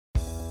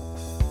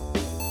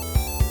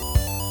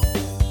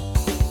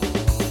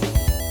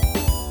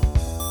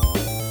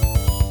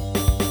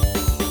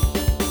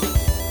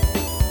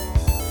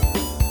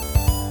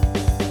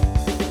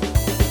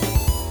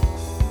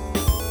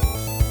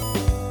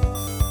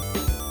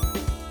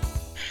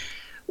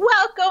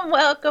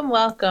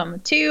Welcome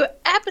to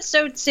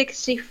episode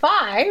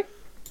 65.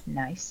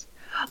 Nice.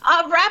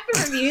 Of Rapid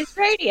Reviews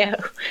Radio.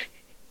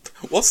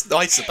 What's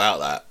nice about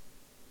that?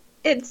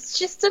 It's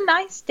just a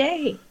nice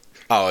day.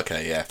 Oh,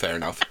 okay, yeah, fair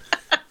enough.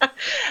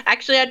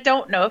 Actually, I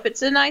don't know if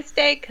it's a nice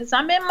day because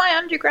I'm in my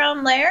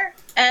underground lair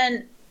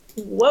and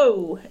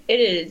whoa, it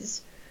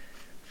is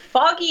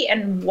foggy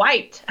and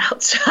white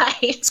outside.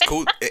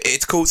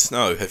 It's called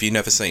snow. Have you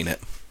never seen it?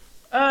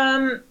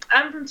 I'm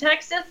from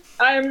Texas.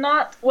 I'm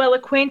not well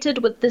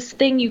acquainted with this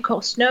thing you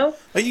call snow.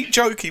 Are you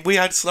joking? We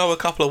had snow a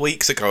couple of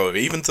weeks ago,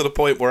 even to the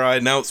point where I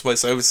announced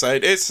myself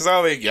saying, "It's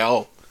snowing,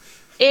 y'all."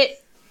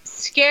 It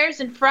scares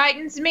and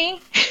frightens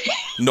me.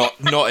 Not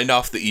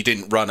enough that you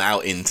didn't run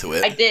out into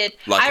it. I did.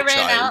 Like I a ran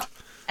child. out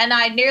and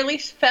I nearly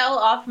fell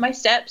off my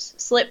steps,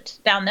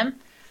 slipped down them.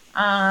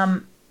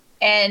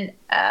 And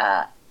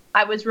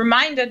I was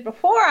reminded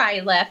before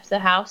I left the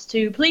house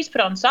to please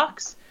put on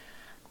socks.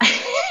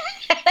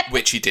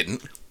 Which you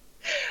didn't.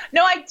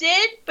 No, I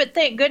did, but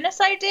thank goodness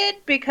I did,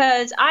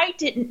 because I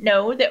didn't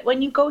know that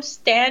when you go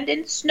stand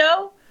in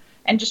snow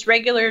and just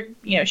regular,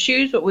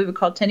 shoes, what we would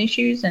call tennis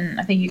shoes, and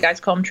I think you guys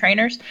call them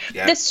trainers,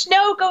 Yeah. the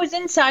snow goes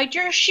inside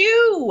your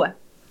shoe.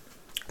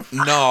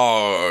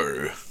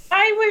 No.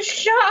 I was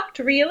shocked,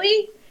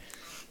 really.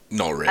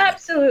 Not really.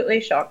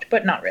 Absolutely shocked,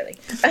 but not really.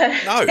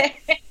 No.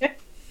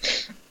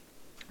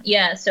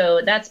 Yeah,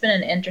 so that's been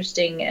an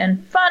interesting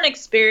and fun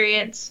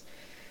experience.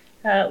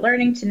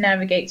 Learning to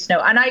navigate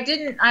snow. And I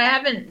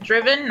haven't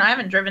driven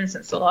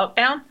since the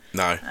lockdown.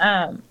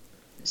 No.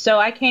 So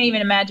I can't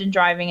even imagine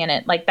driving in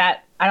it like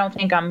that. I don't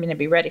think I'm going to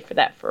be ready for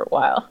that for a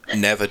while.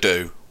 Never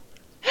do.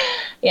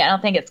 Yeah, I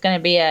don't think it's going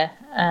to be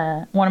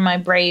one of my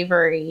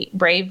bravery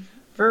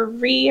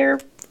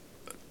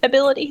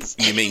abilities.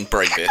 You mean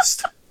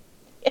bravest.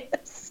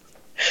 Yes.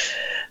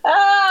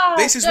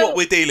 This is what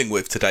we're dealing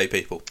with today,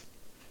 people.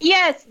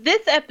 Yes,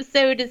 this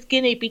episode is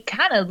going to be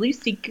kind of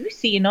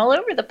loosey-goosey and all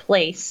over the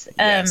place.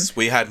 Yes,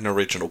 we had an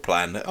original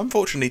plan that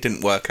unfortunately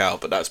didn't work out,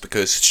 but that's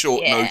because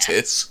short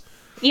notice.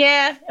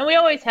 Yeah, and we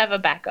always have a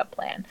backup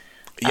plan.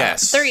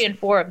 Yes. 3 and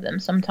 4 of them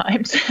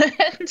sometimes.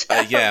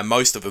 Yeah,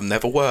 most of them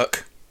never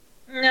work.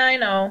 I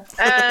know.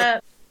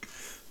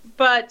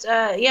 But,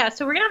 yeah,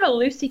 so we're going to have a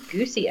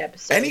loosey-goosey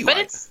episode. Anyway,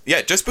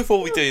 but just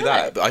before we do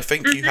that, I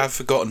think you have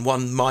forgotten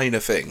one minor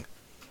thing.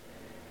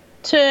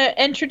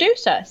 To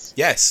introduce us.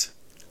 Yes.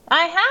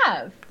 I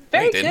have.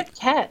 Very good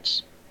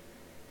catch.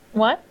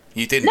 What?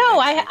 You didn't. No,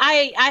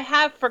 I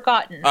have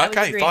forgotten.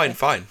 Okay,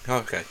 fine.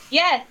 Okay.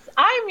 Yes,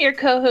 I'm your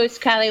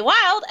co-host, Kylie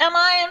Wild, and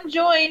I am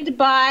joined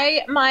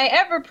by my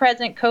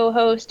ever-present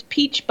co-host,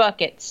 Peach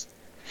Buckets.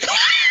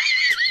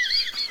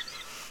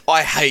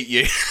 I hate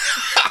you.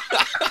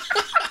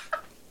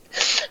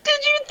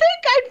 Did you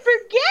think I'd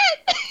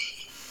forget?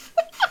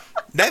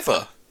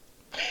 Never.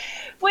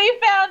 We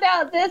found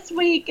out this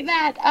week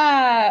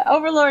that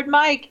Overlord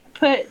Mike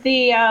put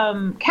the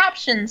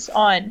captions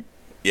on.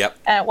 Yep.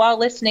 While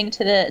listening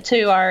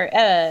to our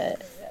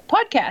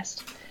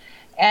podcast,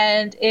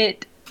 and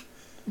it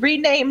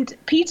renamed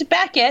Peach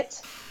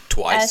Bucket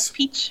twice as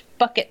Peach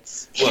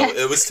Buckets. Well, Yes.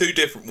 it was two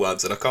different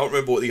ones, and I can't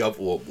remember what the other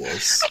one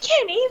was. I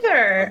can't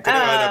either. I'm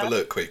gonna have a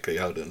look quickly.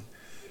 Hold on.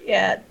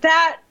 Yeah,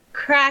 that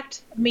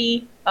cracked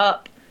me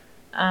up.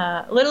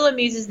 Little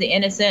amuses the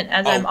innocent,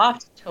 as I'm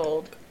often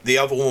told. The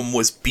other one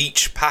was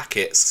Beach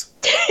Packets.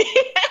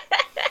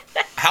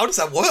 How does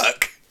that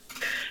work?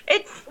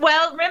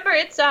 Remember,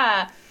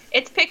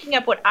 it's picking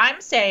up what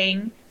I'm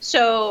saying,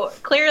 so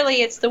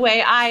clearly it's the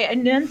way I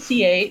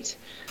enunciate,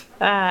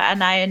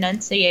 and I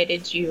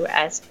enunciated you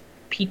as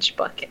Peach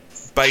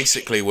Buckets.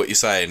 Basically, what you're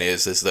saying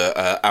is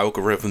that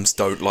algorithms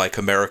don't like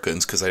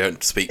Americans because they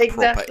don't speak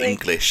proper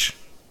English.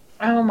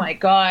 Oh my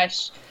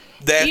gosh.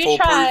 Therefore,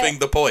 proving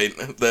the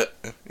point that,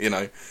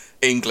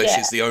 English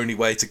is the only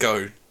way to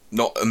go,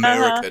 not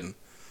American.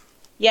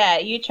 Yeah,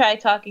 you try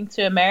talking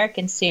to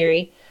American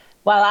Siri,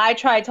 while I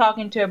try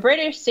talking to a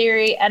British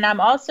Siri, and I'm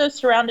also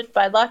surrounded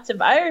by lots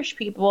of Irish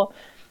people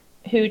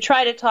who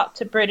try to talk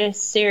to British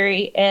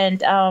Siri,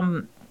 and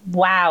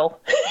wow.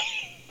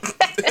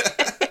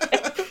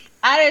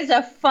 That is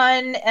a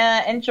fun,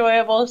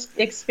 enjoyable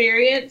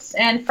experience,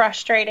 and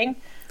frustrating.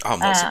 I'm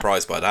not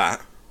surprised by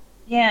that.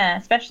 Yeah,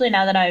 especially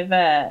now that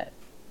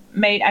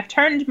I've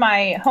turned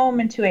my home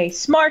into a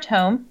smart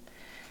home,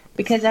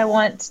 because I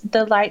want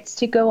the lights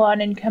to go on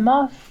and come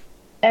off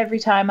every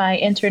time I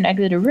enter and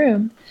exit a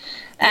room.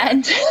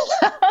 And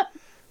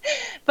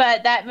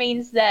but that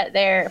means that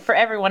for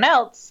everyone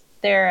else,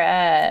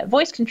 they're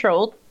voice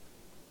controlled.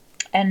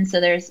 And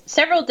so there's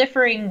several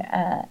differing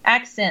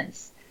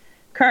accents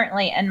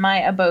currently in my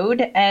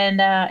abode, and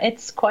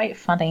it's quite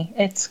funny.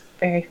 It's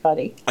very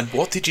funny. And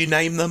what did you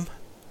name them?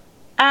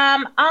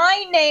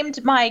 I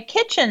named my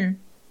kitchen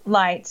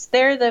lights.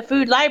 They're the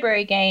Food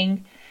Library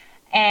Gang,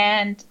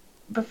 and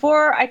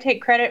before I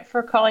take credit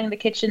for calling the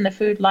kitchen the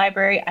Food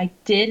Library, I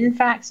did in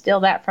fact steal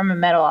that from a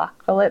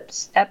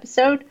Metalocalypse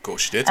episode. Of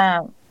course you did.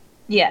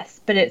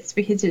 Yes, but it's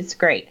because it's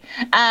great.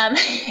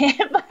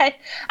 But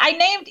I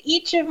named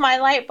each of my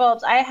light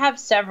bulbs. I have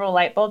several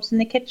light bulbs in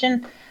the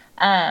kitchen.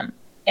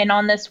 and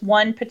on this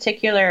one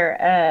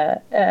particular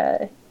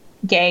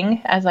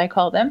gang, as I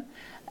call them,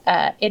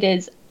 it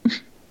is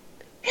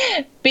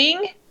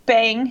Bing,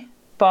 Bang,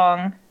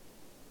 Bong,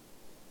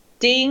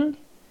 Ding,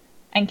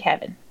 and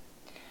Kevin.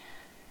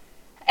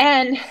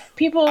 And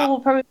people will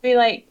probably be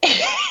like...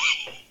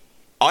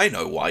 I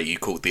know why you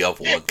called the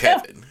other one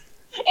Kevin.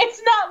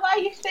 It's not why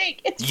you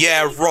think.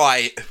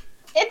 Right.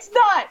 It's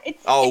not.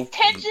 It's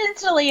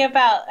tangentially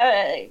about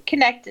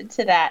connected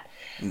to that.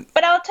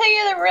 But I'll tell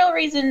you the real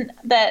reason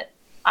that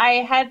I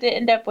had to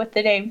end up with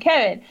the name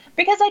Kevin.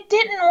 Because I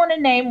didn't want to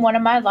name one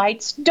of my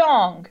lights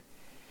Dong.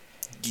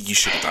 You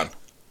should have done.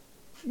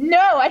 No,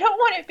 I don't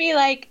want to be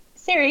like,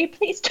 Siri,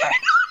 please turn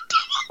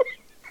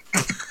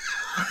on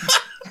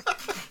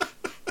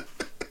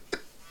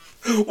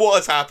Dong. What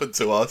has happened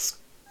to us?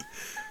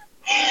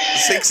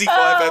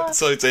 65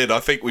 episodes in, I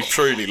think we've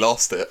truly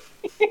lost it.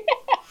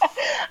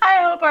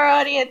 I hope our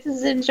audience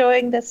is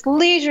enjoying this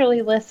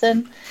leisurely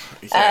listen.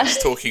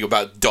 Yes, talking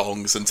about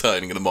dongs and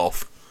turning them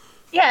off.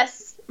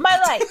 Yes, my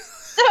light.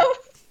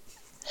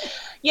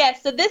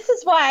 So this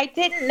is why I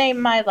didn't name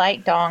my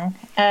light Dong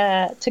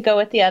to go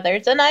with the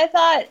others. And I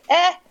thought,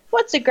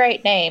 what's a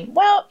great name?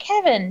 Well,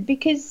 Kevin,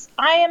 because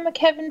I am a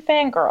Kevin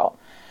fangirl.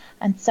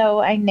 And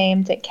so I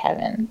named it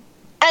Kevin.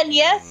 And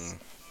yes,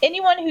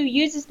 anyone who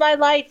uses my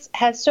lights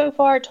has so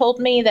far told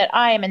me that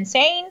I am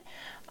insane.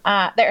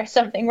 There's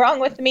something wrong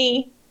with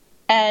me.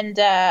 And,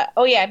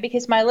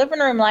 because my living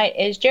room light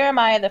is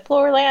Jeremiah the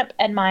floor lamp,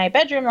 and my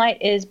bedroom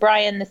light is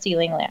Brian the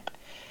ceiling lamp.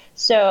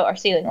 Our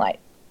ceiling light.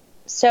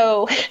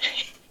 So,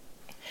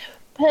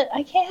 but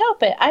I can't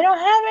help it. I don't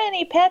have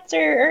any pets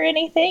or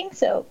anything,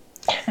 so.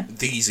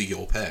 These are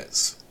your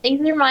pets.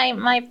 These are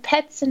my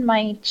pets and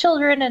my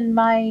children and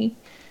my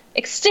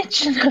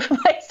extension of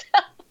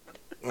myself.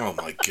 Oh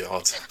my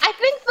god. I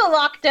think the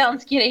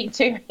lockdown's getting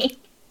to me.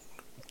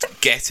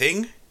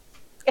 Getting?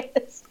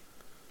 Yes.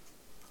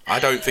 I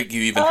don't think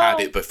you even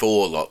had it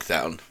before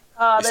lockdown.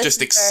 It's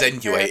just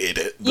accentuated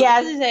it.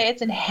 Yeah, as I say,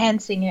 it's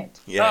enhancing it.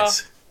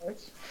 Yes.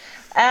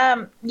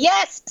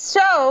 Yes,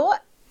 so,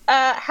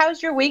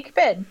 how's your week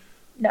been?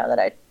 Now that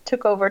I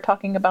took over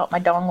talking about my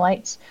dong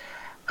lights.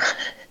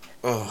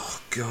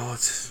 Oh, God.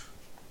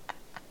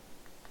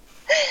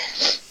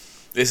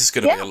 This is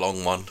going to be a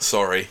long one,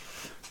 sorry.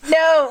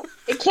 No,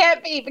 it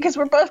can't be, because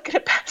we're both going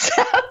to pass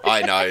out.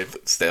 I know,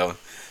 but still.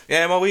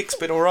 Yeah, my week's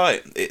been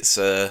alright. It's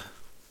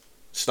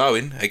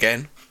snowing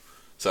again.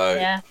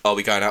 So I'll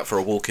be going out for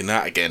a walk in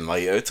that again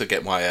later to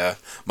get my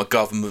my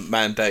government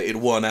mandated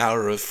 1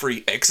 hour of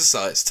free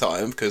exercise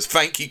time, because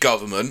thank you,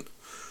 government.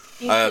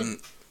 You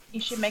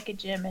should make a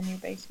gym in your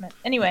basement.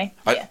 Anyway,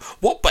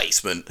 what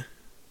basement?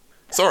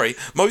 Sorry,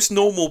 most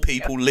normal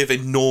people live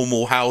in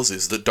normal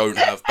houses that don't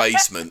have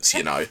basements,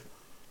 you know.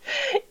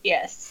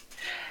 Yes.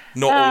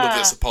 Not all of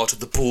us are part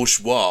of the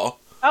bourgeois.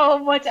 Oh,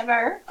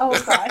 whatever.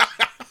 Oh, God.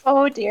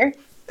 Oh, dear.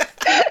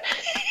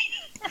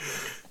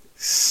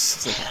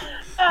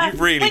 You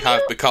really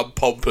have become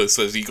pompous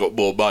as you got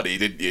more money,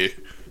 didn't you?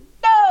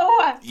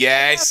 No.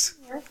 Yes.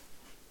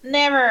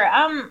 Never.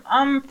 I'm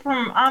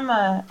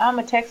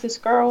a Texas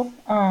girl.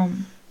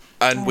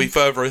 And we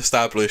further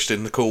established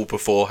in the call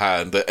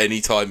beforehand that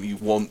any time you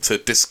want to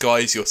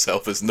disguise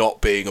yourself as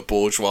not being a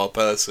bourgeois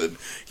person,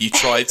 you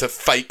try to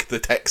fake the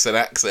Texan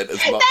accent as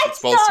much as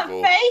possible. That's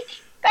not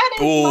fake. That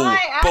is my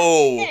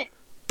accent.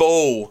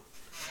 Bull.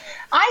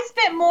 I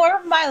spent more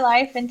of my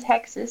life in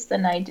Texas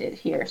than I did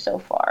here so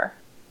far.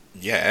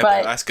 Yeah,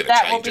 but that's going to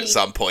change at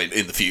some point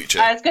in the future.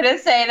 I was going to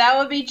say, that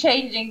will be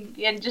changing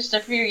in just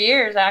a few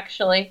years,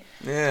 actually.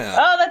 Yeah.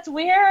 Oh, that's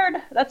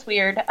weird. That's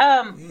weird. But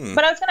I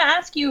was going to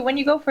ask you, when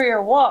you go for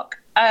your walk,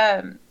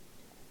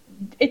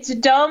 this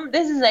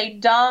is a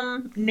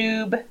dumb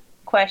noob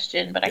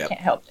question, but I can't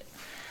help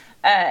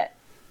it.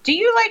 Do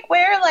you,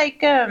 wear,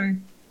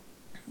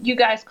 you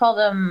guys call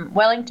them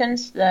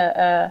Wellingtons?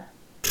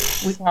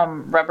 We call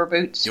them rubber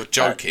boots. You're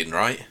joking,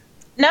 right?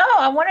 No,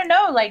 I want to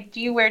know, do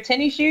you wear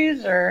tennis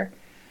shoes or?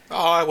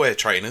 Oh, I wear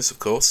trainers, of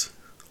course.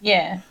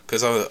 Yeah.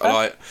 Because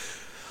I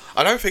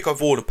don't think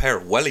I've worn a pair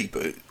of welly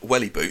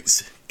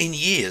boots in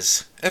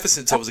years. Ever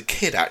since I was a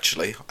kid,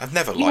 actually. I've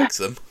never liked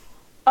them.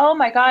 Oh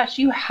my gosh,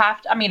 you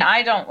have to. I mean,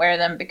 I don't wear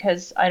them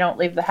because I don't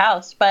leave the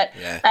house, but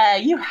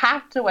you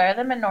have to wear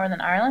them in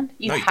Northern Ireland.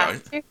 You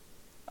have to.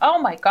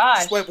 Oh my gosh.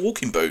 Just wear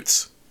walking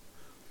boots.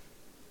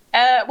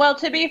 Well,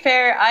 to be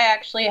fair, I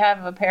actually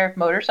have a pair of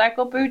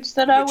motorcycle boots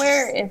that I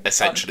wear.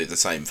 Essentially the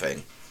same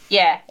thing.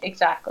 Yeah,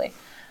 exactly.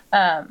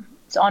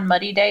 It's on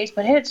muddy days,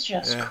 but it's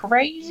just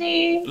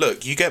crazy.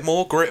 Look, you get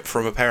more grip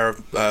from a pair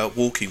of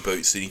walking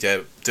boots than you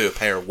do a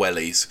pair of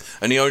wellies.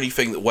 And the only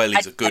thing that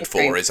wellies are good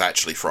for is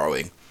actually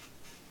throwing.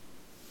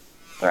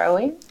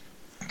 Throwing?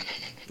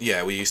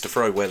 Yeah, we used to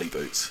throw welly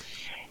boots.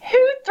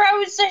 Who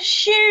throws a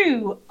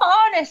shoe?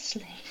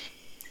 Honestly.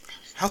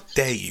 How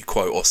dare you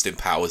quote Austin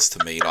Powers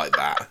to me like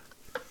that?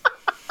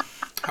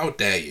 How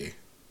dare you?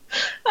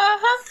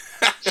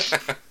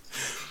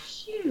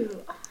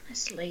 Shoot,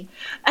 honestly.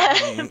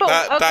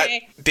 That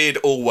did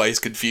always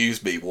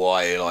confuse me.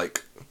 Why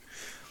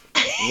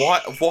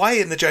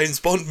in the James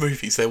Bond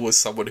movies there was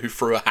someone who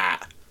threw a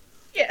hat?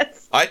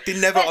 I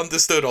never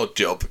understood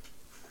Oddjob.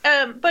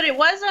 But it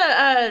was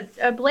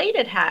a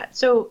bladed hat,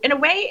 so in a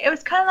way, it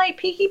was kind of like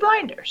Peaky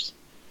Blinders.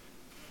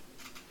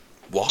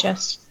 What?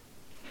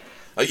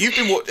 Have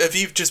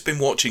you just been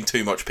watching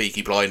too much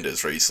Peaky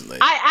Blinders recently?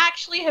 I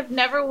actually have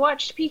never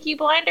watched Peaky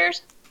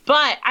Blinders,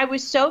 but I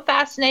was so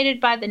fascinated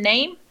by the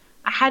name,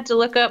 I had to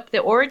look up the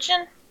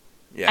origin.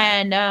 Yeah.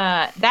 And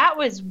that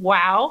was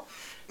wow.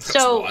 That's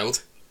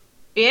wild.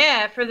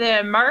 Yeah, for the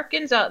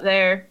Americans out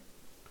there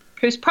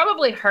who's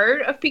probably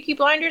heard of Peaky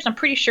Blinders, I'm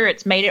pretty sure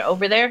it's made it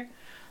over there.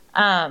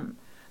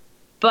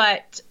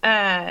 But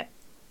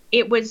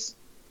it was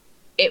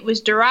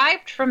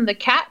derived from the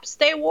caps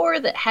they wore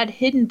that had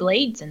hidden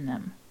blades in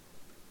them,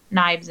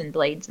 knives and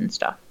blades and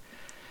stuff.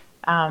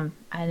 And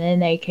then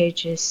they could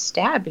just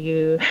stab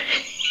you.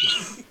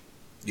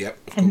 Yep,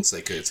 of course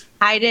they could.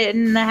 Hide it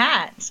in the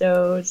hat.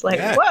 So it's like,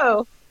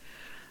 whoa,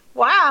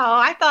 wow!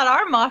 I thought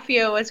our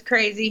mafia was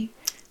crazy.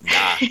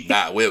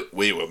 Nah,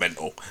 we were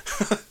mental.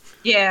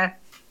 Yeah.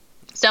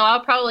 So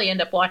I'll probably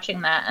end up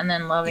watching that and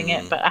then loving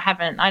it, but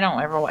I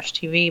don't ever watch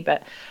TV,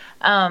 but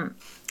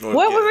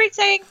what were we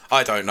saying?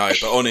 I don't know,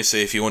 but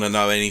honestly, if you want to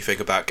know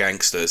anything about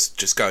gangsters,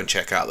 just go and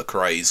check out The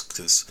Krays,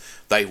 because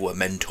they were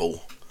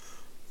mental.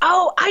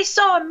 Oh, I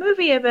saw a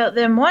movie about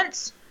them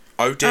once.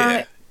 Oh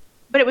dear.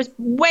 But it was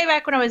way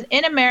back when I was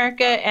in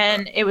America,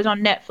 and it was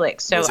on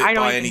Netflix. So was it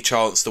by any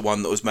chance the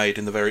one that was made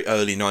in the very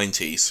early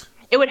 90s?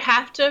 It would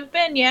have to have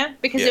been, yeah,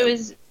 because it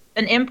was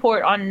an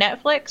import on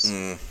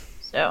Netflix.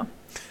 So...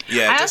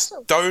 Yeah, just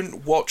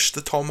don't watch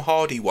the Tom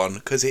Hardy one,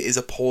 because it is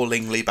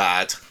appallingly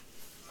bad.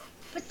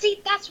 But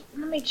see,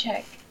 let me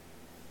check.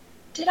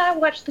 Did I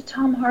watch the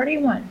Tom Hardy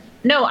one?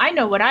 No, I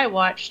know what I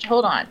watched.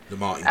 Hold on. The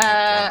Martin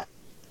Kemp one.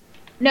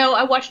 No,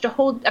 I watched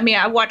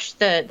I watched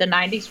the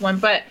 90s one,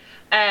 but...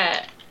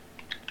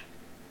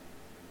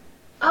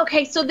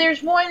 okay, so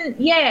there's one...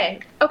 Yeah.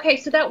 Okay,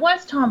 so that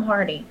was Tom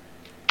Hardy.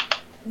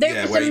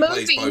 There was where a he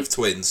movie... plays both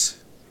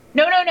twins.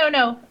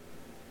 No.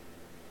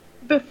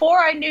 Before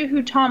I knew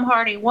who Tom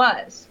Hardy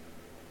was.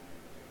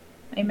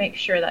 Let me make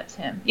sure that's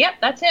him. Yep,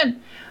 that's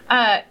him.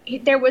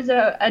 There was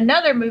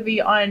another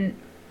movie on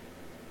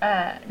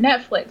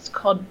Netflix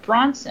called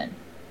Bronson.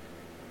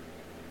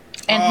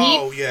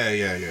 And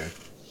yeah.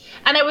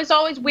 And it was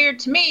always weird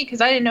to me because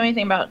I didn't know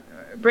anything about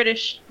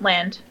British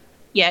land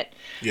yet.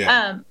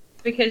 Yeah.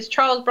 Because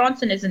Charles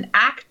Bronson is an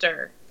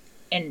actor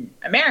in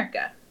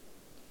America.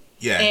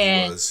 Yeah,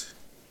 he was.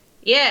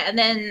 Yeah, and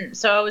then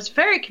so I was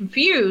very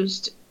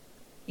confused.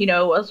 You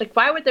know, I was like,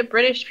 why would the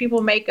British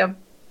people make a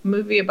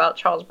movie about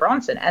Charles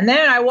Bronson? And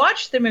then I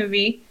watched the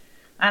movie,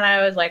 and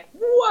I was like,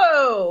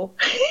 whoa!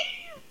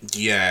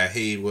 Yeah,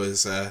 he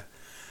was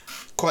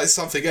quite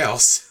something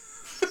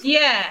else.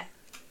 Yeah.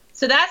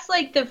 So that's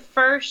like the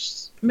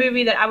first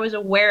movie that I was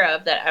aware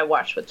of that I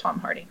watched with Tom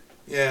Hardy.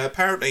 Yeah,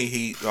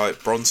 apparently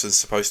Bronson's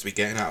supposed to be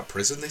getting out of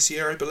prison this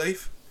year, I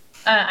believe.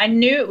 I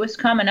knew it was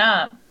coming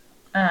up.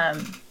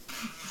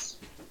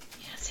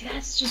 See,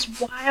 that's just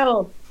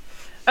wild.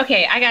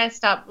 Okay, I gotta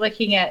stop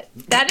looking at...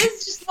 That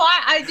is just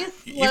why I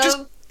just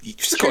love... You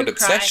just got an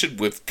obsession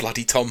with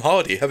bloody Tom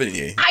Hardy, haven't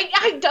you?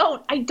 I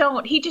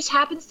don't. He just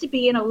happens to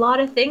be in a lot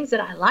of things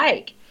that I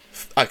like.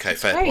 Okay,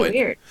 fair point. Very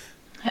weird.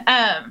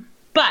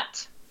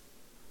 But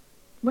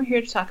we're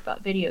here to talk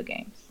about video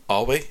games.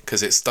 Are we?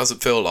 Because it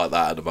doesn't feel like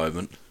that at the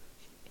moment.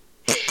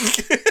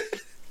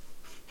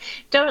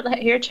 Don't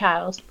let your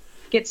child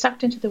get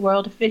sucked into the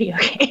world of video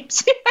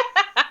games.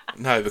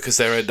 No, because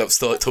they end up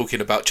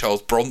talking about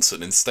Charles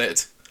Bronson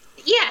instead.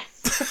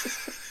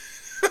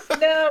 Yes.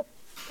 No,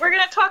 we're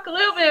going to talk a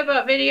little bit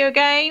about video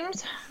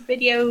games.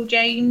 Video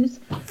James.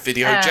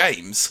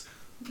 James?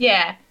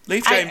 Yeah.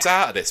 Leave James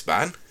out of this,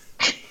 man.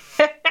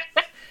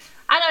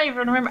 I don't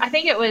even remember. I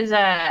think it was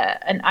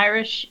an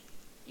Irish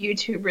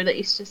YouTuber that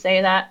used to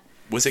say that.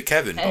 Was it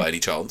Kevin by any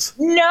chance?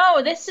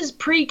 No, this is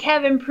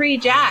pre-Kevin,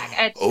 pre-Jack.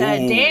 It's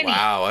Danny.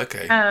 Wow,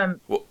 okay.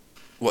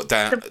 What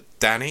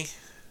Danny?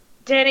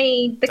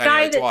 Danny, the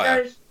guy that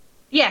does...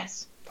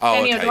 Yes. Oh,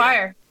 Danny okay,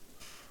 O'Dwyer.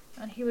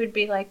 Yeah. And he would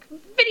be like,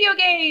 video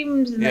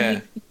games! And then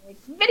he'd be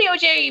like, Video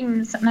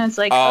James! And I was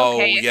like,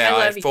 okay, yeah,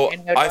 I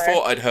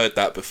thought I'd heard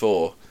that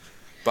before.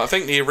 But I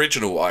think the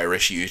original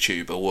Irish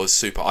YouTuber was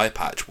Super Eye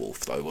Patch Wolf,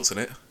 though, wasn't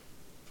it?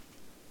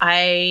 I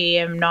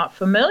am not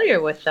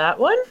familiar with that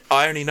one.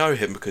 I only know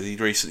him because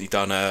he'd recently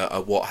done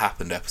a What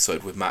Happened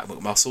episode with Matt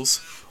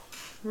McMuscles.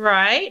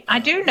 Right. I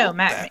do know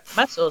Matt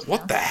McMuscles.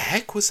 What the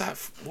heck was that?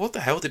 What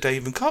the hell did they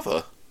even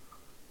cover?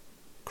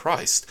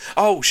 Christ.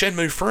 Oh,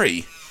 Shenmue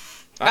 3.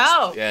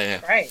 Yeah.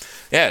 Right.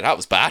 Yeah, that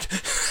was bad.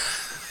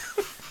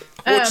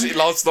 I watched it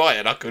last night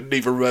and I couldn't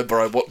even remember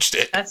I watched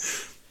it.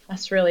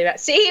 That's really bad.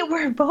 See,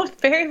 we're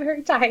both very,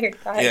 very tired,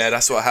 guys. Yeah,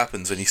 that's what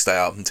happens when you stay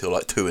up until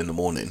like 2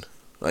 a.m,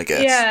 I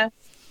guess. Yeah.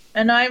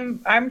 And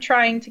I'm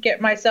trying to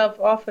get myself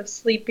off of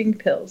sleeping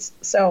pills.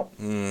 So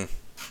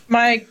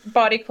my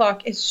body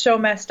clock is so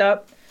messed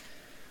up.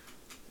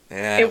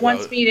 Yeah, it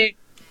wants me to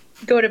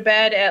go to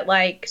bed at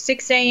like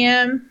 6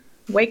 a.m.,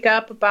 wake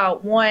up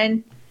about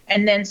 1,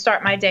 and then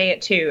start my day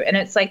at 2. And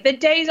it's like, the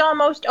day's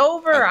almost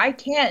over. I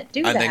can't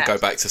do that. And then go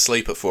back to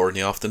sleep at 4 in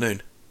the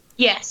afternoon.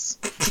 Yes.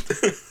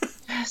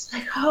 It's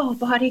like, oh,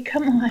 body,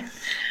 come on.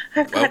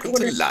 Welcome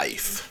to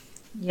life.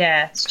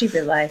 Yeah,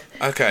 stupid life.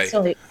 Okay.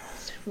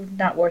 It's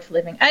not worth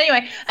living.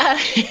 Anyway.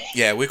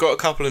 Yeah, we've got a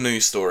couple of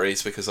news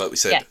stories because, like we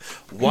said,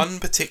 one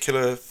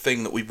particular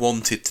thing that we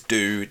wanted to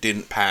do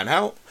didn't pan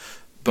out,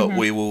 but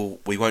we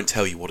won't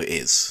tell you what it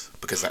is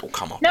because that will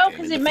come up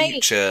again in the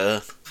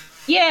future.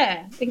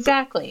 Yeah,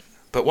 exactly.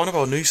 But one of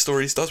our news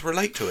stories does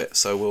relate to it,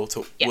 so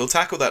we'll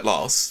tackle that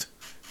last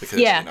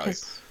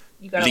because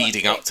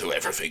leading up to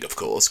everything, of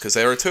course, because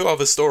there are 2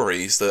 other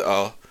stories that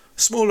are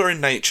smaller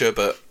in nature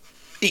but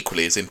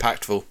equally as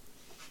impactful.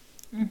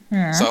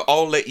 So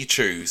I'll let you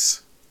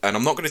choose, and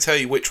I'm not going to tell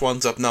you which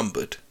ones I've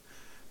numbered.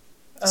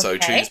 Okay. So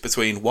choose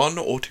between 1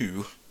 or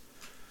 2.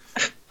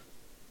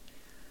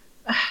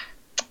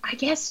 I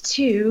guess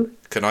 2.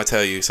 Can I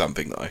tell you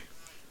something though?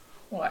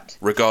 What?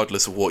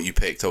 Regardless of what you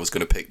picked, I was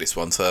going to pick this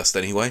one first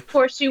anyway. Of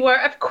course you were.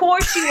 Of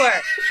course you were.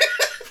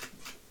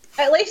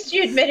 At least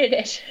you admitted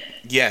it.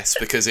 Yes,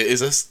 because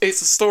it's a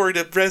story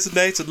that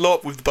resonates a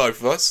lot with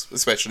both of us,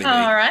 especially me.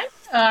 All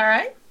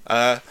right.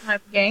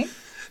 I'm game.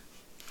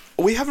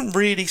 We haven't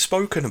really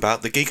spoken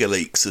about the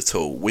GigaLeaks at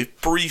all.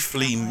 We've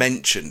briefly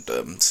mentioned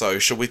them, so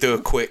shall we do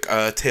a quick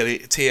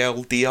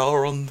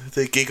TLDR on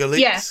the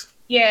GigaLeaks?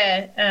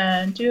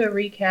 Yeah. Do a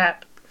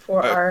recap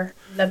for our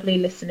lovely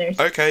listeners.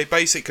 Okay,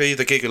 basically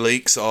the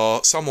GigaLeaks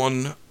are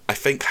someone, I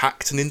think,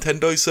 hacked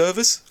Nintendo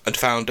servers and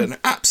found an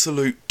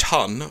absolute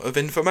ton of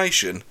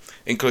information,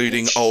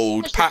 including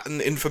old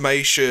patent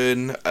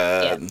information,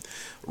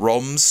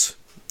 ROMs,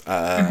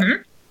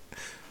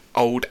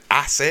 old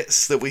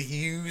assets that were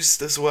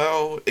used as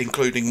well,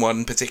 including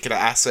one particular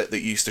asset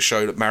that used to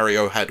show that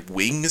Mario had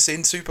wings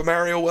in Super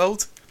Mario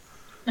World.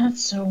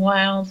 That's so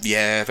wild.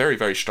 Yeah, very,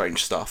 very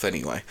strange stuff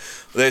anyway.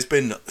 There's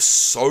been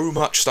so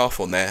much stuff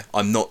on there.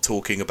 I'm not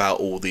talking about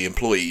all the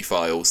employee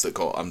files that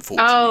got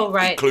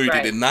unfortunately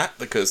included in that,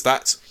 because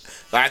that's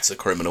a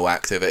criminal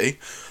activity.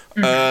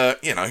 But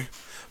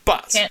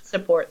can't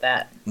support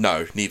that.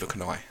 No, neither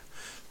can I.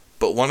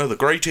 But one of the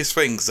greatest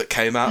things that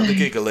came out of the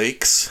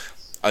GigaLeaks,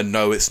 I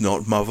know it's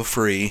not Mother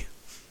 3.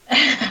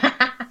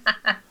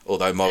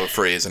 Although Mother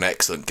 3 is an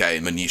excellent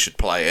game and you should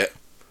play it.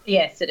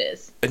 Yes, it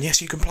is. And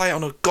yes, you can play it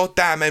on a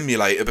goddamn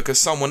emulator because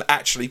someone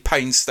actually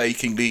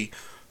painstakingly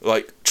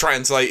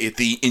translated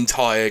the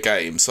entire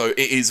game. So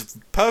it is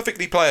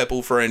perfectly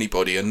playable for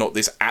anybody and not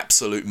this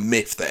absolute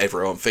myth that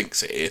everyone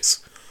thinks it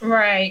is.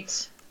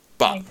 Right.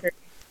 But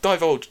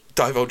divulge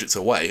it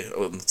away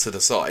to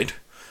the side.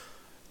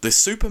 The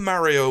Super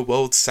Mario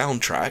World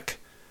soundtrack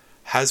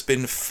has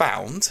been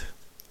found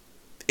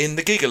in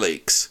the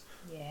GigaLeaks.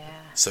 Yeah.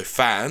 So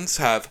fans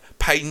have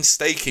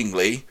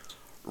painstakingly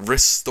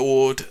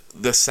restored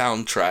the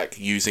soundtrack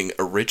using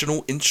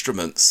original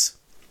instruments.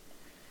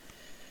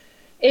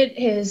 It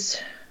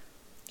is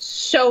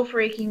so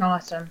freaking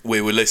awesome. We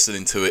were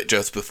listening to it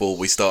just before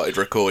we started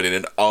recording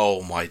and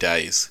oh my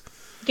days.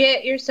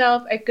 Get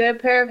yourself a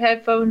good pair of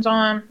headphones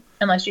on,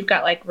 unless you've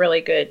got really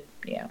good,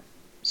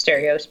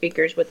 stereo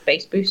speakers with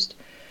bass boost,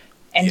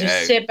 and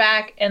just sit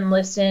back and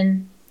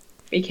listen,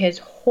 because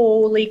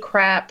holy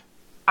crap,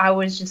 I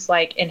was just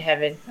in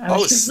heaven. I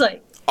was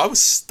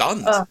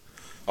stunned.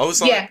 I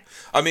was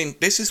I mean,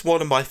 this is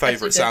one of my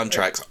favourite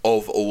soundtracks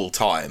of all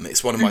time.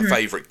 It's one of my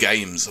favourite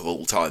games of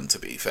all time, to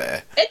be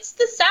fair. It's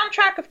the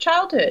soundtrack of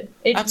childhood.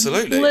 It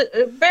absolutely.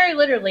 It very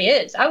literally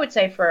is. I would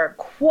say for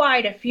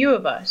quite a few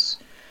of us.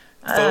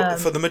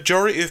 For the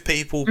majority of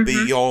people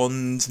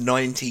beyond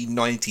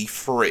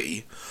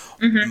 1993,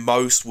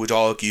 most would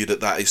argue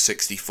that is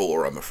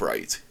 64, I'm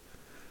afraid.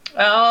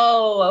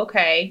 Oh,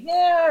 okay.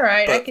 Yeah, all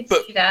right. I can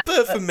see that.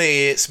 But for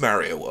me, it's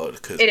Mario World,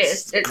 because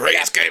it's the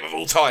greatest game of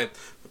all time.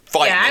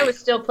 I was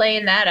still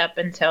playing that up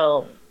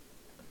until,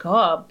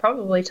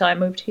 probably till I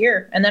moved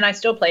here. And then I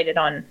still played it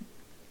on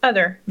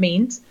other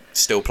means.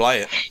 Still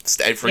play it.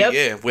 Every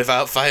year,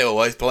 without fail.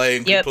 I play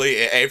and complete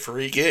it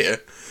every year.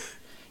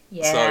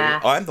 Yeah.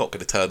 So I'm not going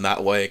to turn that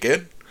away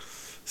again.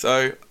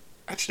 So,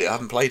 actually, I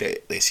haven't played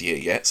it this year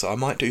yet, so I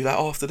might do that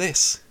after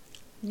this.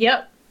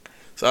 Yep.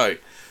 So,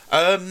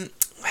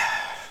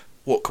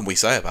 what can we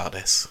say about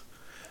this?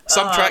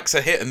 Some tracks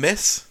are hit and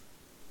miss.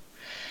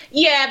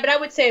 Yeah, but I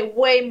would say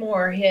way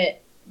more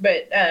hit.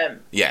 But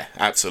yeah,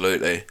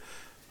 absolutely.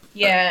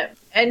 Yeah,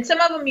 and some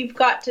of them you've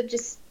got to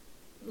just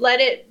let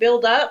it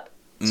build up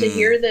to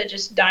hear the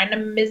just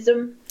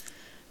dynamism.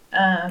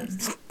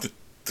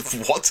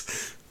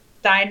 What?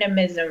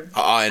 Dynamism.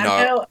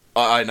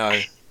 I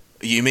know.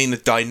 You mean the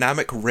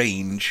dynamic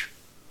range?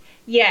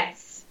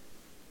 Yes,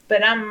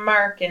 but I'm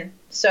American,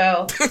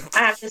 so I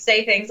have to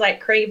say things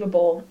like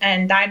craveable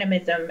and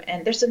dynamism,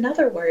 and there's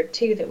another word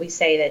too that we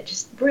say that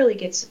just really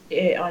gets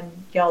on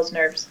y'all's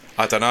nerves.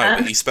 I don't know,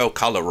 but you spell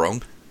colour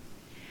wrong.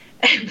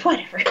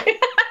 Whatever.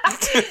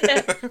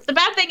 The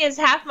bad thing is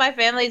half my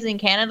family's in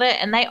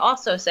Canada, and they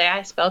also say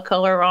I spell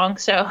color wrong.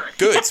 So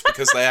good,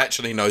 because they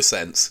actually know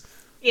sense.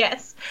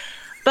 Yes,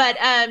 but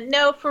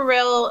no, for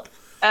real.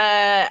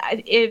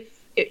 If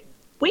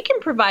we can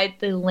provide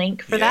the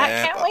link for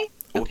that, can't we?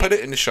 We'll put it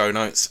in the show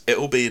notes.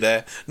 It'll be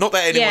there. Not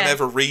that anyone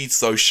ever reads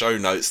those show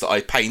notes that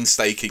I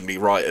painstakingly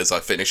write as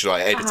I finish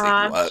my editing work.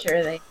 I'm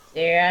sure they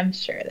do. I'm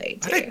sure they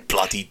do. They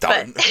bloody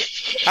don't.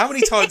 How many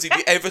times have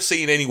you ever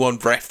seen anyone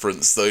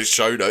reference those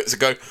show notes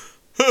and go,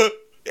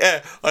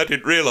 yeah, I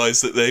didn't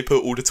realise that they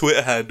put all the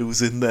Twitter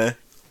handles in there.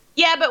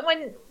 Yeah, but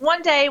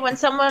one day when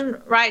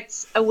someone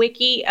writes a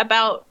wiki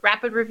about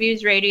Rapid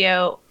Reviews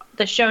Radio,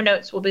 the show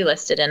notes will be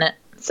listed in it.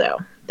 So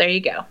there you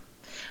go.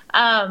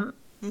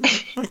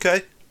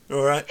 Okay.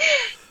 All right.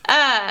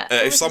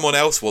 If someone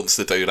else wants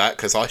to do that,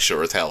 because I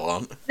sure as hell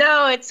aren't.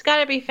 No, it's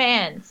got to be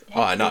fans.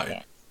 I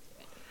know.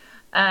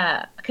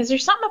 Because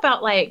there's something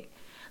about like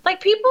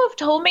people have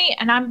told me,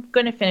 and I'm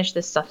gonna finish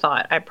this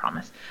thought, I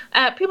promise.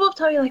 People have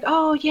told me like,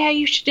 oh yeah,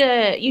 you should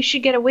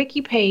get a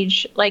wiki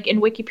page like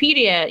in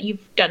Wikipedia.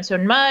 You've done so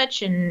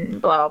much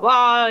and blah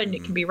blah, and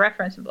it can be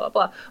referenced and blah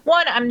blah.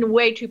 One, I'm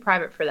way too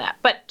private for that.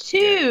 But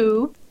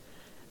two.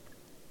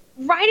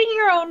 Writing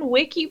your own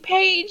wiki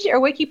page or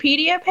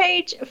Wikipedia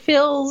page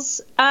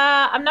feels,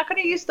 I'm not going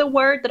to use the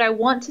word that I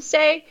want to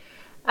say,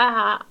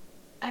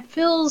 it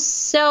feels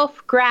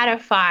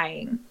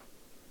self-gratifying.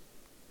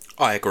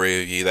 I agree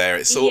with you there.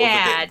 It's sort of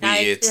a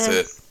bit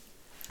weird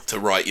to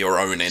write your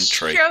own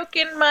entry.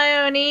 Stroking my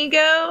own ego?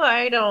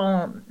 I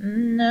don't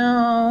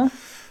know.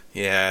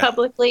 Yeah.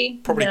 Publicly?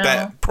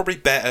 Probably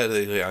better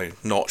than,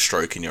 not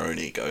stroking your own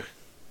ego.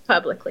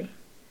 Publicly.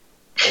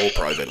 Or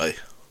privately.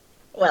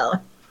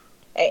 Well...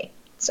 Hey,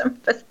 some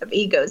of us have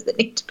egos that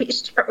need to be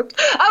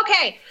stroked.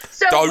 Okay,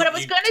 so what I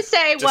was going to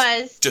say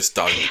was... Just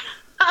don't.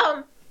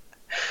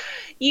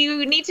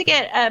 You need to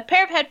get a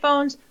pair of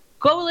headphones.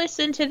 Go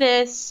listen to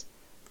this.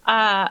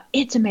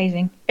 It's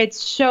amazing.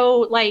 It's so,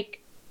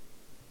 like,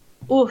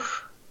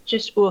 oof.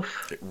 Just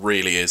oof. It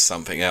really is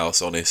something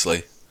else,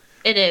 honestly.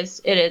 It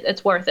is.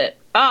 It's worth it.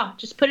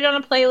 Just put it on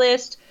a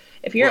playlist.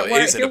 If you're at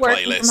work, if you're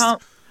working from home...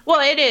 Well,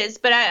 it is,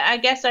 but I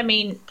guess,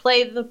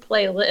 play the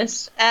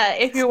playlist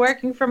if you're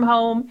working from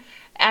home,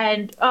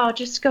 and,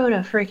 just go to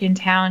freaking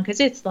town, because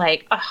it's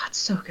like, it's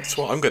so good. That's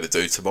what I'm going to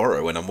do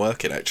tomorrow when I'm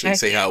working, actually,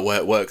 see how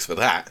it works for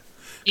that.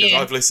 Because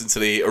I've listened to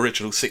the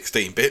original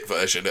 16-bit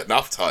version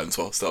enough times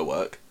whilst I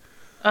work.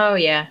 Oh,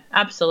 yeah,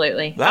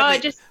 absolutely.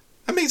 That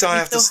means I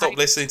have to stop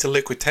listening to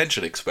Liquid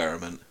Tension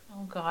Experiment.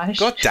 Oh, gosh.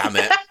 God damn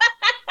it.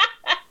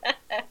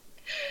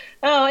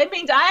 Oh, it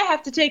means I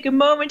have to take a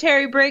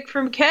momentary break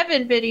from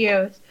Kevin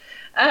videos.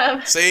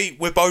 See,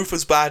 we're both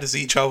as bad as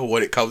each other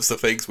when it comes to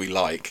things we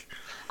like.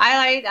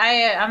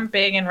 I'm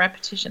big in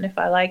repetition if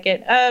I like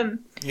it.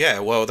 Yeah,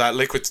 well,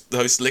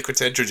 those Liquid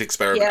Tension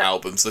Experiment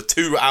albums, the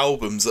 2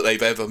 albums that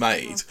they've ever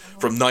made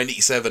from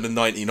 97 and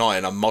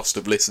 99, I must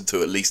have listened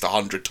to at least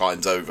 100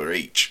 times over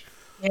each.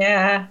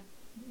 Yeah.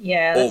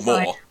 Or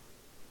more.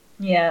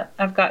 Yeah,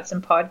 I've got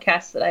some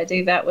podcasts that I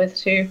do that with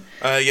too.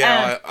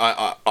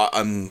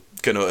 I'm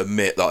going to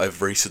admit that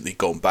I've recently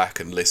gone back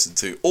and listened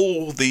to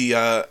all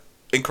the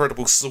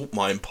Incredible Salt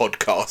Mine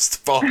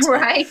podcast. But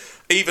right.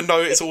 Even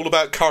though it's all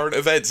about current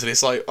events, and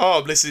it's like,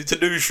 I'm listening to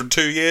news from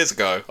 2 years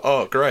ago.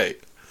 Oh,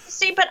 great.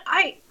 See, but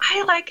I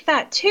like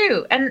that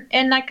too.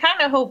 And I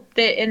kind of hope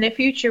that in the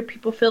future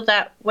people feel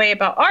that way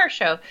about our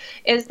show,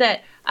 is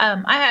that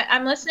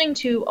I'm listening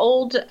to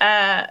old,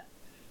 the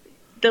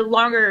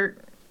longer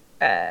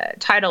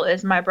title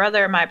is My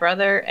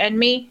Brother and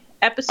Me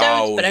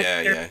episodes.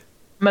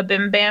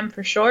 Mabim Bam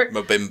for short.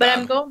 Mabim Bam. But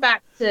I'm going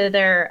back to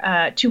their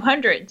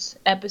 200s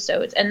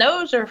episodes, and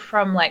those are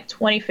from like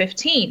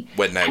 2015.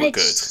 When they were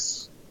good.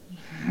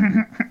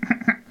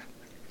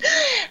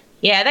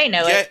 Yeah, they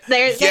know it.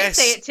 They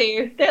say it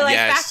too. They're like,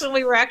 back when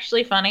we were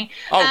actually funny.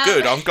 Oh,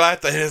 good. I'm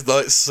glad they're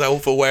like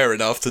self-aware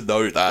enough to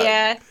know that.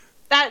 Yeah,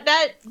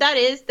 that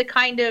is the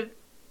kind of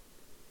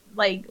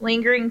like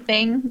lingering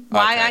thing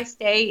why I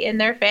stay in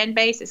their fan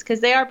base, is because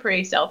they are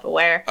pretty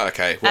self-aware.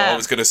 Okay, well, I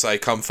was going to say,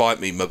 come fight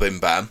me, Mabim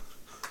Bam.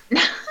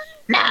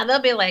 Nah,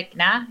 they'll be like,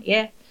 nah,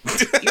 yeah,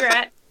 you're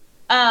right.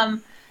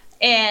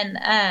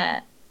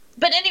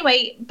 But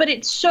anyway, but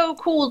it's so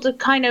cool to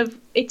kind of,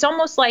 it's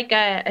almost like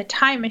a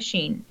time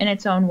machine in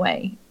its own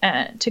way,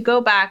 to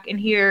go back and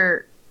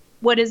hear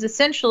what is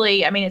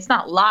essentially, it's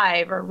not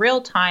live or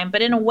real time,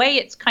 but in a way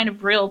it's kind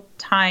of real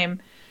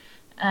time,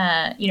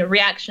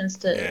 reactions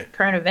to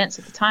current events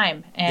at the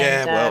time.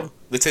 And,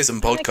 the Tism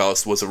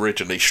podcast was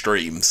originally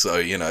streamed, so,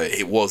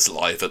 it was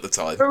live at the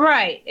time.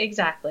 Right,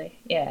 exactly,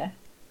 yeah.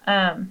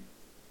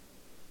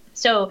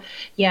 So,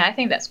 yeah, I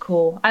think that's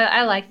cool.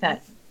 I like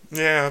that.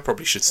 Yeah, I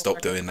probably should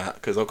stop doing that,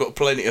 because I've got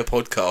plenty of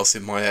podcasts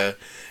in my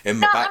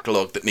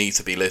backlog that need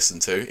to be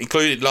listened to,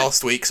 including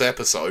last week's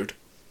episode.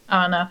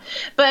 Oh, no.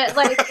 But,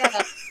 like,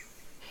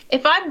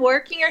 if I'm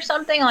working or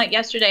something, like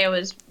yesterday I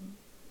was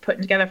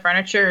putting together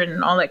furniture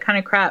and all that kind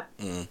of crap,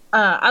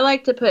 I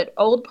like to put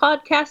old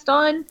podcast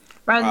on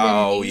rather than...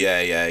 Oh,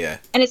 yeah.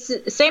 And it's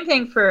the same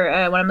thing for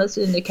when I'm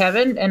listening to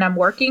Kevin and I'm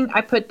working.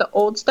 I put the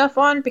old stuff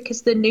on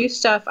because the new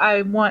stuff,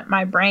 I want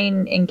my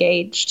brain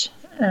engaged.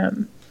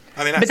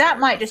 But that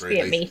might just be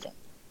a me thing.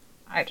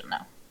 I don't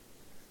know.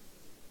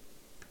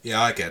 Yeah,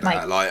 I get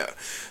that. Like,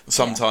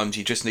 sometimes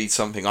you just need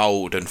something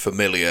old and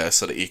familiar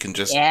so that you can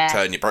just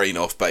turn your brain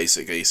off,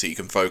 basically, so you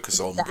can focus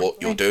on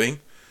what you're doing.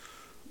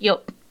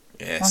 Yup.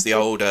 Yes, the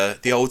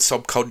old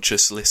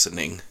subconscious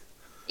listening.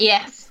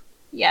 Yes.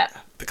 Yeah.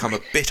 Become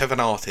a bit of an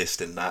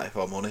artist in that, if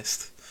I'm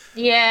honest.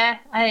 Yeah,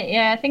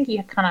 I think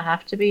you kind of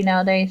have to be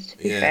nowadays, to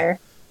be fair.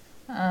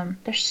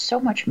 There's so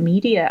much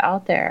media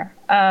out there.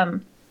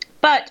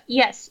 But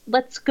yes,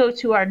 let's go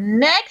to our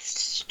next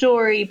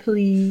story,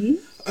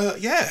 please.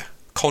 Yeah.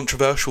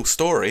 Controversial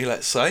story,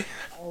 let's say.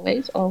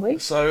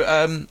 Always. So,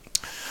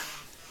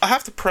 I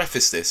have to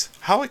preface this.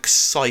 How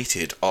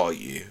excited are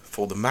you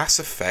for the Mass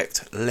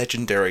Effect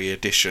Legendary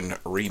Edition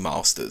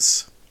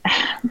remasters?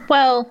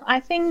 Well, I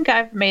think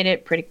I've made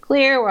it pretty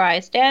clear where I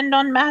stand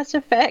on Mass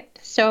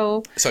Effect,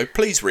 so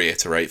please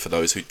reiterate for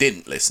those who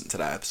didn't listen to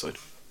that episode.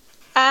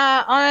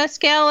 On a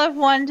scale of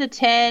 1 to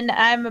 10,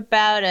 I'm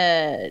about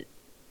a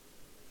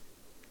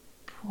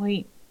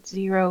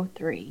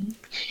 0.03.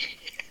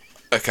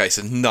 Okay,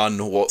 so none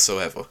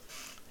whatsoever.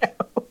 No.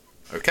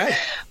 Okay.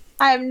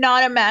 I'm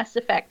not a Mass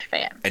Effect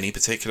fan. Any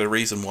particular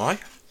reason why?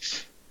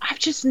 I've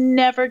just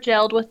never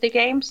gelled with the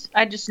games.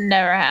 I just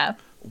never have.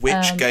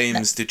 Which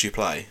games did you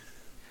play?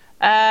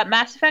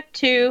 Mass Effect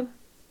 2,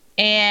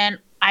 and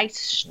I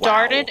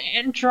started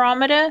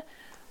Andromeda,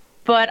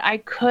 but I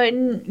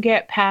couldn't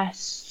get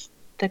past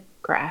the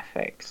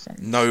graphics.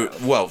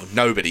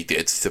 Nobody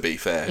did, to be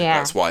fair. Yeah.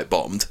 That's why it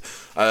bombed.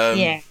 But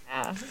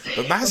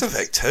Mass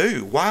Effect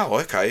 2, wow,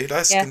 okay,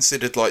 that's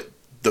considered like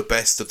the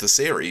best of the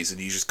series, and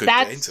you just couldn't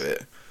get into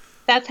it.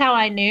 That's how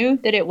I knew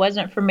that it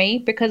wasn't for me,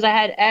 because I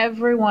had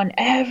everyone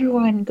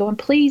going,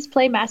 please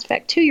play Mass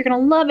Effect 2, you're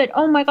going to love it,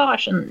 oh my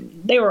gosh, and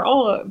they were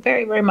all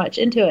very, very much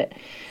into it.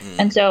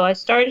 And so I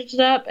started it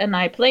up, and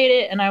I played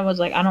it, and I was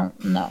like, I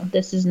don't know,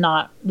 this is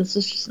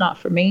just not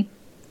for me.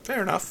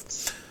 Fair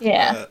enough.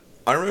 Yeah.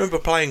 I remember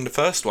playing the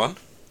first one,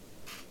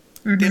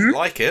 didn't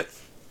like it.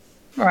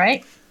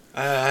 Right.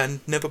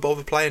 And never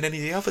bothered playing any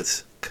of the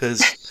others,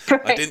 because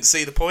I didn't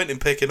see the point in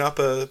picking up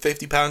a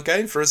 £50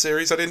 game for a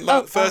series I didn't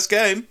like the first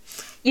game.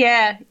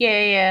 Yeah.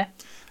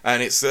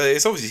 And it's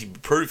obviously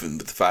proven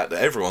with the fact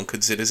that everyone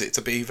considers it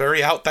to be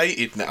very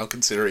outdated now,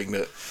 considering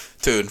that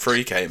 2 and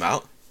 3 came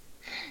out.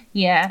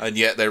 Yeah. And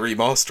yet they're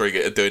remastering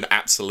it and doing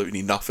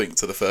absolutely nothing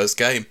to the first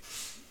game.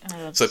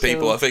 So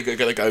people, I think, are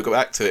going to go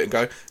back to it and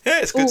go, yeah,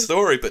 it's a good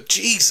story, but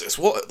Jesus,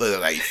 what are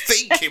they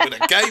thinking with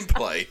the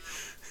gameplay?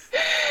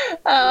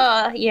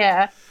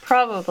 Yeah,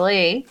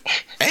 probably.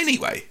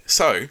 Anyway,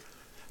 so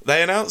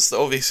they announced that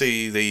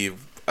obviously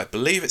I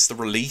believe it's the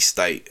release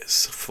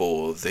dates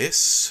for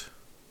this.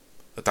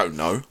 I don't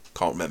know,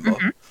 can't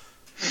remember.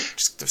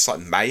 It's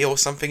like May or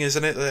something,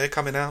 isn't it? That they're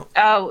coming out.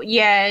 Oh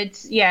yeah, May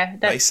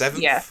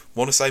 7th. Yeah,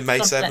 want to say May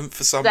 7th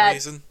for some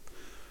reason.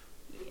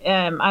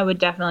 I would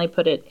definitely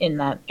put it in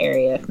that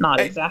area, if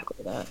not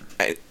exactly that.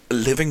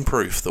 Living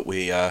proof that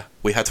we had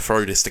to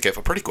throw this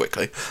together pretty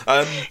quickly.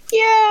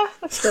 Yeah,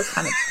 that's still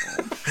kind of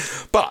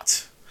bad.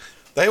 But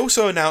they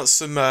also announced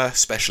some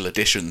special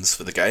editions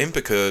for the game,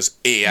 because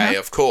EA,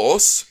 of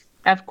course.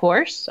 Of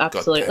course,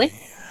 absolutely.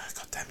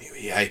 God damn you,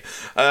 EA.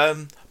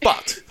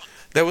 But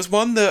there was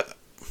one that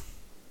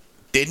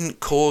didn't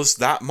cause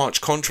that much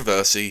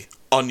controversy,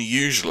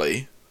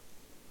 unusually,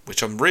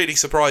 which I'm really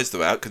surprised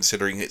about,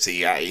 considering it's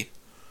EA.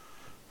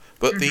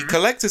 But the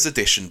Collector's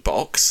Edition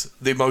box,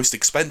 the most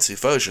expensive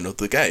version of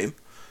the game,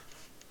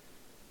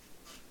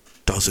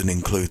 doesn't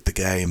include the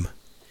game.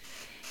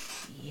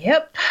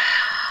 Yep.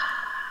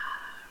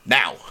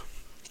 Now,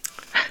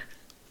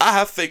 I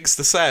have things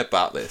to say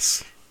about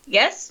this.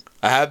 Yes?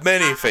 I have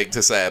many things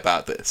to say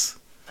about this.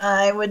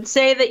 I would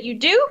say that you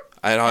do.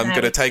 And I'm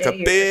going to take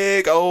a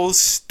big old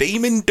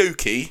steaming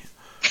dookie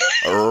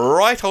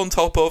right on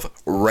top of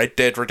Red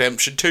Dead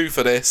Redemption 2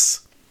 for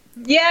this.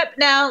 Yep,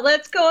 now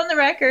let's go on the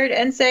record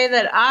and say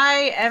that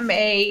I am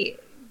a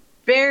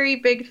very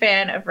big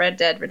fan of Red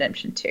Dead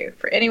Redemption 2,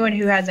 for anyone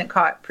who hasn't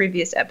caught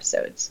previous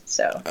episodes.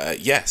 So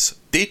yes.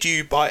 Did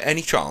you, by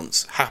any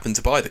chance, happen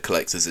to buy the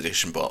Collector's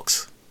Edition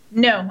box?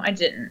 No, I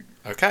didn't.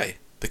 Okay,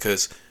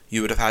 because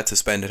you would have had to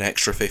spend an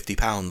extra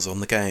 £50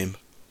 on the game.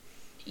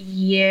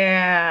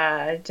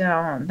 Yeah,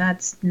 don't.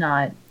 That's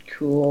not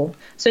cool.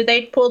 So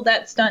they pulled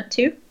that stunt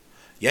too?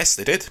 Yes,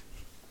 they did.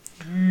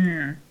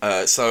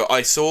 So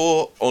I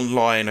saw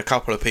online a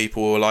couple of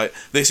people were like,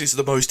 this is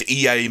the most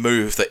EA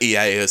move that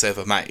EA has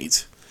ever made.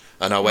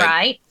 And I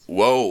went,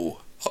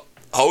 whoa,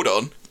 hold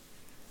on.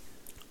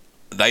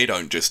 They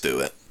don't just do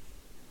it.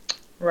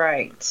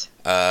 Right.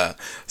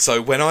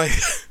 So when I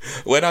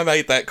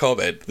made that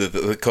comment,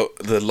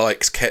 the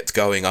likes kept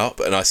going up,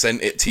 and I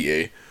sent it to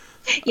you.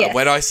 Yes.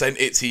 When I sent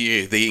it to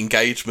you, the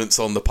engagements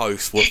on the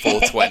post were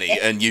 420,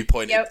 and you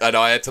pointed, and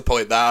I had to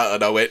point that out,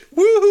 and I went,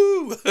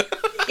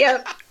 woohoo!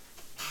 Yep.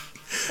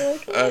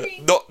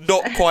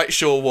 Not quite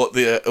sure what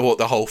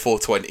the whole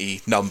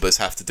 420 numbers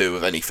have to do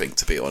with anything,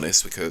 to be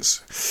honest,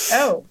 because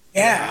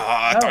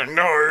I don't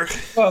know.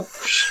 Well,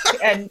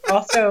 and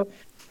also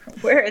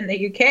we're in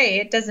the UK;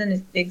 it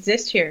doesn't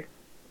exist here.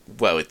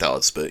 Well, it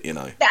does, but you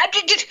know.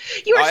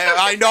 You were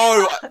I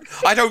know.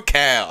 I don't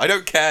care. I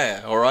don't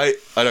care. All right.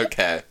 I don't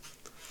care.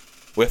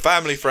 We're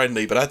family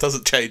friendly, but that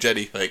doesn't change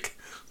anything.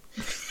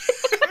 Oh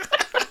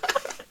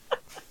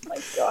my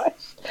gosh.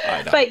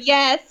 I know. But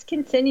yes,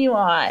 continue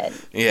on.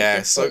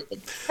 Yeah. So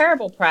it's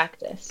terrible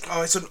practice.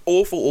 Oh, it's an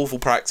awful, awful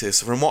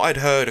practice. From what I'd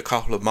heard a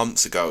couple of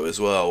months ago as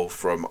well,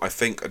 from I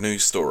think a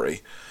news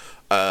story,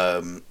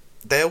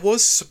 there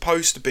was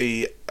supposed to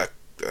be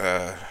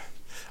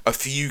a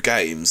few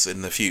games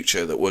in the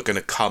future that were going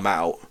to come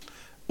out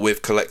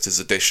with collector's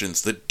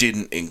editions that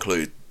didn't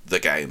include the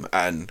game,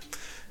 and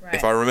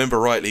if I remember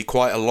rightly,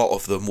 quite a lot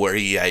of them were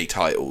EA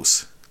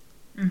titles,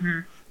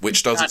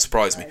 which doesn't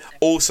surprise me.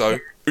 Also,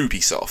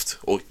 Ubisoft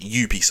or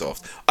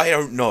Ubisoft. I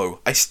don't know.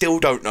 I still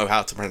don't know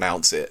how to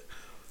pronounce it.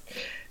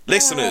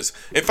 Listeners,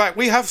 in fact,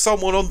 we have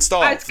someone on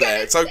staff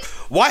there, so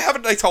why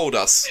haven't they told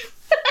us?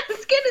 I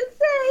was gonna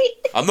say.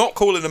 I'm not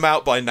calling them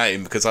out by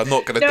name because I'm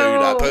not going to do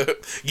that,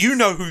 but you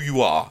know who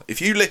you are.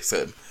 If you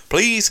listen,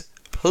 please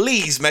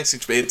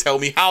message me and tell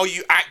me how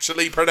you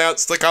actually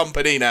pronounce the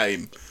company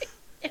name.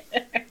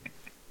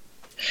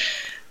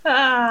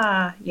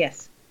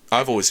 Yes.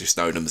 I've always just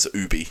known them as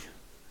Ubi.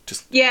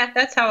 Yeah,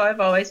 that's how I've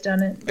always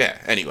done it. Yeah,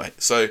 anyway.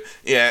 So,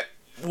 yeah,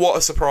 what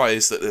a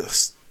surprise that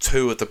there's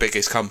two of the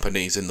biggest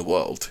companies in the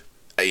world,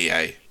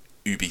 EA,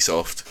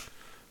 Ubisoft,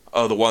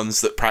 are the ones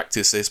that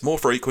practice this more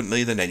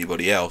frequently than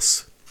anybody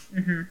else.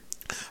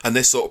 And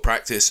this sort of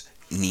practice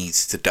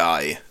needs to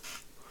die.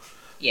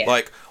 Yeah.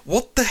 Like,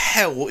 what the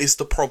hell is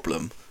the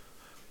problem?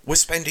 We're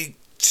spending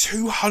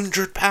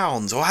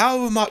 £200 or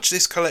however much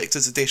this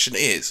collector's edition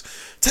is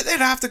to then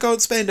have to go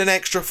and spend an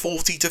extra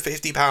 £40 to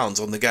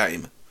 £50 on the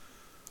game.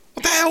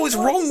 What the hell is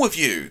wrong with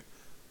you?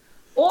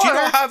 Do you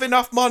not have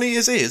enough money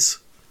as is?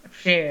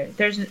 Sure,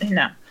 there's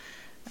no.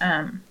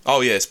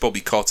 Oh yeah, it's Bobby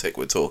Kotick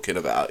we're talking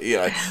about. You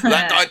know,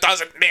 that guy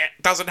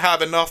doesn't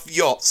have enough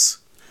yachts.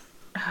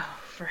 Oh,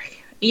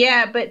 frick.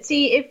 Yeah, but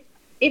see,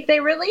 if they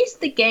release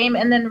the game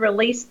and then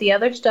release the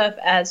other stuff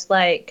as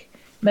like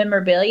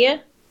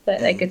memorabilia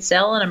that they could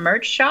sell in a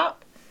merch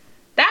shop,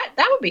 that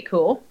would be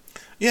cool.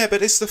 Yeah,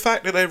 but it's the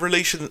fact that they're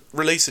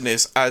releasing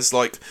this as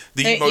like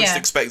the most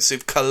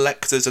expensive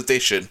collector's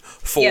edition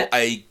for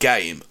a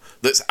game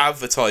that's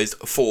advertised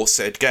for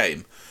said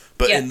game,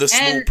 but in the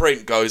small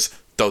print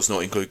does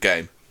not include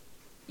game.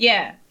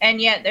 Yeah, and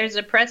yet there's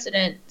a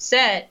precedent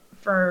set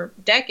for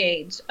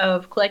decades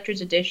of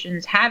collector's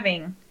editions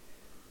having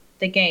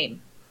the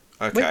game.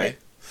 Okay. With it.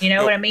 You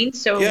know what I mean?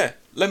 So yeah,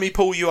 let me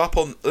pull it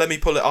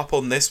up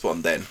on this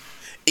one then.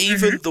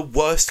 Even the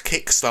worst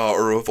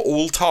Kickstarter of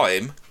all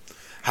time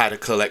had a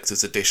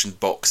collector's edition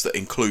box that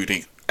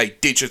included a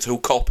digital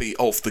copy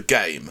of the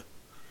game.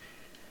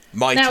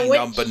 Mighty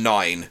Number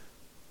 9.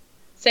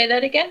 Say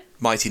that again?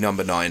 Mighty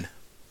Number 9.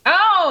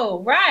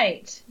 Oh,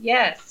 right.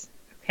 Yes.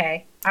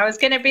 Okay. I was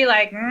going to be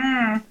like,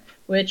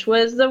 which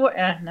was the...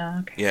 no,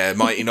 okay. Yeah,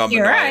 Mighty Number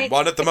 9. Right.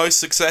 One of the most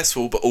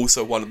successful, but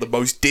also one of the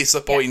most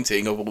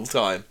disappointing of all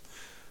time.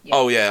 Yeah.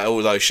 Oh, yeah,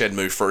 although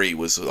Shenmue 3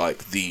 was,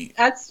 like, the biggest.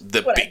 I thought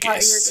you were going to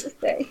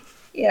say.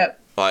 Yep.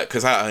 Like,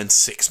 because that earned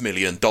 $6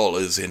 million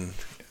in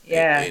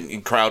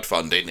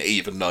crowdfunding,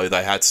 even though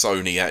they had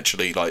Sony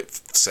actually like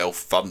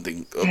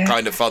self-funding or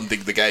kind of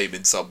funding the game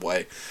in some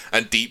way,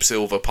 and Deep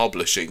Silver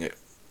publishing it.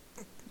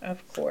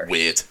 Of course.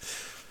 Weird.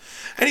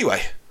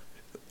 Anyway,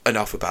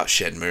 enough about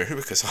Shenmue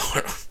because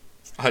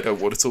I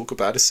don't want to talk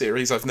about a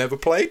series I've never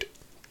played.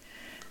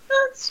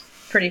 That's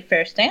a pretty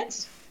fair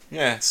stance.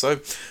 Yeah,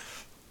 so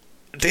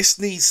this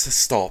needs to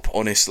stop,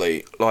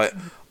 honestly. Like,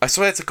 I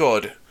swear to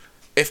God,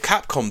 if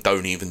Capcom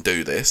don't even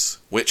do this,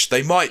 which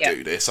they might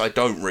do this, I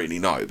don't really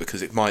know,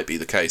 because it might be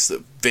the case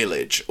that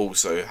Village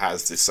also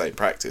has this same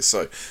practice.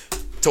 So,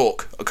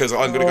 talk, because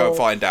I'm going to go and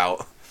find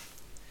out.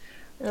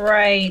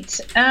 Right.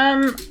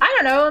 I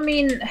don't know. I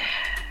mean,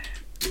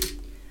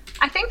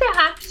 I think they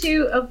have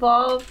to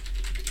evolve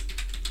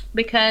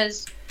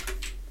because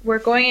we're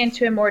going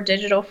into a more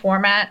digital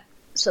format.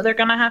 So they're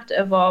going to have to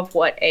evolve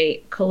what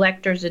a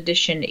collector's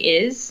edition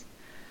is.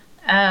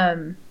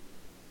 And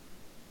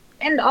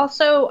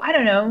also, I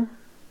don't know,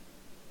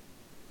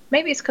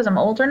 maybe it's because I'm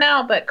older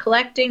now, but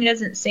collecting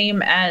doesn't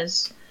seem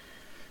as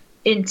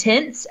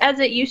intense as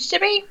it used to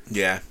be.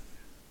 Yeah.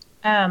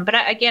 But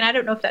again, I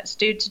don't know if that's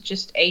due to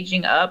just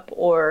aging up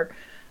or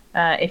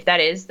if that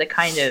is the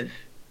kind of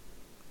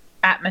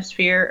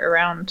atmosphere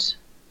around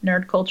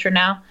nerd culture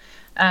now.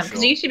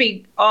 Because it used to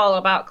be all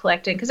about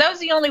collecting, because that was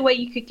the only way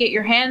you could get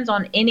your hands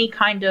on any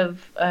kind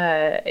of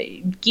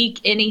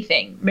geek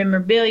anything,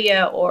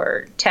 memorabilia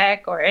or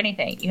tech or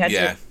anything. You had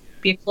to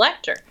be a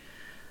collector.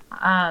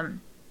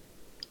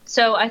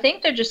 So I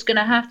think they're just going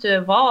to have to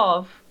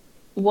evolve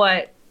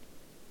what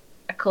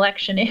a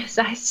collection is.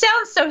 I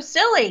sound so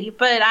silly,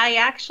 but I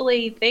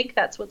actually think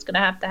that's what's going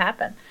to have to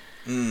happen.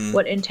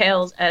 What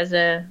entails as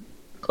a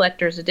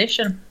collector's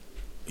edition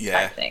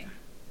type thing.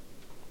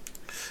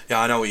 Yeah,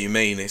 I know what you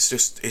mean.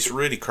 It's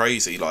really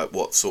crazy, like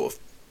what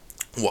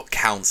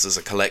counts as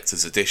a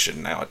collector's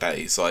edition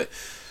nowadays. Like,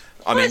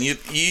 I mean,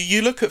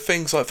 you look at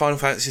things like Final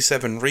Fantasy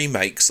VII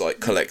Remakes, like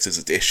Collector's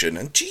Edition,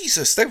 and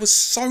Jesus, there was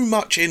so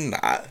much in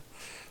that.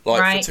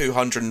 Like, for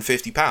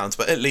 £250,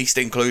 but at least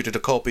included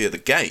a copy of the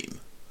game.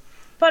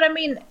 But, I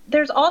mean,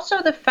 there's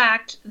also the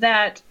fact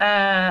that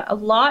a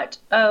lot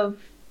of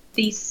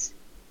these,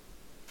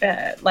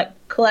 like,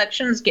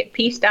 collections get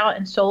pieced out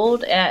and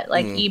sold at,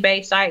 like,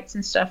 eBay sites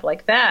and stuff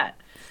like that.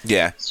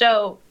 Yeah.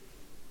 So,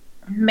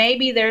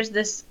 maybe there's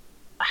this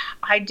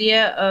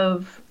idea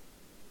of...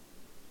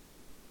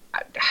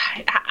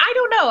 I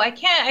don't know. I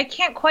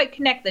can't quite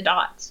connect the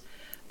dots.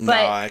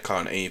 But, no, I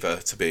can't either,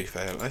 to be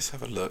fair. Let's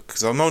have a look.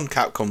 Because I'm on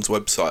Capcom's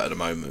website at the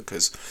moment,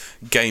 because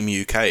Game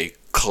UK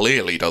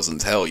clearly doesn't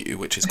tell you,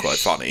 which is quite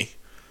funny.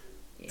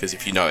 Because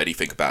if you know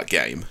anything about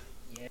Game...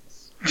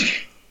 Yes.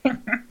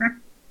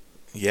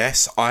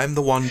 Yes, I'm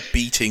the one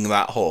beating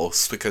that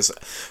horse, because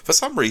for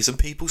some reason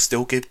people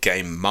still give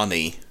Game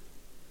money.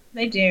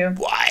 They do.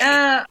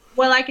 Why?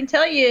 Well, I can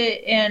tell you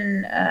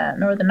in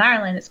Northern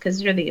Ireland, it's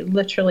because you're the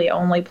literally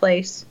only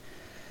place.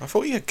 I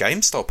thought you had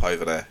GameStop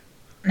over there.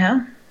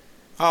 No.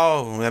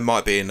 Oh, it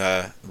might be in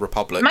the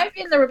Republic. Might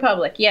be in the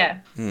Republic, yeah.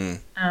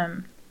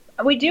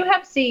 We do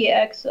have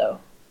CEX, though.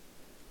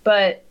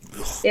 But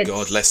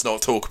God, let's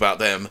not talk about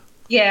them.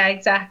 Yeah,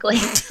 exactly.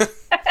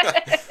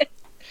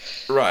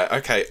 Right,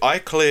 okay. I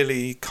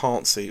clearly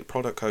can't see...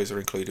 Product codes are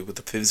included with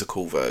the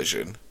physical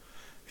version.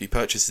 If you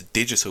purchase the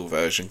digital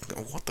version...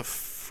 What the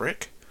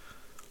frick?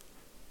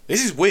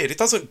 This is weird. It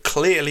doesn't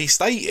clearly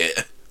state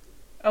it.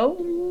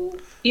 Oh,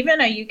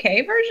 even a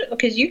UK version?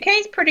 Because UK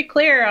is pretty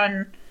clear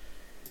on...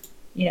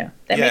 You know,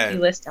 they make you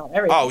list out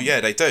everything. Oh,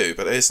 yeah, they do,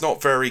 but it's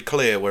not very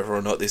clear whether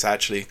or not this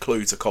actually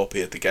includes a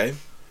copy of the game.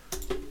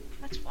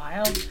 That's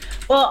wild.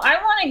 Well, I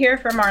want to hear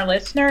from our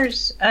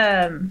listeners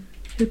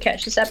who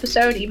catch this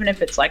episode, even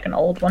if it's like an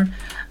old one.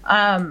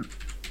 I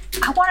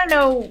want to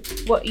know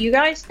what you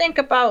guys think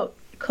about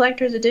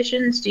collector's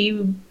editions. Do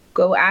you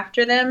go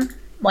after them?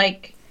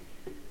 Like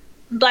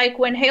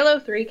when Halo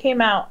 3 came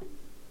out,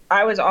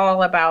 I was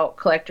all about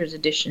collector's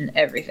edition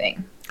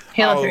everything.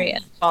 Halo 3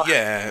 and Fallout.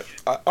 Yeah,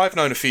 I've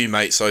known a few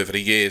mates over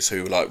the years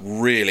who were like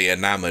really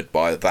enamoured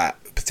by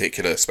that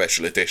particular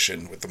special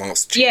edition with the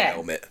Master Chief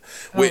helmet.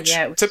 Which,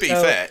 to be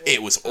fair,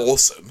 it was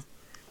awesome.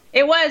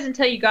 It was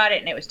until you got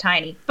it and it was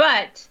tiny.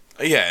 But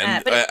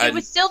it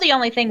was still the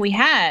only thing we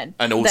had.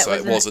 And also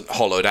it wasn't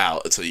hollowed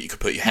out so you could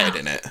put your head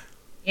in it.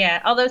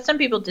 Yeah, although some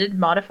people did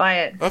modify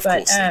it. Of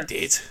course they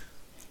did.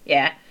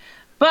 Yeah.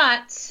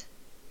 But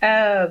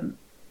I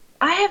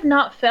have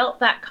not felt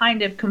that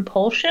kind of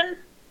compulsion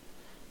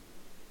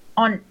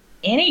on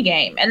any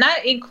game, and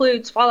that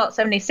includes Fallout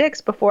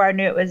 76 before I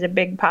knew it was a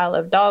big pile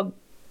of dog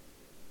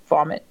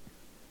vomit.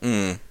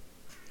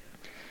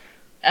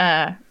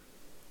 I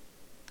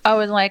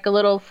was like a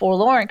little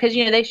forlorn because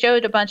they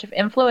showed a bunch of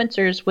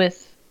influencers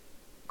with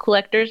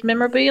collector's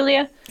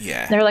memorabilia.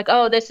 Yeah, they're like,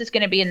 oh, this is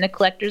going to be in the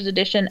collector's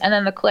edition, and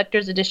then the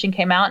collector's edition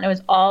came out and it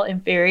was all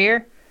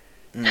inferior.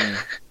 And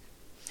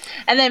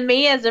then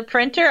me as a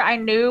printer, I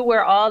knew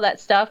where all that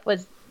stuff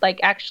was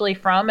like actually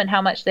from and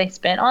how much they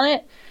spent on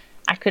it.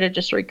 I could have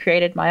just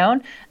recreated my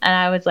own, and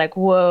I was like,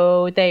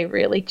 whoa, they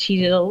really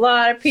cheated a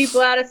lot of people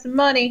out of some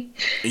money.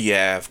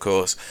 Yeah, of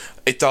course.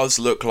 It does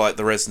look like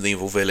the Resident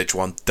Evil Village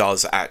one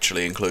does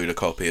actually include a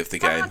copy of the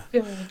game.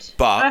 Good.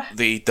 But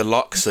the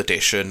deluxe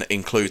edition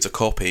includes a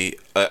copy,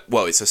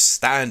 well, it's a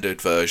standard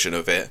version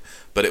of it,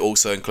 but it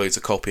also includes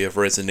a copy of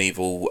Resident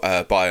Evil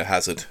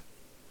Biohazard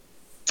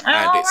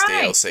and its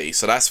DLC,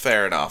 so that's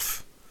fair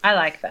enough. I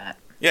like that.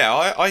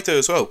 Yeah, I do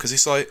as well, because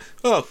it's like,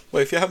 oh,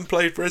 well, if you haven't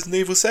played Resident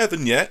Evil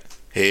 7 yet,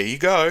 here you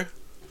go.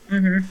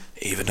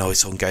 Even though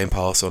it's on Game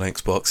Pass on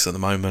Xbox at the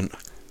moment.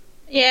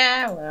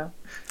 Yeah, well.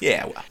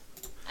 Yeah, well.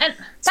 And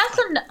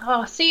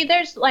that's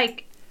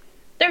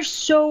there's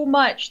so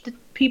much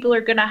that people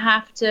are going to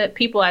have to,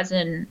 people as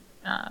in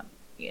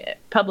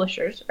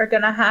publishers, are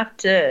going to have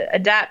to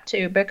adapt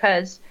to,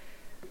 because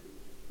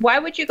why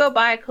would you go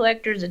buy a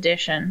collector's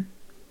edition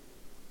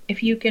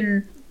if you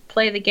can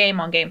play the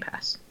game on Game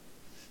Pass?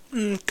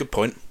 Good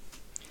point.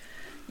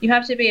 You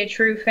have to be a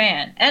true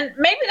fan. And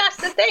maybe that's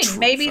the thing.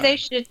 Maybe they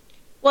should...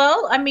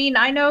 Well, I mean,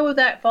 I know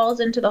that falls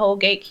into the whole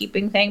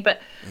gatekeeping thing,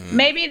 but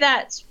maybe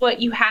that's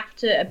what you have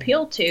to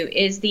appeal to,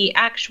 is the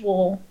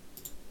actual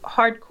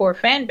hardcore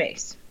fan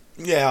base.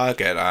 Yeah, I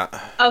get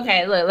that.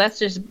 Okay, look, let's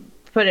just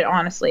put it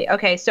honestly.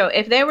 Okay, so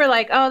if they were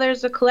like, oh,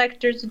 there's a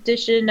collector's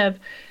edition of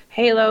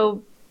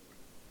Halo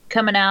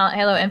coming out,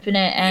 Halo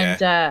Infinite,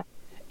 and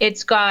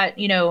it's got,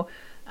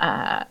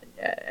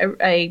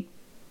 a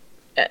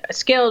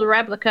scaled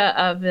replica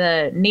of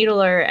the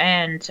Needler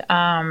and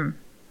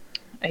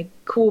a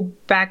cool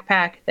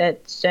backpack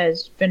that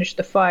says "Finish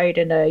the Fight"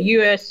 and a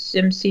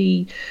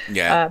USMC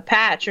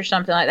patch or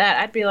something like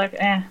that, I'd be like,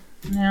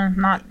 no,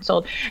 not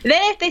sold.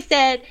 Then if they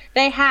said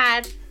they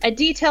had a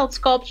detailed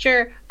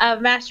sculpture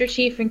of Master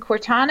Chief and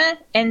Cortana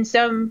in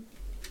some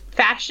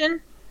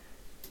fashion,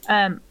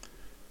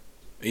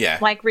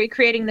 like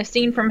recreating the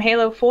scene from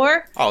Halo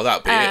 4. Oh,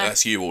 that'd be it.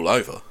 That's you all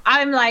over.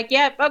 I'm like,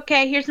 yep,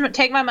 okay,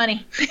 take my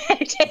money.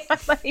 Take my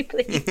money,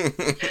 please.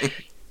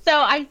 So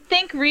I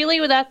think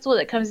really that's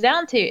what it comes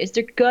down to, is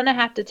they're gonna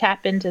have to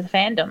tap into the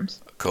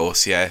fandoms. Of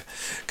course, yeah.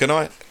 Can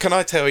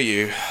I tell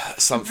you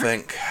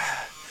something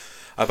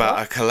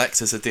about a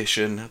collector's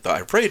edition that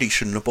I really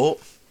shouldn't have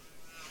bought?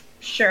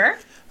 Sure.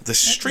 The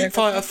Street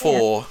Fighter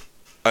 4,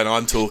 and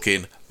I'm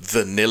talking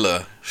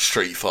vanilla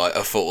Street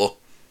Fighter 4.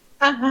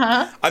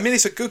 Uh-huh. I mean,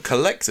 it's a good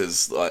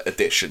collector's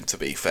edition, to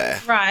be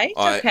fair. Right,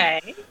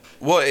 okay.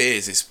 What it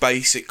is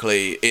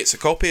basically, it's a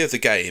copy of the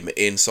game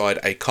inside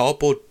a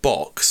cardboard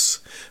box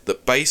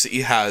that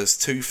basically has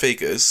two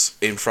figures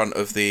in front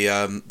of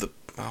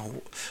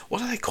what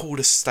do they call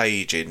a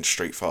stage in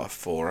Street Fighter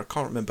 4? I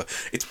can't remember.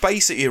 It's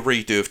basically a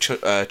redo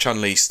of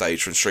Chun-Li's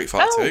stage from Street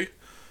Fighter 2.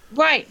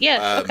 Right,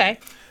 yes, okay.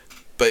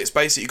 But it's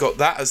basically got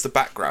that as the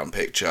background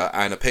picture,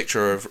 and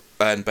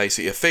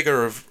basically a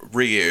figure of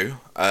Ryu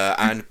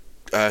and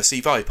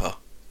C. Viper.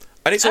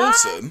 And it's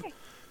awesome.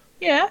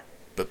 Yeah.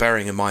 But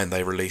bearing in mind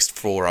they released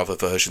 4 other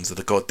versions of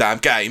the goddamn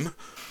game,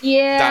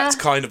 yeah, that's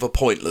kind of a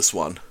pointless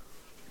one.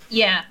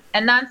 Yeah,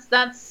 and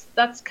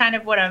that's kind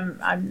of what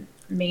I'm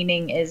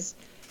meaning is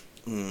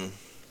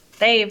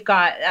they've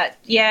got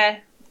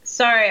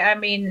sorry, I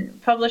mean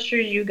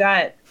publishers, you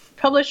got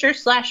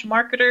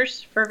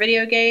publishers/marketers for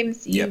video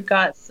games, you've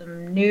got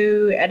some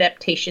new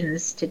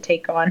adaptations to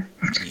take on.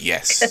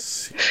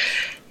 Yes.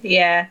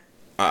 Yeah.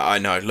 I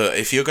know. Look,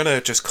 if you're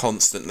gonna just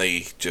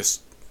constantly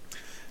just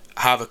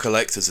have a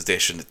collector's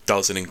edition that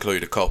doesn't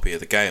include a copy of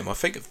the game, I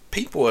think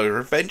people are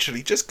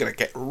eventually just going to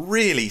get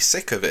really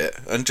sick of it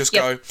and just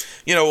go,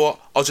 you know what,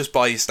 I'll just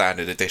buy your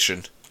standard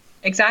edition.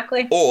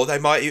 Exactly. Or they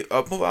might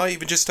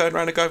even just turn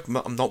around and go,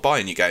 I'm not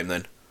buying your game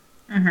then.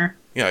 Mm-hmm.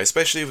 You know,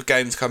 especially with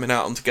games coming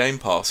out onto Game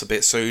Pass a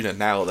bit sooner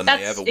now than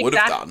they ever would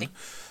have done.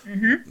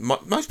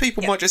 Mm-hmm. Most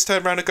people might just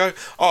turn around and go,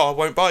 I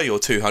won't buy your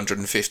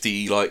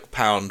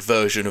 £250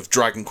 version of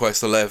Dragon Quest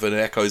XI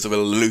Echoes of an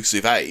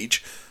Elusive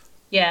Age.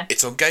 Yeah.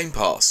 It's on Game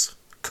Pass.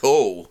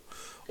 Cool.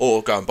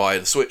 Or go and buy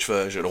the Switch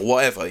version or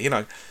whatever, you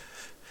know.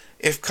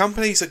 If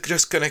companies are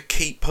just going to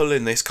keep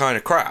pulling this kind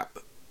of crap,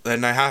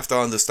 then they have to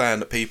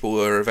understand that people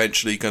are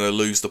eventually going to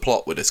lose the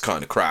plot with this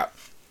kind of crap.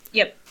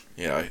 Yep.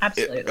 You know,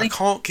 absolutely. They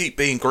can't keep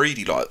being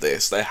greedy like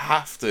this. They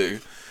have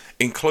to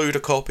include a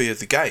copy of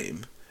the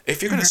game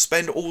if you're going to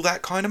spend all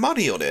that kind of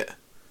money on it.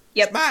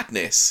 Yep. It's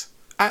madness.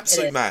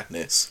 Absolute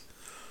madness.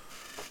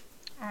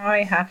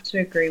 I have to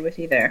agree with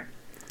you there.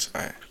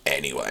 So,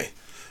 anyway.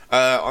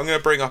 I'm going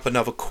to bring up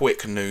another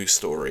quick news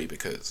story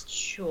because,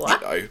 you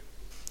know,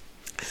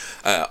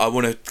 I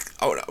want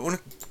to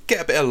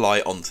get a bit of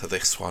light onto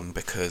this one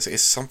because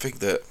it's something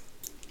that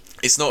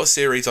it's not a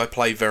series I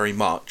play very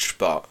much,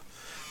 but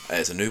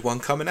there's a new one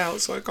coming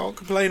out, so I can't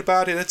complain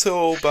about it at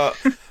all. But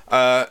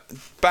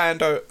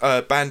Bandai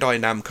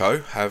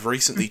Namco have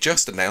recently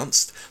just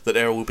announced that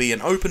there will be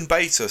an open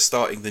beta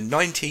starting the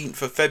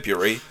 19th of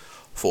February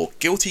for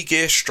Guilty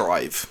Gear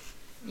Strive.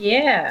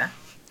 Yeah.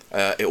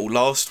 It will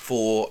last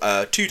for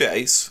 2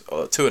 days,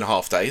 or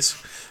 2.5 days,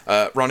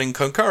 running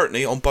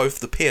concurrently on both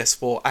the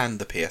PS4 and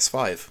the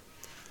PS5.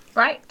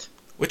 Right.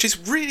 Which is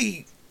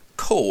really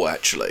cool,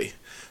 actually.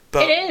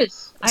 But it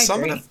is. I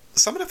agree.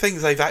 Some of the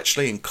things they've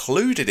actually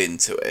included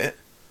into it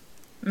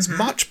is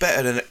much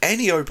better than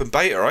any open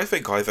beta I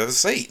think I've ever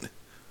seen.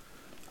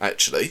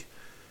 Actually.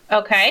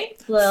 Okay.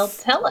 Well,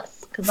 tell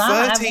us.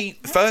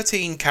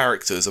 13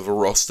 characters of a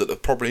roster that are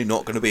probably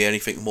not going to be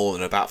anything more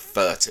than about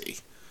 30.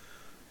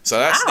 So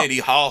that's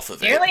nearly half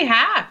of it. Nearly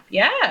half,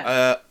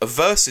 yeah. A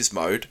versus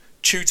mode,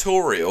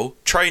 tutorial,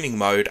 training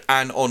mode,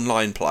 and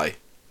online play.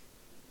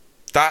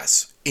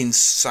 That's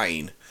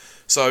insane.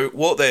 So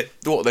what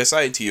they're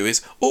saying to you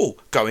is,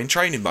 go in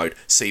training mode,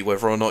 see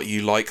whether or not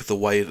you like the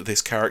way that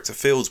this character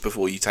feels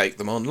before you take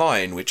them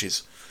online, which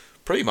is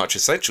pretty much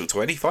essential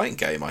to any fighting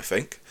game, I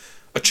think.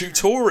 A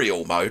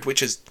tutorial mode,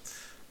 which is,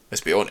 let's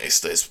be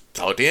honest, there's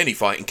hardly any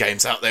fighting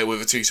games out there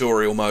with a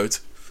tutorial mode.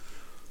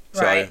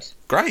 Right. So,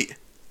 great.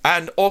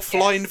 And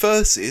offline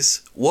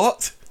versus,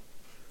 what?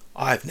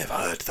 I've never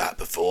heard that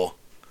before.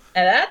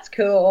 Now that's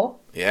cool.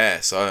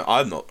 Yeah, so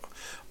I'm not...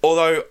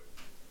 Although,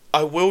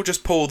 I will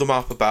just pull them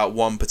up about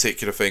one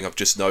particular thing I've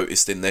just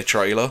noticed in their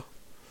trailer.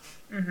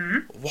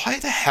 Why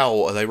the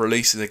hell are they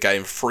releasing the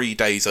game 3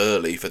 days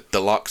early for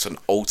Deluxe and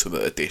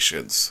Ultimate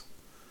Editions?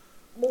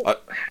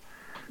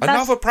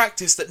 Another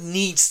practice that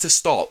needs to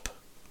stop.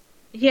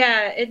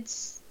 Yeah,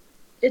 it's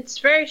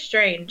very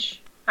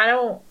strange. I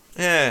don't...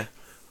 Yeah.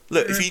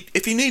 Look,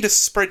 if you need a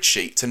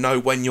spreadsheet to know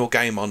when your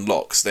game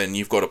unlocks, then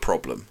you've got a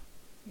problem.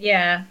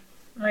 Yeah,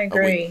 I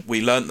agree. We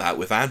learnt that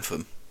with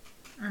Anthem.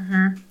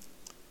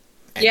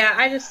 Yeah,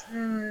 I just...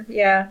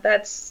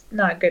 that's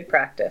not good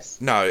practice.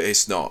 No,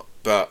 it's not.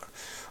 But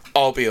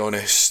I'll be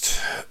honest,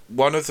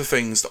 one of the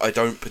things that I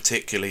don't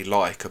particularly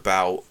like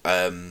about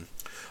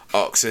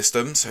Arc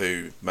Systems,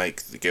 who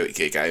make the Guilty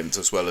Gear games,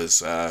 as well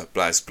as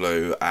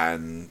BlazBlue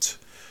and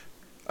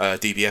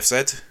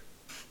DBFZ,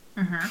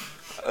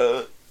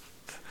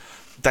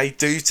 they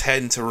do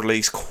tend to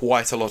release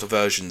quite a lot of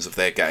versions of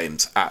their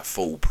games at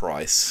full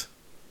price.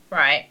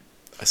 Right.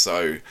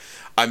 So,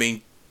 I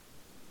mean,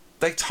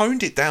 they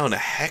toned it down a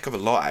heck of a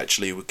lot,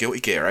 actually, with Guilty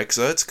Gear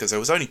Xrd, because there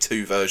was only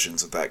 2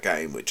 versions of that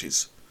game, which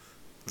is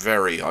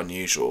very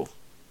unusual.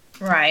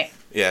 Right.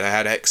 Yeah, they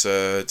had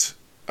Xrd,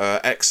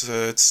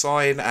 Xrd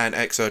Sign and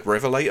Xrd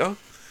Revelator,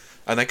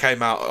 and they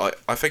came out,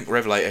 I think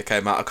Revelator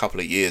came out a couple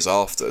of years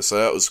after, so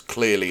that was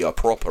clearly a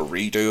proper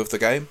redo of the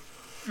game.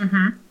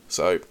 Mm-hmm.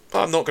 So,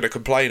 I'm not going to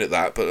complain at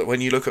that, but when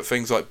you look at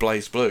things like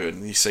BlazBlue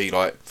and you see,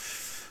 like,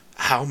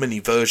 how many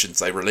versions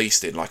they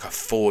released in, like, a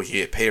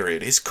 4-year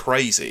period, it's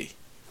crazy.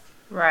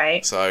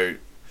 Right. So,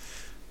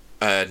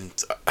 and,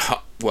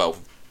 well,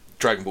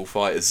 Dragon Ball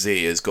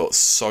FighterZ has got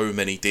so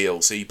many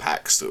DLC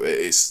packs to it,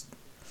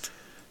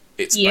 it's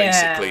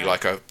basically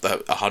like a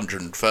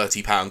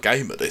 £130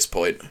 game at this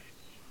point.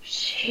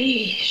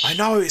 Sheesh. I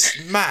know,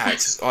 it's mad.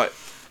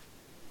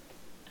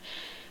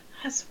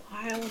 That's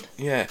wild.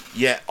 Yeah,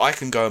 I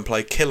can go and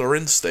play Killer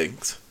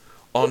Instinct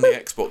on the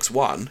Xbox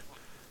One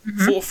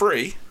for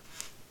free.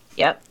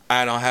 Yep.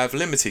 And I have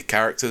limited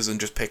characters and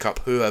just pick up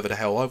whoever the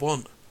hell I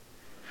want.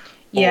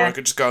 Yeah. Or I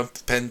could just go and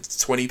spend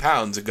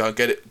 £20 and go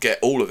and get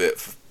all of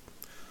it.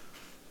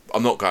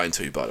 I'm not going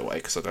to, by the way,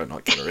 because I don't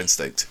like Killer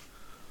Instinct.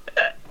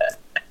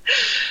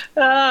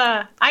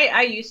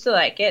 I used to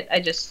like it. I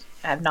just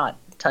have not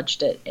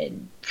touched it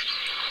in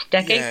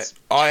decades.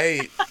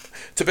 Yeah,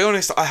 to be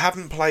honest, I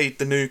haven't played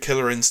the new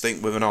Killer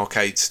Instinct with an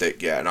arcade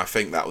stick yet, and I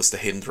think that was the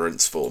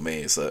hindrance for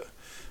me, is that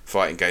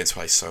fighting games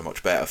play so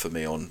much better for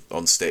me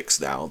on sticks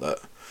now that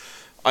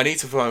I need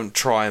to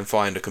try and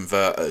find a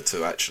converter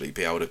to actually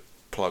be able to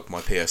plug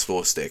my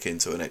PS4 stick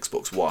into an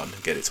Xbox One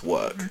and get it to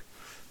work. Mm-hmm.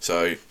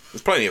 So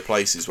there's plenty of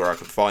places where I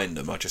could find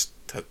them, I just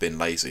have been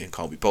lazy and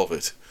can't be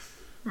bothered.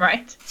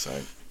 Right.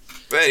 So,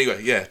 but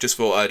anyway, yeah, just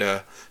thought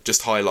I'd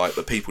just highlight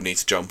that people need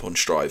to jump on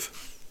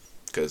Strive,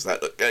 because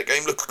that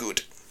game looks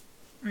good.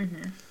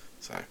 Mm-hmm.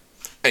 So,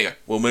 anyway,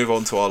 we'll move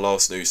on to our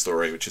last news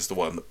story, which is the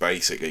one that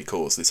basically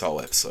caused this whole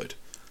episode.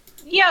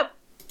 Yep.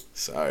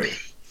 So,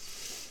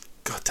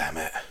 god damn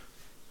it.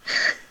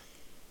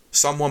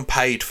 Someone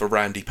paid for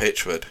Randy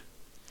Pitchford.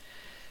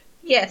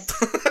 Yes.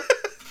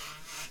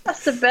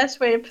 That's the best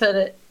way to put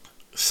it.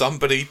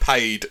 Somebody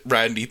paid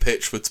Randy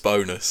Pitchford's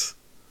bonus.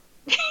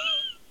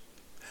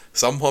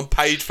 Someone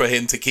paid for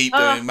him to keep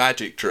doing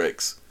magic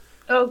tricks.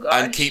 Oh, gosh.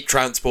 And keep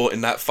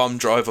transporting that thumb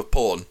drive of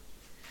porn.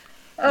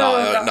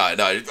 Oh,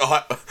 no.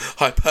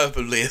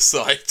 Hyperbole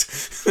aside.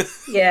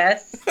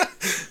 Yes.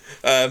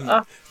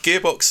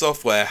 Gearbox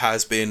Software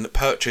has been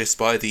purchased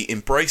by the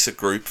Embracer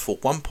Group for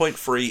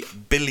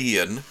 $1.3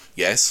 billion,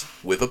 yes,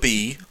 with a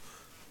B,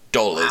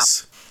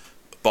 dollars.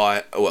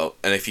 Wow.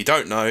 And if you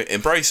don't know,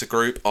 Embracer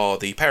Group are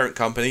the parent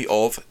company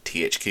of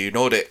THQ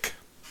Nordic.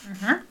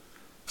 Mm-hmm.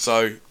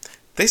 So,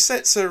 this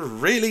sets a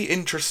really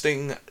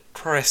interesting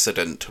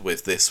precedent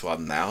with this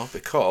one now,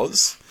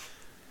 because,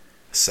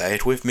 say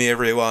it with me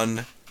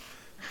everyone,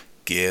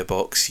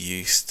 Gearbox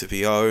used to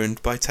be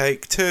owned by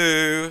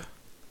Take-Two.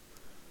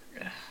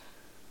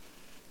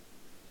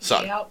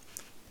 So,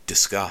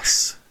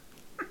 discuss.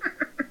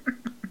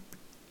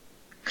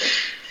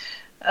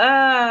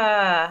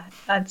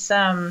 That's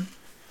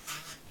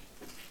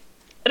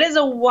it is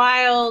a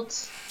wild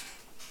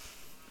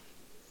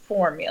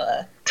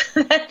formula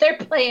that they're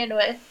playing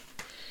with.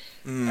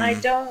 I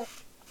don't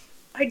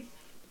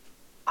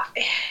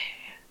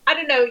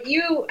know.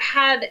 You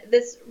had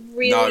this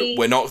really... No,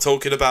 we're not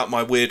talking about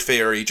my weird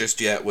theory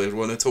just yet. We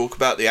want to talk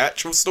about the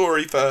actual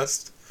story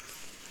first.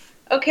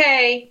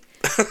 Okay.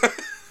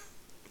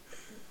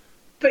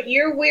 But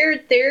your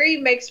weird theory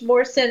makes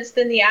more sense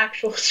than the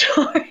actual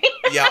story.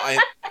 Yeah,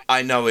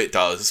 I know it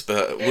does,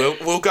 but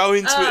we'll go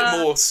into it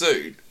more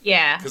soon.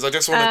 Yeah. Because I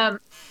just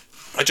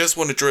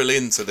want to drill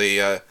into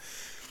the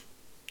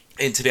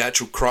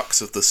actual crux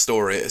of the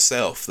story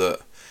itself. That,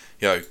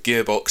 you know,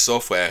 Gearbox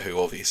Software, who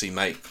obviously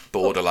make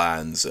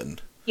Borderlands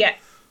and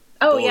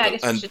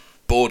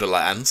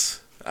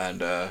Borderlands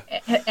and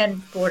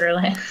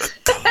Borderlands.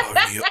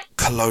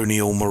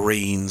 Colonial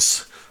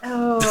Marines.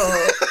 Oh.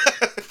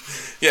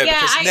 Yeah,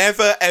 because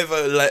never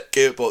ever let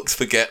Gearbox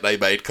forget they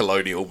made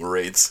Colonial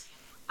Marines.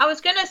 I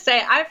was going to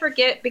say, I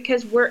forget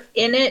because we're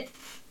in it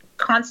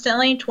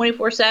constantly,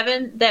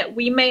 24/7, that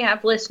we may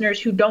have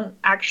listeners who don't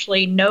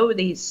actually know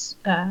these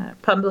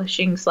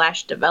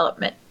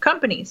publishing/development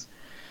companies.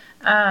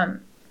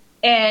 And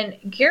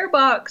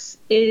Gearbox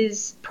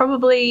is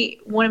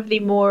probably one of the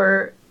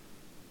more,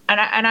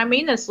 and I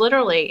mean this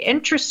literally,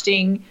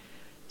 interesting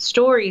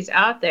stories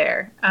out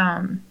there.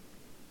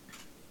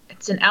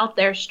 It's an out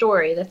there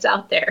story that's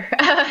out there.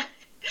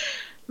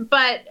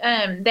 But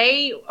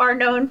they are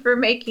known for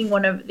making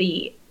one of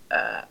the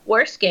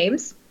worst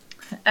games,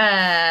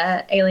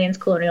 Aliens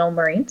Colonial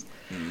Marines.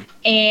 Mm.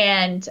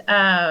 And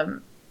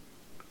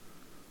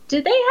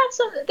did they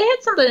have they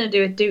had something to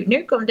do with Duke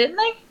Nukem, didn't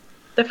they?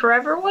 The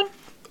Forever one?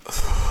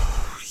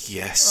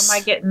 Yes. Or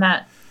am I getting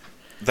that?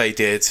 They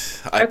did.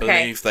 I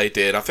believe they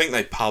did. I think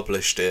they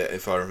published it,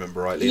 if I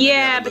remember rightly.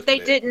 Yeah, but they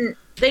didn't.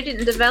 They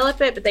didn't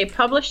develop it, but they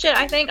published it,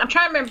 I think. I'm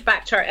trying to remember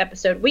back to our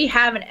episode. We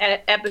have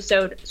an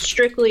episode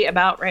strictly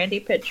about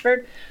Randy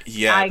Pitchford.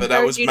 Yeah, but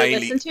that was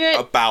mainly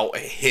about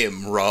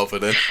him rather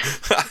than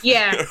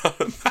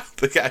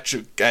the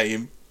actual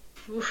game.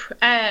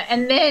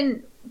 And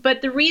then,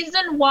 but the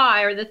reason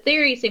why, or the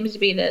theory seems to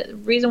be the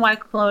reason why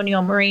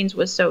Colonial Marines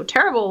was so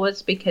terrible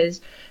was because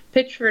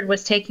Pitchford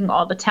was taking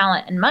all the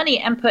talent and money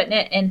and putting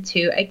it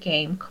into a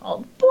game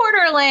called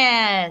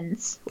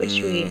Borderlands, which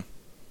we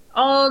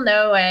all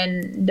know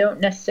and don't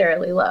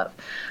necessarily love.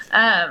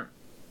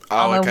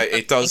 Okay.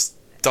 It does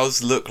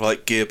look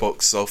like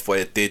Gearbox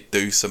Software did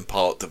do some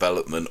part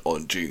development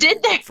on Duke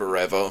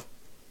Forever.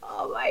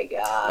 Oh my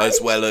god! As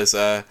well as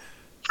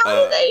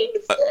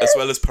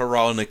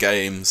Piranha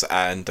Games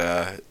and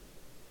I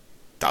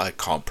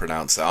can't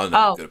pronounce that. I'm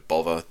not gonna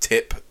bother.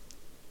 Titch,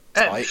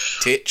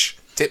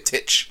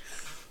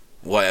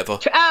 whatever.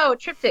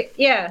 Triptych.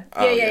 Yeah.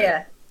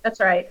 That's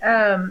right.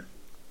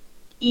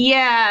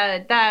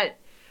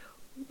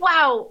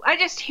 Wow, I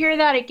just hear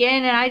that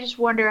again, and I just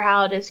wonder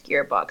how does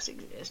Gearbox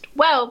exist?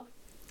 Well,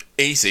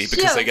 easy,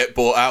 because they get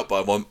bought out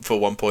for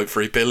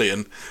 1.3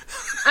 billion.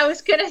 I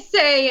was gonna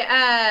say,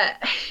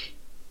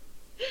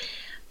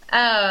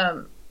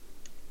 God,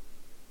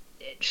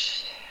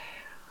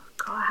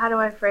 how do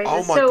I phrase it?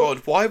 Oh my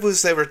god, why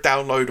was there a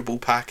downloadable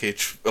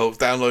package of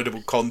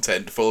downloadable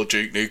content for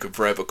Duke Nukem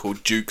Forever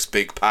called Duke's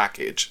Big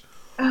Package?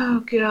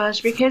 Oh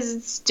gosh, because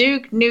it's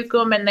Duke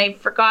Nukem and they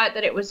forgot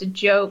that it was a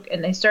joke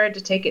and they started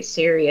to take it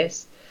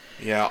serious.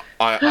 Yeah,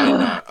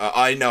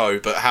 I know,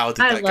 but how did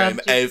that game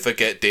ever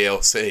get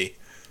DLC?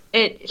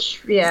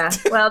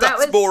 Well,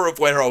 that's more of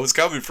where I was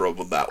coming from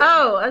on that one.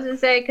 Oh, I was gonna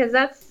say, because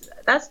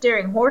that's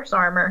during Horse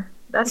Armor.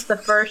 That's the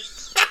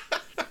first.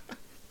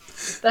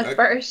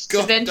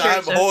 Adventure.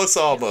 Goddamn Horse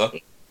Armor.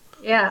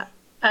 Yeah,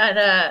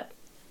 and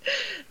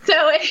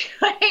so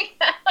anyway,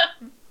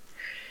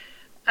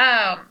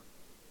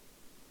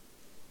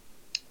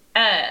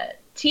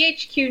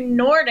 THQ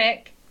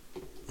Nordic.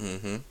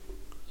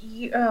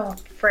 Oh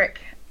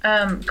frick!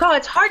 God,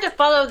 it's hard to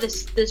follow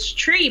this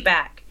tree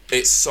back.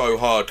 It's so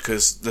hard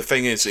because the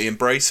thing is, the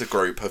Embracer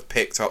Group have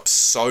picked up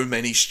so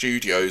many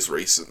studios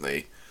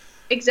recently.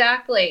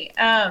 Exactly.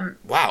 Wow,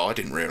 I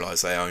didn't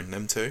realise they owned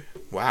them too.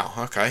 Wow.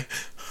 Okay.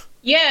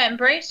 Yeah,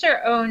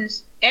 Embracer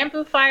owns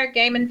Amplifier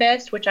Game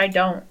Invest, which I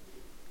don't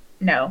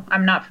know.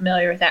 I'm not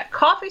familiar with that.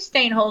 Coffee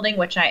Stain Holding,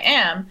 which I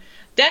am.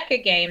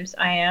 Deca Games,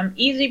 I am.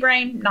 Easy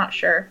Brain, not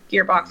sure.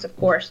 Gearbox, of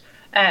course.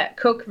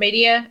 Koch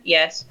Media,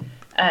 yes.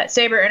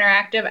 Saber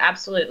Interactive,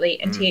 absolutely.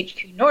 And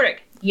THQ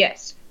Nordic,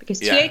 yes. Because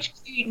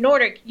THQ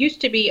Nordic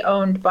used to be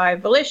owned by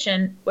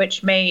Volition,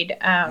 which made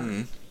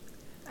Rev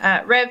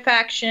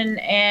Faction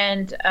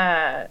and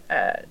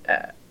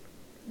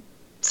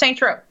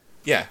Saints Row.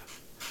 Yeah.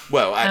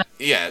 Well,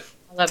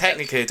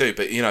 technically I do,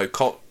 but you know,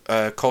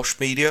 Koch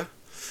Media,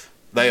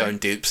 they own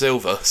Deep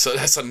Silver, so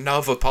that's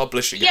another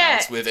publishing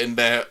house within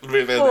their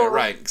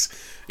ranks.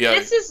 You know,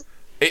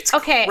 it's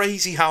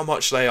crazy how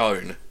much they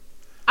own.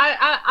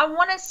 I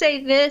want to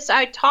say this.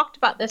 I talked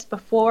about this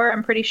before,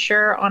 I'm pretty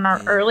sure, on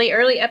our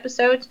early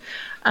episodes.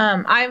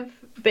 I've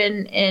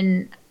been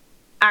in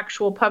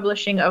actual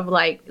publishing of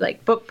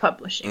like book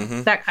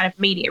publishing, that kind of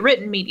media,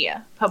 written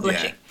media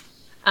publishing.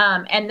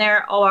 And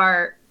there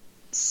are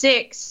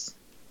 6,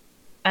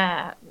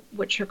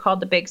 which are called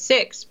the Big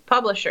 6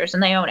 publishers,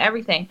 and they own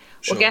everything.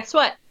 Sure. Well, guess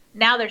what?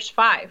 Now there's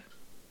 5.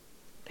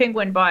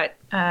 Penguin bought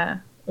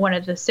one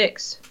of the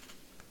 6.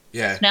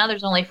 Yeah. So now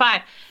there's only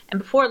 5. And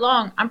before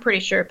long, I'm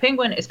pretty sure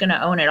Penguin is going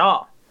to own it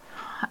all.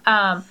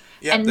 And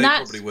they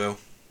probably will.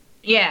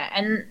 Yeah,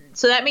 and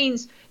so that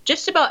means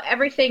just about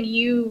everything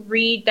you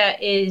read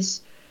that is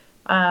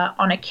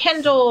on a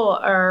Kindle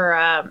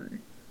or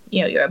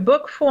your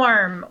book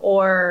form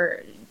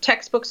or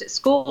textbooks at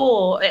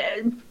school,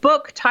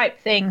 book type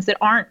things that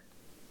aren't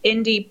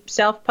indie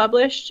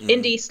self-published,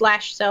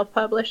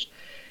 indie/self-published,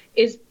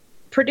 is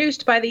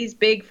produced by these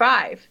big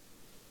 5.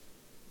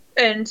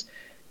 And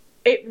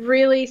it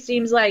really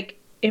seems like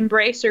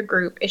Embracer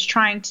Group is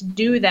trying to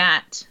do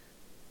that,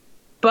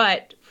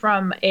 but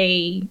from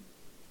a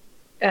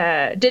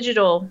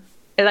digital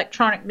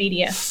electronic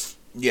media.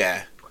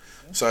 Yeah.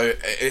 So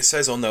it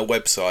says on their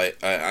website,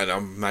 and I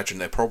imagine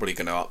they're probably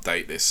going to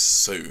update this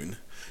soon.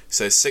 It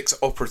says 6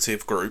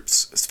 operative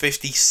groups,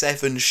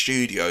 57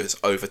 studios,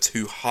 over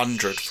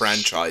 200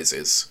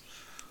 franchises.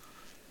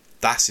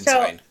 That's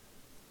insane.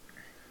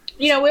 So,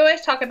 we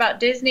always talk about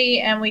Disney,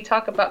 and we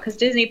talk about, because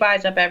Disney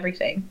buys up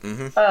everything.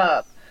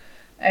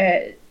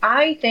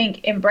 I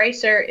think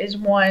Embracer is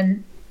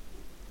one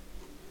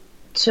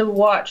to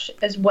watch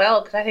as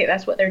well, because I think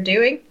that's what they're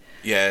doing.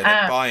 Yeah,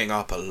 they're buying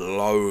up a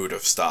load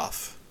of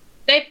stuff.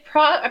 They've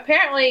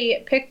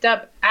apparently picked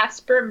up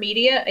Asper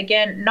Media.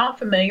 Again, not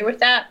familiar with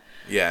that.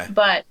 Yeah.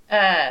 But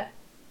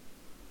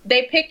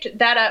they picked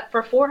that up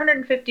for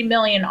 $450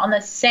 million on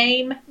the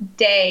same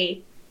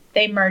day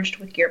they merged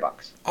with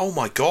Gearbox. Oh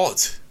my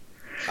god.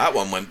 That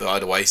one went by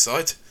the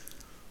wayside.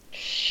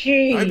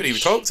 Sheesh. Nobody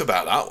even talked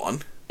about that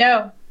one.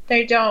 No,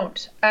 they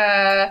don't.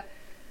 And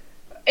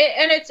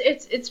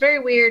it's very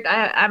weird.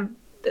 I'm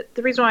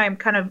the reason why I'm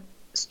kind of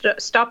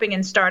stopping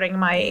and starting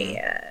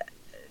my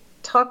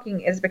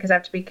talking is because I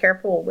have to be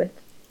careful with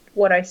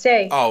what I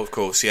say. Oh, of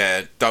course,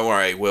 yeah. Don't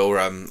worry, we'll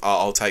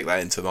I'll take that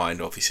into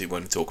mind. Obviously,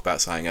 when we talk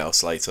about something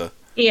else later.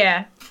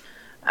 Yeah.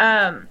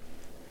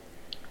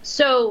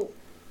 So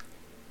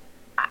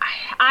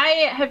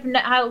I have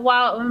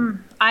while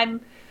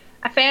I'm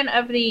a fan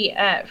of the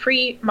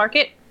free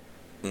market.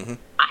 Mm-hmm.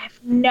 I've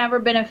never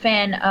been a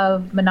fan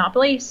of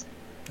monopolies.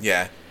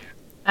 Yeah.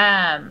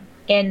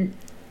 And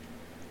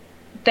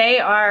they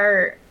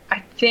are, I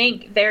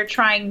think they're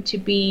trying to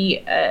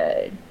be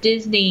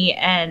Disney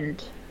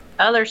and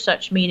other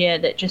such media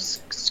that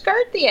just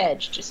skirt the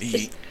edge, just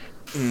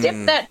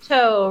dip that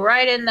toe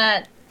right in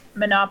that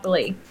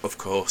monopoly. Of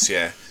course,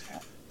 yeah.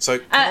 So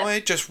can I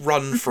just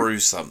run through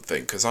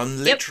something? Because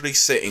I'm literally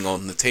sitting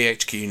on the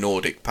THQ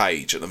Nordic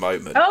page at the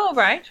moment. Oh,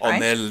 right. On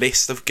their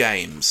list of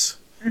games.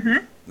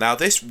 Mm-hmm. Now,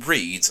 this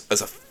reads as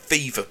a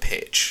fever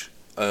pitch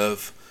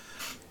of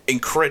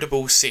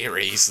incredible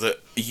series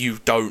that you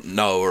don't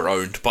know are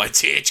owned by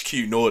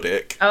THQ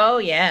Nordic. Oh,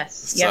 yes.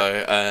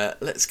 So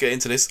let's get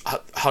into this.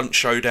 Hunt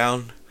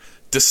Showdown,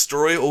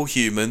 Destroy All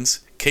Humans,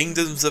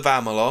 Kingdoms of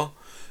Amalur,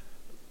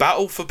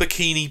 Battle for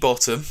Bikini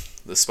Bottom,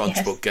 the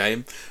SpongeBob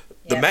game,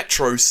 the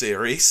Metro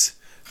series,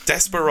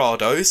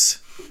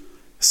 Desperados,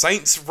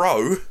 Saints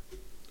Row,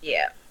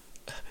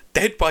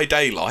 Dead by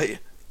Daylight,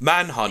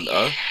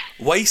 Manhunter,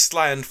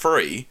 Wasteland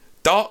 3,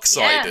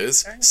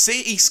 Darksiders,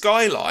 City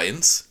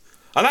Skylines,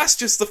 and that's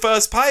just the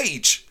first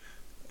page.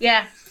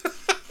 Yeah.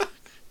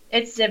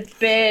 It's a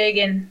big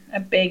one.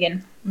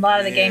 A lot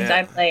of the games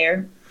I play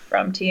are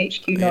from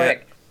THQ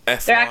Nordic.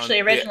 F1, they're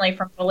actually originally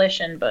from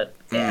Volition, but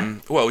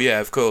well, yeah,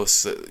 of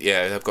course.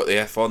 They've got the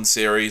F1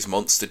 series,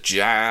 Monster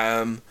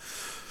Jam.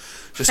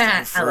 Just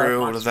going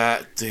through all of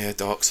that. Yeah,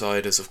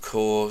 Darksiders, of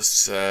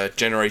course.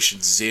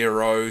 Generation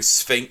Zero,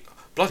 Sphinx.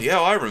 Bloody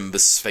hell, I remember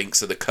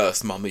Sphinx and the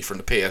Cursed Mummy from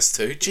the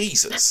PS2.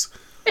 Jesus.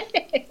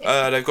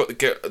 They've got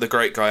the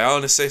Great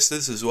Guyana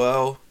Sisters as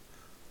well.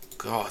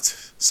 God,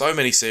 so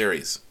many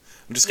series.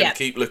 I'm just going to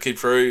keep looking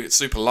through.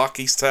 Super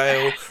Lucky's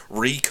Tale,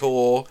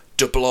 Recore,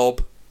 The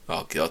Blob.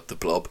 Oh, God, The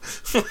Blob.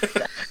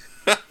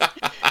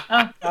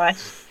 Oh,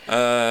 gosh.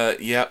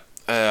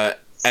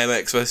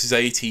 MX versus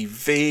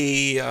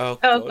ATV. Oh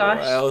God, gosh.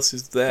 What else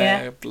is there?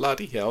 Yeah.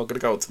 Bloody hell. I'm going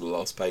to go on to the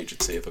last page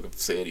and see if I can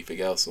see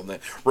anything else on there.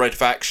 Red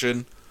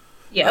Faction.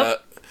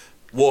 Yep.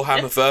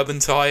 Warhammer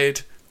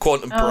Vermintide.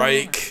 Quantum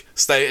Break.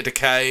 State of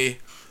Decay.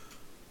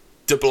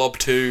 The Blob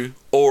 2.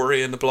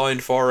 Ori and the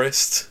Blind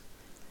Forest.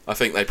 I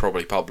think they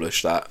probably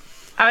published that.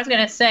 I was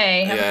going to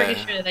say, I'm pretty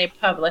sure they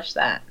published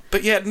that.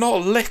 But yeah, not a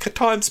lick of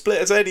Time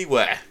Splitters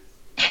anywhere.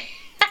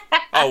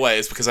 Oh wait,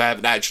 it's because I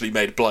haven't actually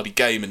made a bloody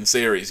game in the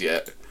series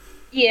yet.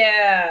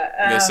 Yeah.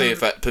 I'm gonna see if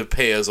that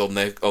appears on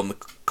the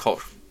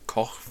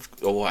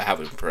or I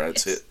haven't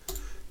pronounced it.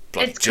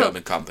 Bloody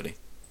German company.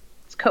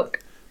 It's Coke.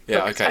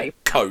 Yeah, okay.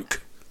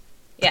 Coke.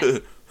 Yeah.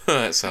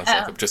 That sounds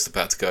like I'm just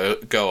about to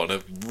go on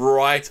a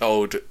right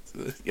old,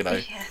 No,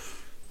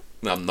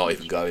 I'm not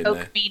even going Coke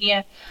there.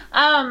 Media.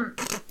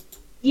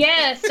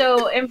 Yeah,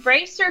 so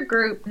Embracer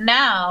Group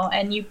now,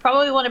 and you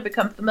probably want to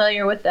become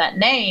familiar with that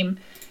name,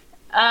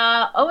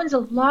 owns a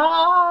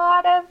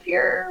lot of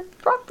your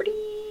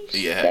properties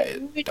that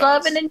you would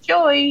love and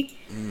enjoy.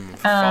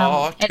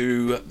 Far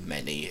too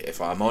many,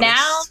 if I'm honest.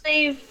 Now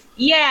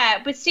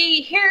but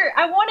see here,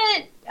 I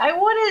want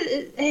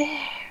to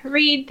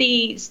read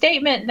the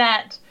statement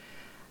that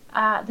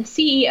the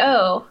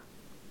CEO,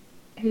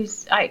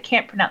 who's I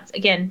can't pronounce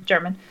again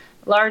German,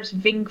 Lars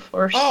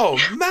Wingfors. Oh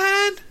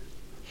man.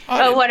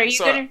 What are you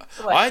gonna?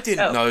 What? I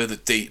didn't know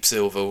that Deep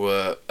Silver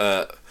were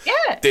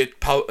did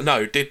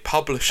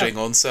publishing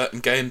on certain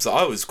games that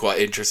I was quite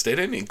interested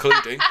in,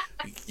 including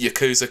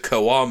Yakuza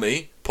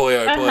Kiwami,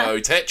 Puyo Puyo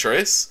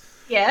Tetris,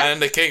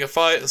 and the King of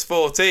Fighters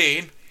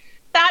 14.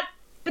 But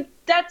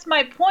that's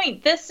my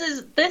point. This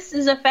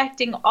is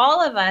affecting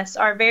all of us,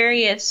 our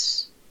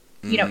various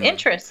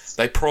interests.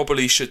 They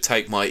probably should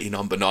take Mighty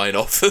Number 9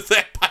 off of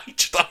their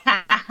page though.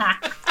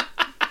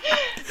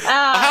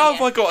 How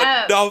have I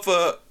got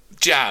another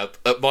jab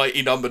at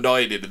Mighty Number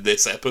 9 in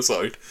this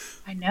episode?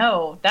 I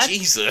know. That's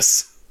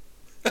Jesus.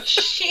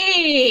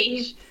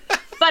 Sheesh.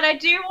 But I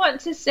do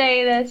want to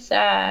say this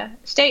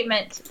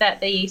statement that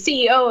the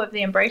CEO of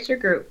the Embracer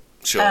Group.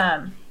 Sure.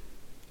 And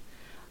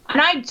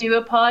I do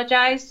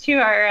apologize to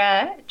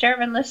our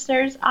German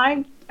listeners.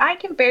 I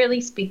can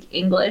barely speak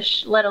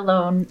English, let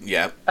alone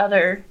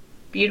other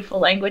beautiful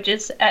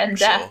languages. And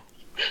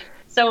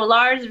so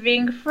Lars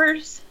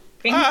Wingfors.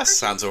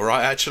 Sounds all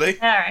right, actually.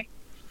 All right.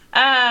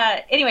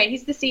 Anyway,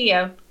 he's the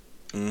CEO.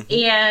 Mm-hmm.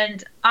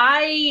 And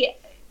I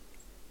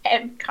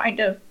am kind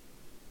of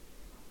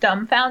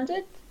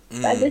dumbfounded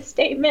by this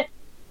statement.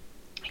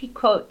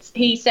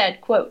 He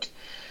said, quote,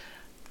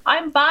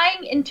 "I'm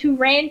buying into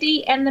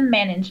Randy and the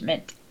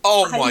management.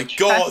 Oh my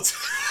God.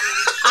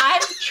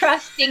 I'm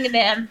trusting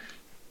them.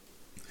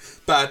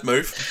 Bad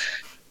move.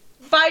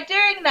 By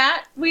doing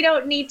that, we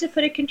don't need to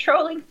put a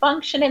controlling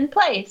function in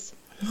place,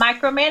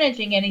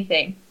 micromanaging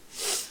anything.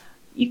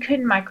 You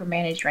couldn't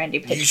micromanage Randy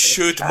Pitchford. You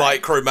should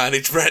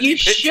micromanage Randy Pitchford. You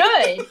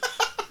should.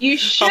 You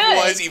should.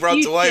 Otherwise, he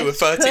runs away with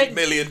 $13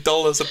 million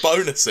of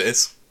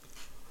bonuses.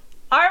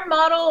 Our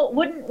model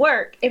wouldn't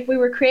work if we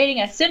were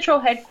creating a central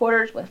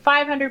headquarters with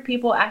 500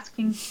 people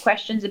asking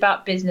questions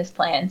about business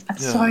plans. I'm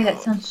sorry,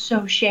 that sounds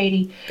so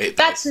shady.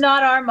 That's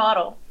not our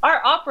model.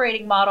 Our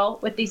operating model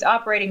with these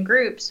operating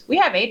groups, we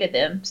have 8 of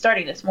them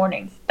starting this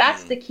morning.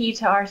 That's the key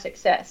to our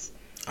success.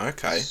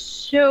 Okay.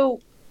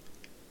 So...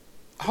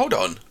 Hold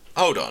on.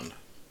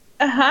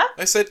 Uh-huh.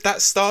 I said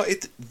that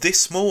started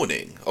this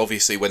morning,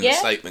 obviously, when the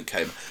statement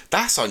came.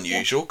 That's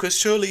unusual, because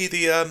surely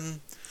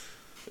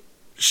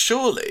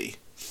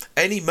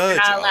any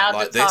merger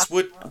like this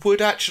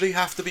would actually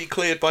have to be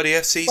cleared by the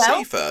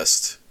FCC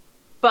first.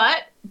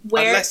 But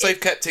unless they've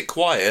kept it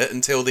quiet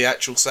until the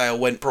actual sale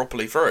went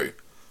properly through.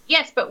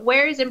 Yes, but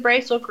where is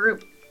Embracer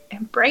Group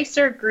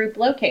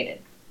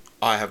located?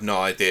 I have no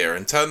idea.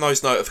 And turn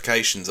those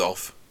notifications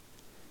off.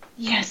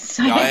 Yes,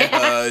 I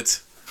heard.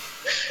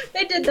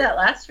 They did that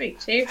last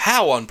week too.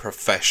 How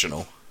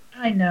unprofessional.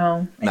 I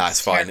know. Nah, it's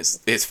fine.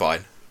 It's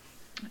fine.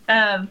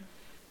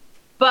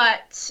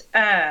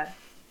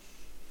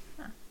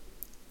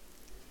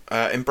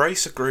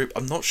 Embracer Group,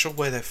 I'm not sure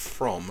where they're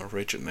from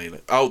originally.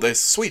 Oh, they're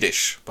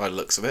Swedish by the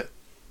looks of it.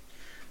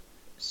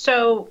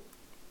 So,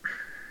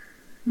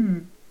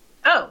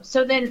 Oh,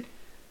 so then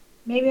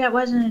maybe that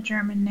wasn't a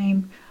German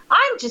name.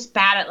 I'm just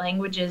bad at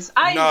languages.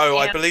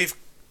 I believe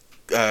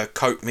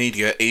Koch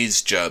Media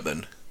is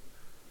German.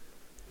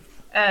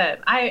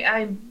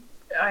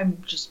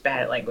 I'm just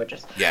bad at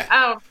languages.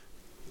 Yeah.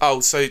 Oh,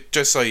 so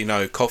just so you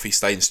know, Coffee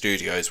Stain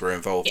Studios were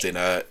involved in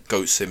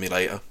Goat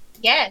Simulator.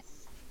 Yes.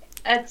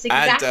 That's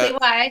exactly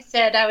why I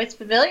said I was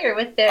familiar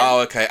with them.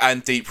 Oh, okay.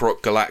 And Deep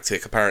Rock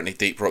Galactic. Apparently,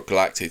 Deep Rock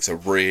Galactic's a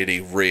really,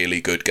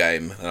 really good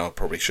game, and I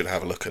probably should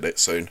have a look at it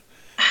soon.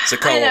 It's a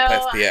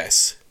co-op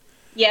FPS.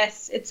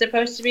 Yes, it's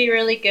supposed to be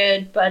really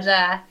good, but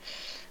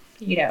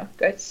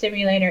Goat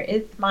Simulator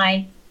is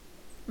my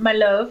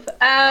love.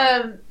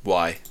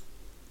 Why?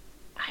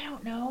 I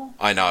don't know.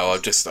 I know. I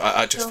just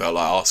felt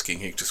like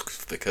asking you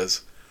just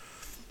because.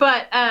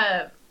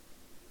 But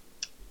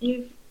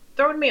you've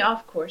thrown me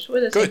off course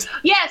with this. Good.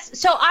 Yes.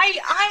 So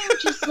I'm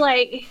just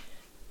like,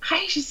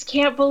 I just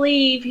can't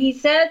believe he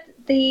said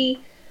the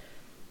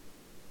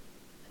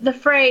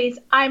phrase,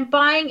 "I'm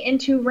buying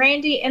into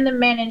Randy and the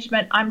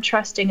management. I'm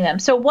trusting them."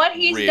 So what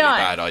he's really done.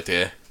 Bad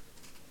idea.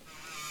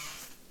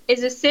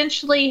 Is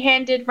essentially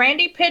handed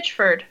Randy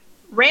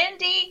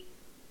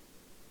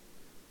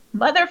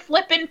Mother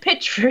flippin'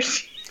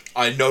 Pitchford.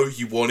 I know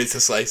you wanted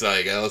to say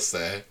something else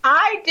there.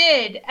 I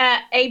did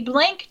a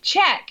blank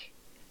check.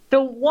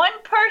 The one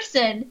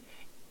person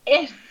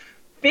in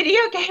video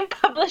game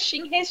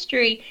publishing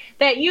history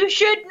that you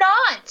should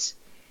not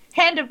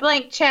hand a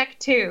blank check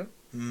to.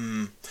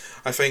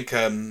 I think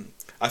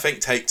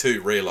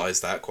Take-Two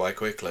realised that quite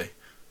quickly.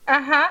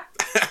 Uh-huh.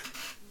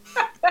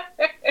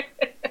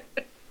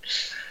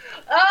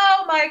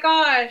 Oh my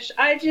gosh.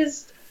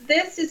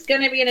 This is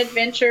going to be an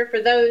adventure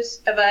for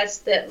those of us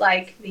that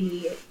like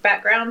the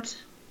background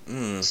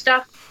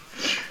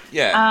stuff.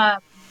 Yeah.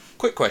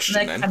 Quick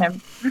question then.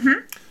 Mm-hmm.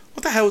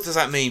 What the hell does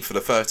that mean for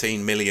the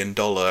 $13 million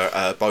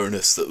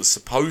bonus that was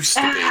supposed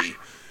to be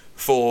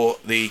for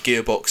the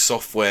Gearbox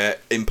Software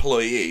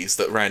employees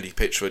that Randy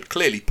Pitchford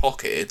clearly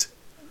pocketed?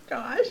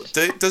 Gosh.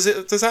 Does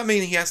that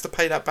mean he has to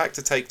pay that back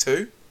to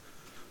Take-Two?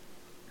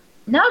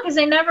 No, because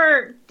they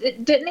never...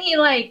 Didn't he,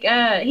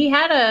 he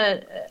had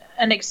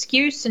an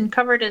excuse and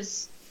covered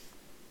his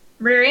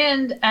rear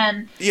end,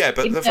 and... Yeah,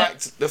 but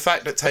the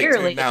fact that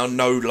Take-Two now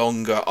no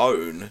longer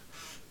own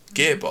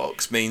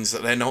Gearbox means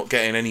that they're not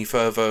getting any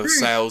further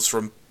sales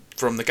from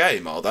the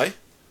game, are they?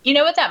 You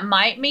know what that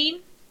might mean?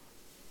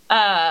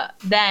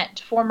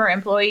 That former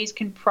employees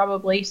can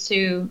probably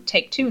sue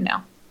Take-Two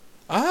now.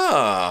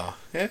 Ah,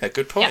 yeah,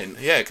 good point.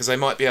 Yeah, because they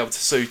might be able to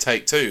sue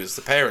Take-Two as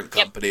the parent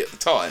company at the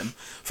time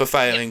for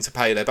failing to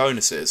pay their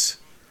bonuses.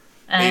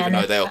 Even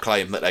though they'll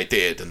claim that they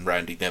did and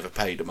Randy never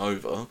paid them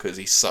over because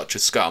he's such a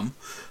scum.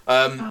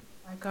 Oh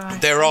my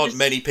God. There aren't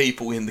many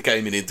people in the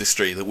gaming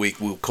industry that we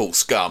will call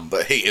scum,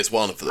 but he is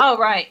one of them. Oh,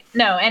 right.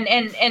 No,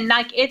 and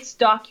like it's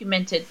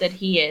documented that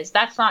he is.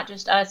 That's not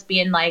just us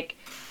being like,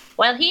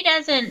 well, he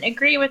doesn't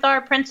agree with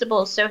our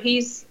principles, so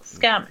he's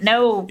scum.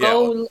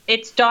 No,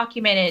 it's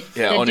documented.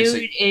 Yeah,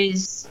 honestly,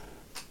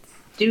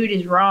 dude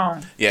is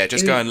wrong. Yeah,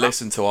 just go and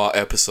listen to our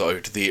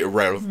episode, the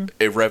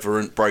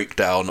irreverent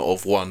breakdown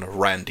of one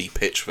Randy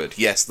Pitchford.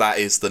 Yes, that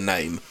is the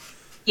name.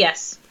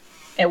 Yes,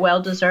 a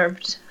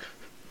well-deserved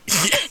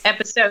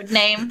episode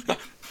name.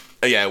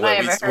 Yeah,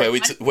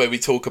 where we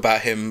talk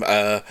about him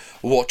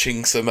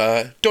watching some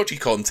dodgy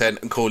content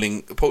and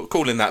calling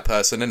that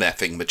person an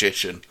effing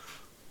magician.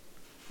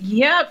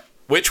 Yep.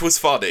 Which was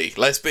funny,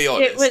 let's be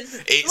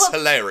honest. It's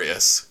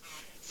hilarious.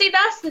 See,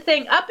 that's the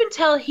thing. Up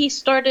until he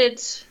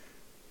started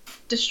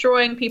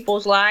destroying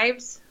people's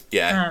lives,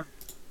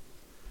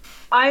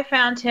 I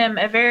found him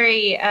a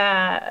very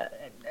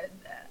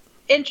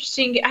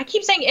interesting... I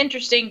keep saying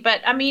interesting,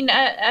 but I mean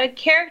a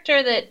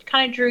character that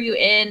kind of drew you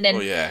in,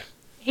 and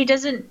he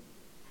doesn't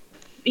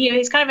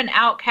he's kind of an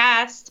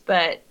outcast,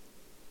 but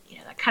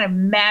that kind of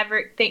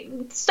maverick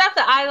thing, stuff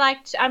that I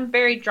liked. I'm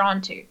very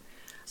drawn to.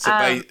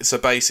 So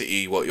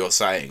basically, what you're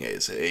saying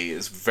is he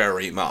is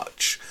very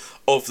much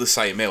of the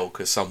same ilk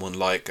as someone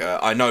like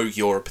I know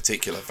you're a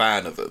particular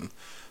fan of him,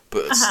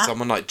 but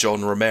someone like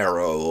John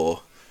Romero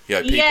or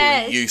people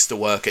who used to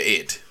work at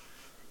id.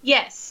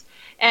 Yes,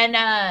 and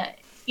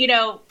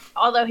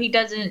although he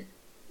doesn't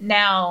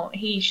now,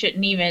 he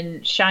shouldn't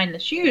even shine the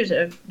shoes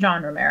of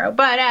John Romero.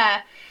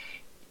 But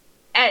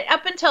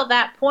up until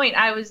that point,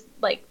 I was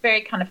like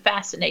very kind of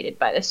fascinated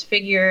by this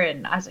figure,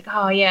 and I was like,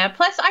 oh yeah.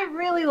 Plus, I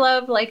really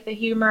love like the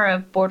humor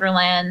of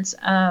Borderlands.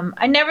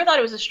 I never thought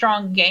it was a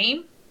strong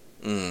game,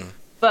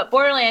 but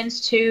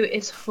Borderlands 2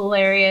 is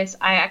hilarious.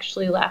 I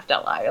actually laughed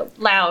out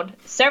loud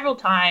several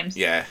times.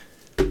 Yeah.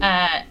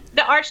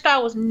 The art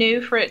style was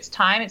new for its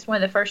time. It's one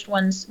of the first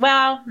ones.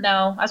 Well,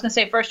 no, I was going to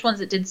say first ones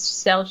that did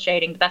cell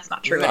shading, but that's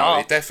not true at all.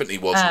 No, it definitely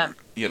wasn't.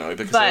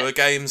 Because there were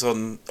games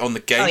on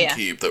the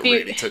GameCube that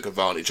really took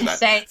advantage of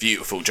that.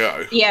 Beautiful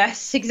Joe.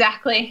 Yes,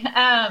 exactly.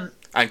 And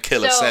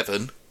Killer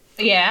 7.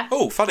 Yeah.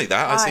 Oh, funny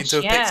that. I seem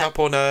to have picked up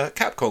on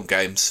Capcom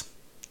games.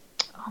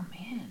 Oh,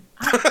 man.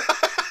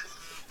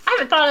 I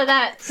haven't thought of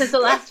that since the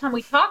last time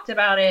we talked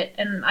about it,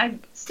 and I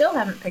still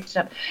haven't picked it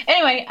up.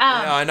 Anyway,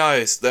 yeah, I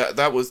know.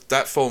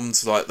 That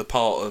forms like the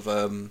part of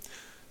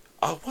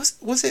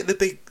was it the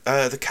big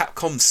the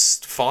Capcom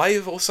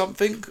 5 or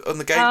something on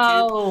the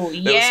GameCube? Oh,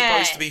 yeah. There was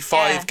supposed to be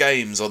 5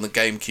 games on the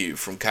GameCube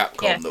from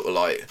Capcom that were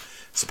like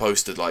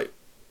supposed to like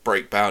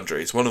break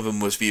boundaries. One of them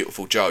was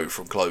Beautiful Joe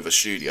from Clover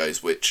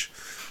Studios, which,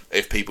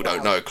 if people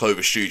don't know,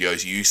 Clover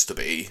Studios used to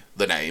be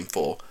the name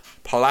for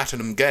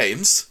Platinum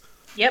Games.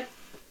 Yep.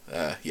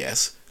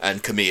 Yes,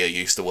 and Kamiya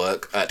used to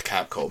work at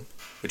Capcom,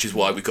 which is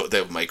why we got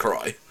Devil May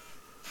Cry.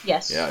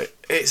 Yes. Yeah,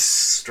 it's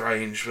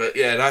strange, but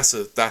yeah, that's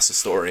a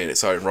story in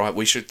its own right.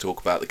 We should talk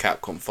about the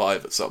Capcom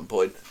 5 at some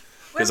point,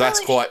 because that's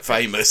quite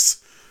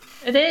famous.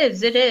 It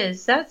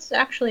is. That's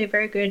actually a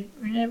very good...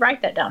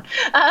 Write that down.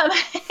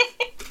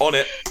 On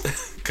it,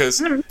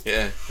 because,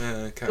 okay.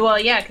 Well,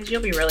 yeah, because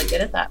you'll be really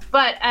good at that.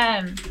 But,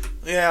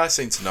 yeah, I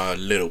seem to know a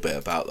little bit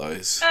about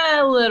those.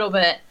 A little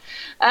bit.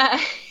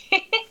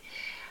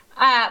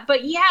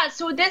 But yeah,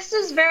 so this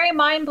is very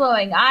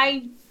mind-blowing.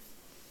 Yeah,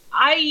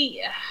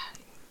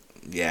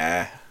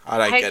 I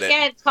don't get it. I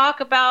can't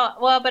talk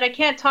about... Well, but I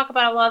can't talk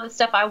about a lot of the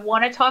stuff I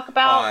want to talk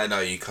about. Oh, I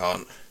know you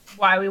can't.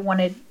 Why we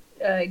wanted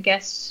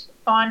guests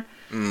on.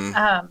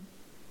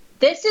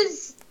 This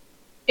is...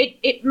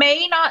 It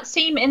may not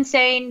seem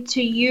insane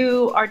to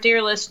you, our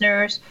dear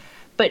listeners,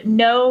 but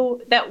know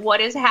that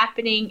what is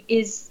happening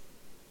is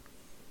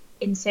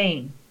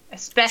insane.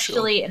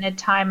 Especially in a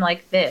time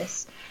like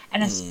this.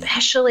 And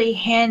especially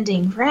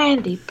handing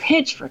Randy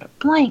Pitchford a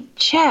blank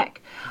check.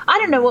 I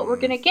don't know what we're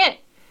going to get.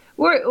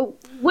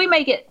 We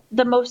may get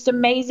the most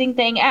amazing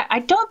thing. I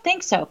don't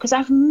think so, because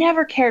I've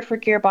never cared for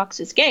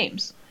Gearbox's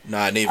games.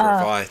 No, neither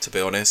have I, to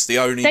be honest. The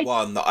only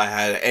one that I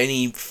had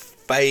any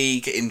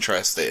vague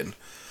interest in,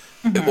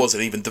 it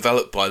wasn't even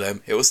developed by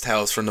them. It was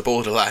Tales from the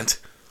Borderland.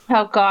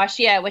 Oh, gosh,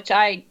 yeah, which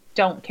I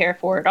don't care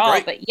for at all,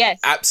 but yes.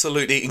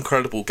 Absolutely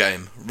incredible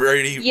game.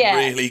 Really,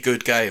 really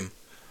good game.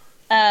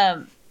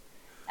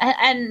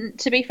 And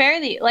to be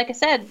fair, like I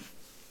said,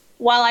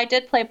 while I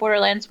did play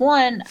Borderlands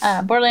 1,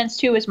 Borderlands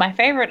 2 is my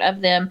favorite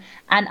of them,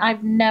 and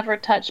I've never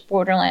touched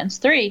Borderlands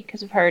 3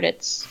 because I've heard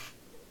it's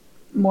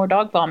more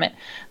dog vomit.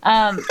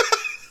 But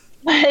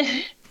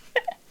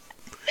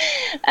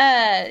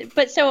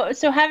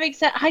so having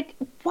said,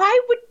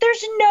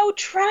 there's no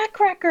track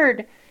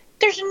record.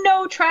 There's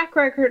no track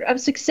record of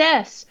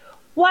success.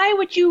 Why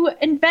would you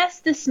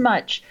invest this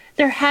much?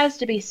 There has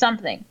to be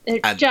something.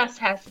 Just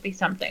has to be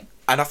something.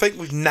 And I think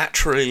we've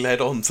naturally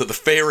led on to the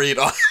theory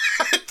that I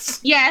had.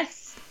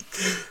 Yes.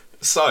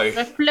 So.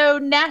 I flow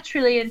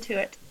naturally into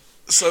it.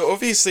 So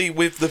obviously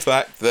with the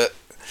fact that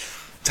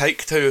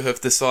Take-Two have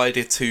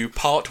decided to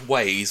part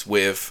ways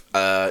with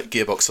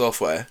Gearbox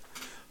Software,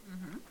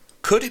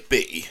 could it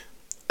be,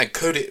 and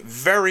could it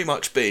very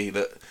much be,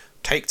 that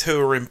Take-Two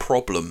are in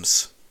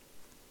problems?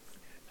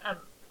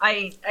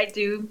 I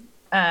do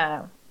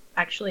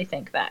actually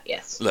think that,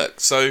 yes. Look,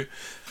 so...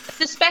 It's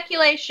a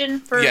speculation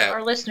for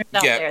our listeners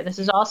out there. This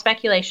is all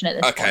speculation at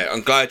this point. Okay,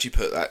 I'm glad you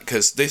put that,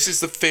 because this is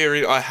the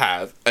theory I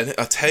have, and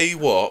I tell you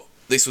what,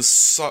 this was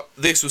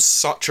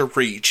such a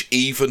reach,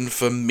 even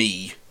for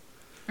me.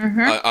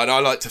 And I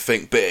like to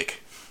think big.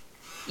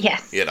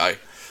 Yes. You know?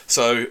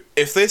 So,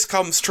 if this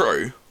comes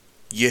true,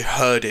 you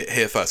heard it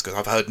here first, because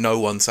I've heard no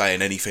one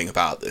saying anything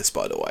about this,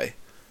 by the way.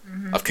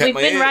 We've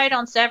been right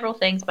on several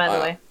things, by the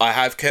way. I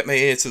have kept my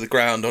ear to the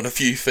ground on a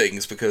few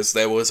things, because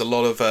there was a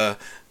lot of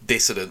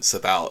dissonance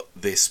about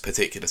this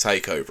particular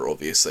takeover,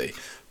 obviously.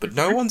 But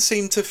no one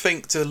seemed to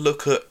think to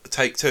look at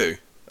Take-Two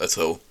at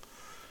all.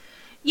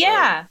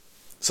 Yeah.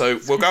 So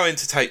we'll go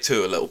into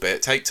Take-Two a little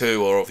bit.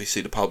 Take-Two are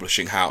obviously the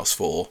publishing house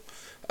for,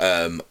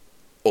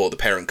 or the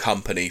parent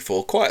company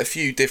for quite a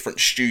few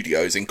different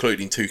studios,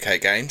 including 2K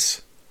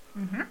Games.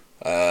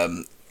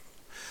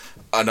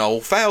 And I'll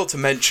fail to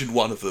mention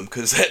one of them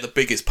because they're the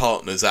biggest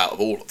partners out of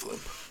all of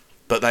them.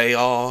 but they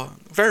are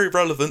very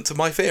relevant to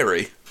my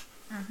theory.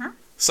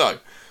 So,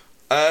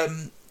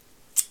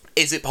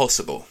 is it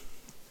possible,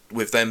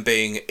 with them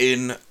being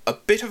in a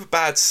bit of a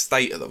bad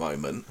state at the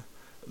moment,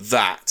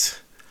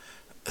 that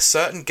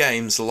certain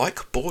games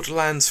like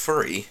Borderlands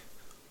 3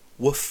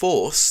 were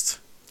forced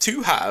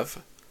to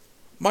have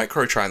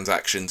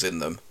microtransactions in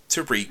them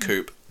to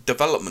recoup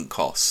development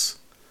costs?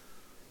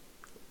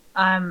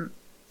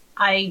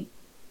 I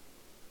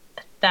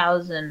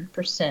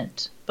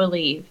 1,000%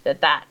 believe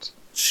that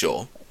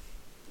Sure.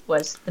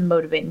 was the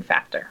motivating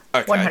factor.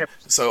 Okay. 100%.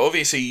 So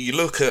obviously you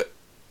look at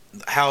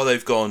how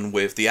they've gone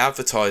with the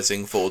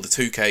advertising for the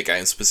 2K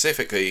games,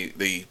 specifically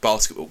the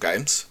basketball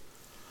games,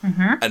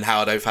 and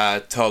how they've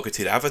had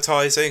targeted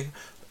advertising,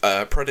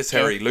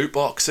 predatory loot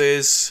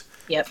boxes,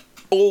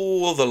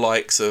 all the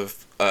likes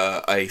of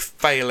a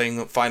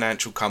failing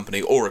financial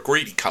company or a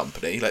greedy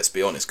company, let's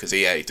be honest, because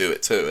EA do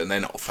it too, and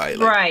they're not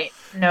failing. Right.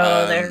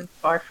 No, they're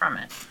far from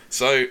it.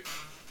 So,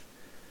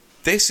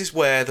 this is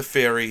where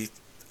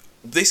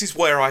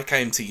I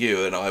came to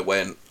you and I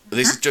went,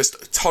 this is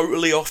just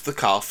totally off the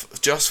cuff,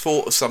 just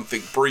thought of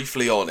something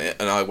briefly on it,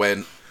 and I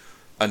went,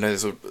 and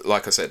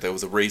like I said, there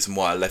was a reason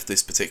why I left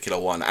this particular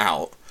one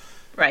out.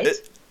 Right.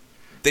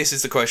 This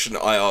is the question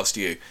I asked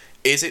you.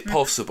 Is it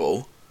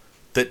possible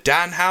that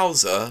Dan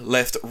Houser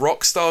left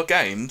Rockstar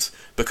Games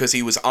because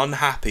he was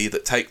unhappy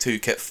that Take-Two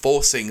kept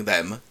forcing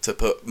them to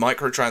put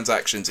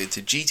microtransactions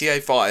into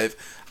GTA 5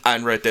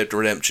 and Red Dead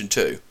Redemption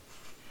 2?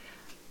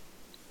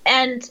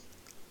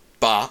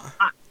 But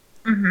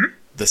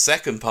the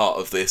second part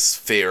of this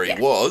theory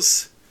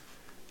was,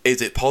 is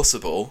it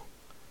possible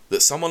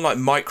that someone like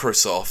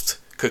Microsoft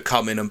could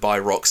come in and buy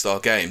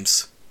Rockstar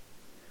Games?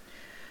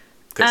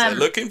 Because they're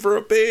looking for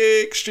a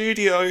big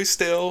studio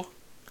still.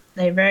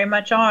 They very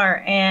much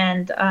are,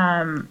 and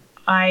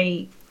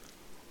I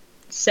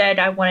said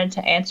I wanted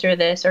to answer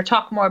this or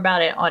talk more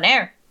about it on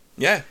air.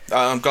 Yeah,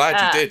 I'm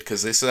glad you did,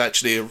 because this is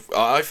actually,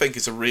 I think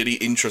it's a really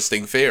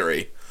interesting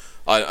theory.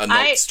 I'm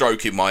not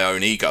stroking my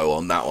own ego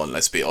on that one,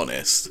 let's be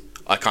honest.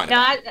 I kind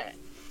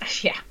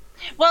of... yeah.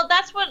 Well,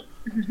 that's what...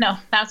 No,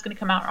 that's going to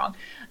come out wrong.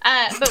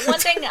 But one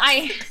thing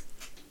I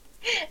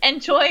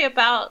enjoy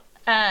about,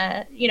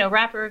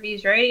 Rapper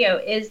Reviews Radio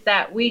is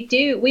that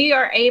we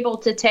are able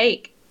to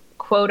take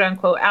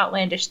quote-unquote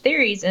outlandish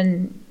theories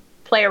and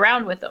play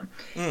around with them.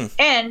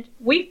 And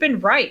we've been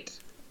right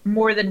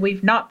more than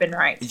we've not been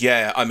right.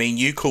 Yeah, I mean,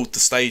 you called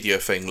the Stadia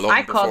thing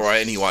before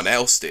anyone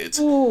else did.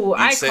 Ooh,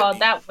 I called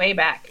that way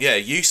back. Yeah,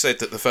 you said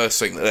that the first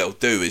thing that they'll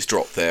do is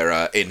drop their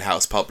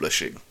in-house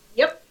publishing.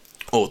 Yep.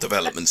 Or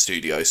development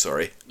studio,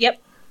 sorry.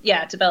 Yep.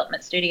 Yeah,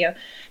 development studio.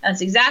 And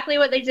that's exactly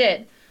what they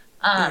did.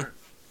 And,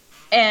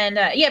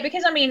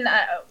 because, I mean,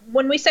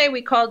 when we say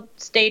we called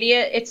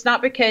Stadia, it's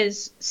not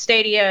because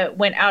Stadia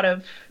went out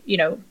of,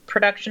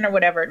 production or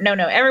whatever. No,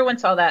 everyone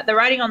saw that. The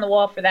writing on the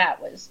wall for that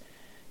was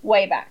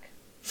way back.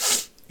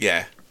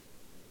 Yeah.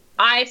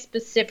 I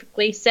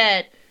specifically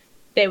said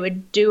they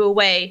would do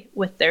away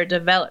with their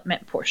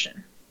development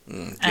portion.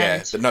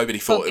 Yeah, but nobody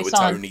thought it would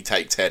only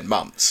take 10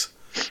 months.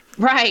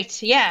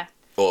 Right, yeah.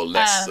 Or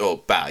less, or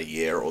about a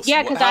year or so.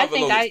 Yeah, because I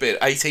think it's been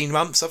 18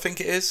 months, I think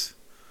it is.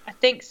 I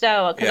think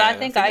so, because I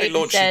think they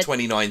launched in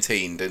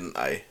 2019, didn't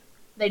they?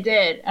 They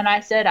did, and I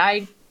said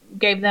I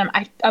gave them.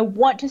 I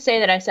want to say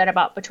that I said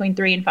about between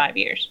 3 and 5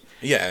 years.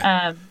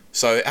 Yeah.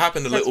 So it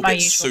happened a little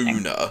bit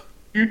sooner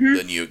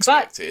than you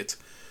expected.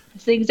 But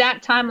it's the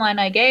exact timeline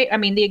I gave. I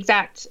mean, the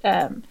exact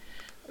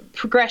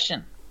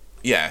progression.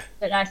 Yeah.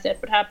 That I said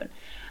would happen.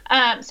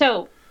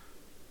 So,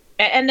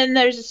 and then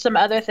there's some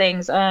other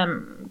things,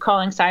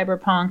 calling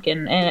Cyberpunk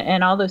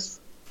and all those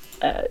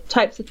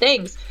types of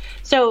things.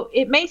 So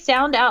it may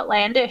sound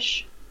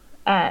outlandish,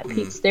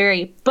 Pete's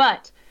theory,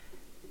 but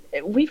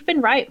we've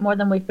been right more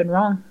than we've been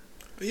wrong.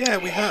 Yeah,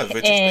 we have.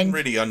 Which has been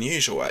really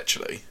unusual,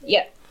 actually.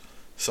 Yeah.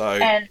 So.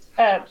 And,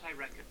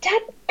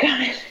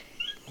 dadgummit.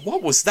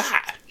 What was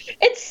that?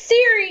 It's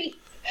Siri.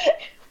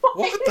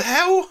 What the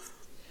hell?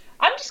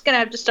 I'm just gonna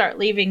have to start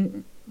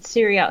leaving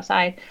Siri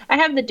outside. I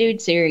have the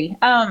dude Siri.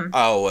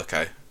 Oh,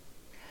 okay.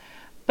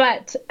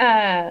 But,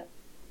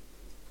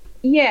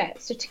 yeah,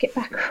 so to get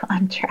back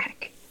on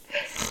track.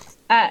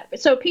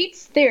 So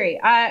Pete's theory,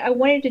 I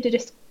wanted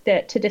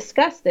to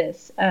discuss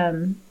this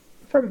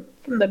from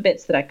the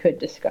bits that I could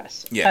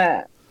discuss.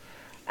 Yeah.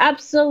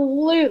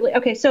 Absolutely.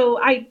 Okay, so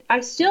I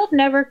still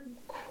never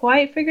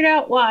quite figured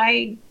out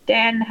why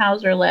Dan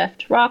Houser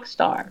left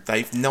Rockstar.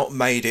 They've not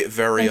made it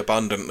very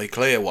abundantly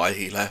clear why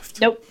he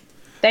left. Nope.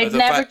 They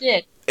never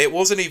did. It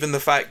wasn't even the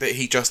fact that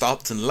he just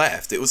upped and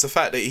left. It was the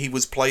fact that he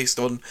was placed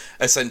on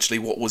essentially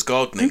what was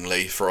gardening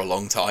leave for a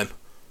long time.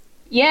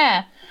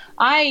 Yeah.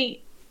 I,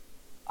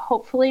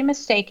 hopefully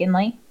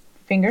mistakenly,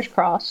 fingers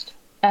crossed,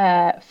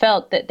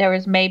 felt that there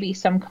was maybe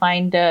some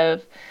kind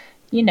of,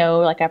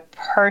 like a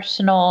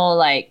personal,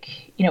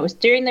 it was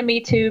during the Me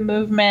Too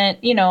movement,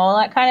 all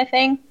that kind of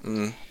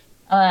thing.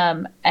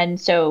 And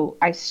so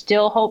I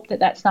still hope that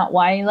that's not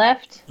why he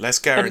left. Let's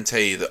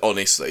guarantee that,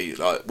 honestly,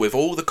 with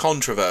all the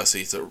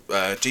controversies that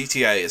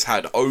GTA has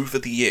had over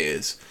the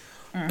years,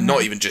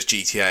 Not even just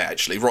GTA,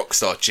 actually,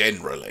 Rockstar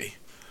generally.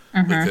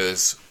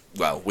 Because,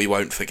 well, we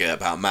won't forget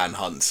about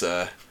Manhunt's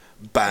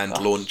banned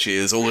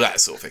launches, all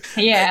that sort of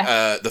thing.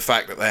 Yeah. The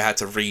fact that they had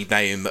to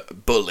rename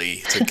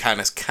Bully to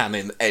Canis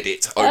Canon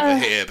Edit over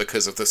here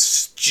because of the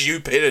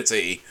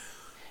stupidity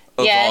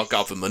of our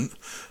government.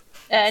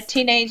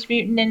 Teenage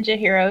Mutant Ninja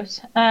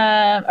Heroes.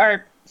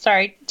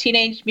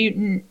 Teenage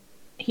Mutant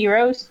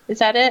Heroes. Is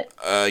that it?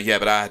 Yeah,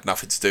 but that had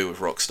nothing to do with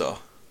Rockstar.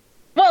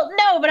 Well,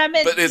 no, but I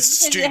meant... But it's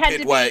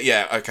stupid way...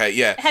 Yeah, okay,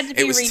 yeah.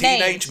 It was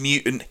renamed. Teenage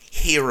Mutant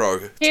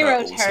Hero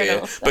Turtles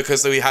here.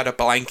 Because we had a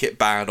blanket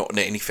ban on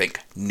anything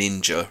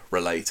ninja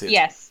related.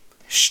 Yes.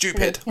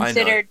 Stupid, I know.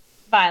 Considered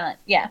violent,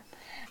 yeah.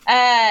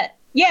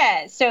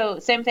 Yeah, so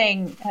same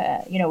thing,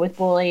 with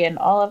Bully and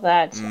all of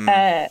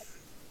that.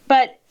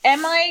 But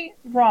am I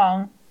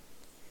wrong?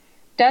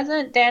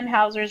 Doesn't Dan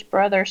Houser's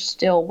brother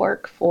still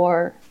work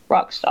for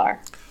Rockstar?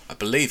 I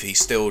believe he's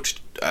still,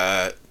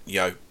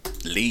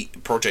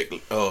 lead project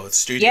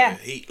studio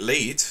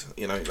lead.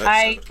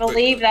 I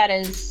believe that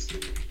is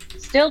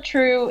still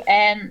true,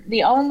 and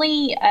the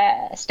only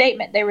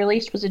statement they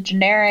released was a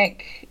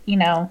generic,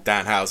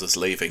 Dan Houser's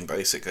leaving,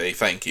 basically.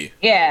 Thank you.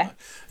 Yeah.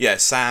 Yeah,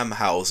 Sam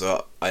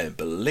Houser, I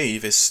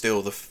believe, is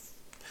still the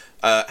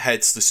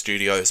heads the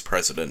studio as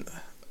president.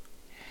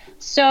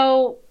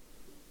 So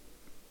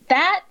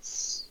that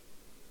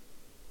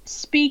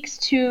speaks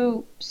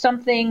to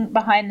something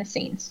behind the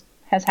scenes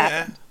has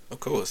happened. Yeah, of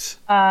course.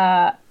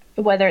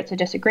 Whether it's a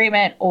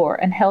disagreement or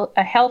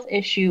a health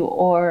issue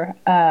or,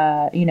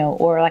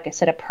 or like I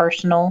said, a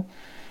personal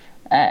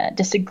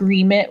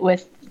disagreement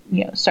with,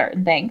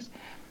 certain things.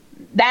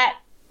 That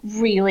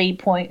really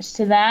points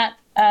to that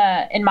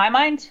in my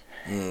mind.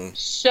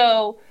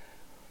 So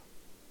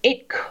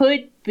it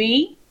could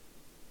be.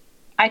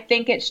 I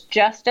think it's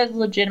just as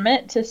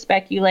legitimate to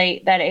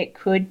speculate that it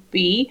could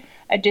be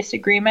a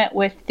disagreement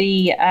with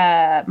the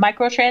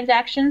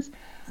microtransactions.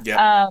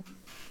 Yeah.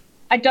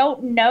 I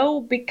don't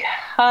know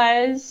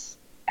because,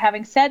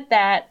 having said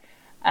that,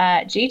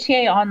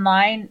 GTA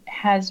Online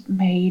has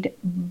made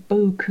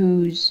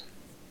bukus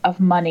of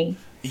money.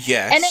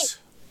 Yes. And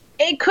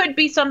it could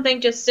be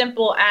something just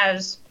simple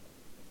as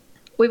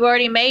we've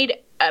already made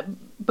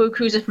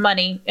bukus of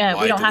money.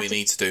 Why do we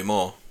need to do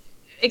more?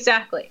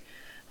 Exactly.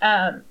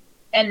 And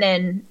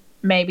then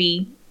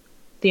maybe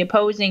the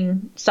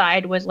opposing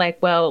side was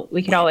like, well,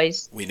 we could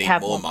always we need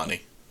have more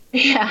money.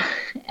 Yeah,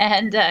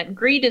 and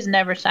greed is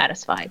never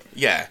satisfied.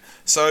 Yeah,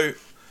 so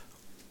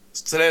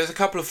there's a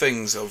couple of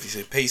things,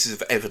 obviously, pieces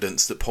of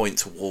evidence that point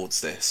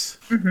towards this.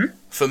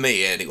 For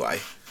me, anyway.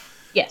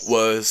 Yes.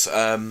 Was,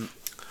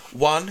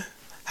 one,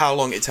 how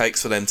long it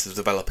takes for them to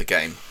develop a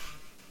game.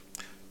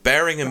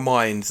 Bearing in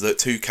mind that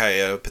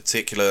 2K are a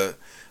particular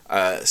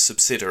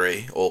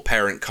subsidiary or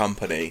parent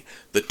company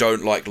that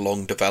don't like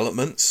long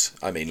developments.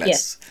 I mean,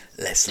 let's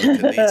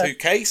look at the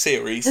 2K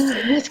series.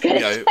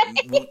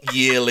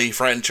 Yearly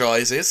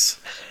franchises.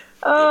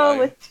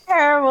 With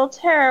terrible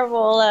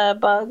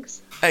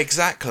bugs.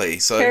 Exactly.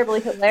 So terribly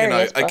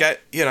hilarious.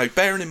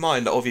 Bearing in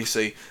mind that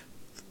obviously,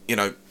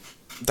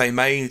 they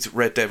made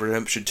Red Dead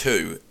Redemption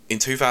 2 in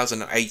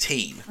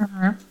 2018.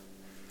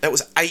 That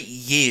was 8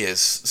 years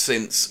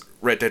since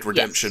Red Dead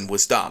Redemption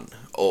was done,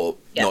 or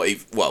not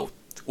even. Well,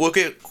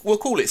 we'll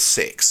call it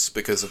 6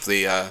 because of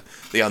the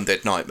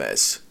Undead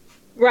Nightmares,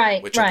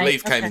 right? Which I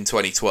believe came in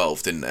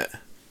 2012, didn't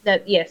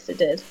it? Yes, it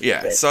did.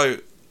 Yeah. So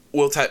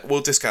we'll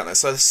discount that.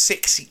 So a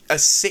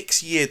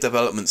 6-year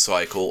development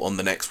cycle on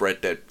the next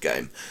Red Dead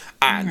game,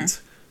 and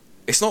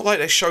it's not like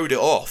they showed it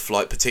off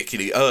like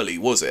particularly early,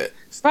 was it?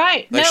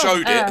 Right. They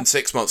showed it, and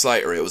 6 months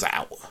later it was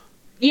out.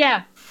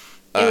 Yeah.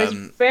 It was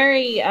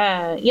very.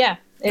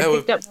 It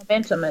picked up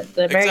momentum at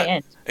the very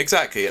end.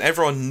 Exactly, and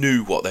everyone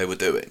knew what they were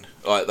doing.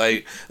 Like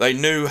they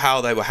knew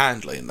how they were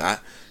handling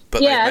that, but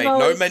they made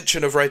no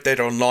mention of Red Dead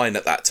Online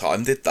at that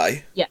time, did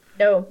they? Yeah.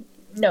 No.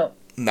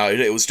 No,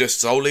 it was just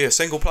solely a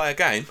single player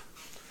game.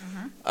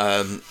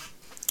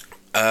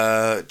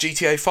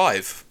 GTA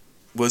 5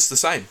 was the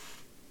same.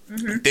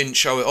 Didn't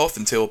show it off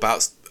until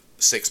about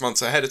 6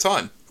 months ahead of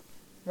time.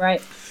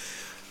 Right.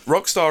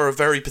 Rockstar are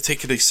very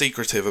particularly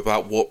secretive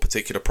about what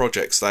particular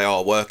projects they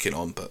are working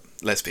on, but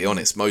let's be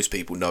honest, most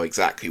people know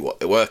exactly what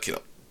they're working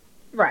on.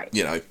 Right.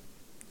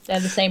 They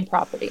have the same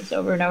properties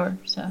over and over,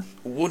 so...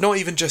 Well, not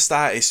even just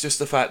that, it's just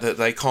the fact that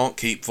they can't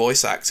keep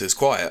voice actors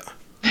quiet.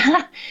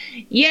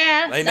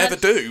 Yeah. They never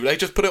do. They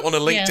just put it on a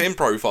LinkedIn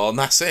profile and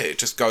that's it. It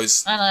just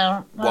goes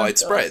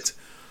widespread.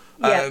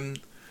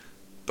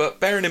 But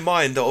bearing in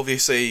mind that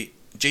obviously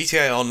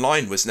GTA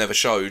Online was never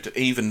showed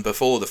even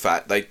before the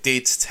fact, they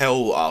did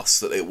tell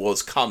us that it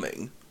was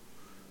coming,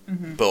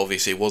 but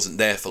obviously it wasn't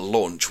there for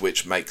launch,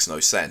 which makes no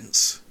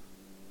sense.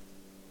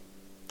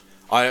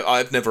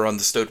 I've never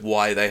understood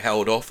why they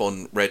held off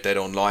on Red Dead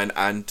Online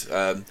and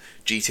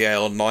GTA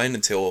Online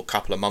until a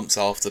couple of months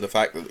after the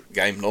fact that the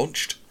game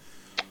launched.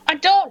 I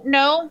don't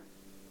know.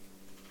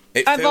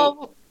 It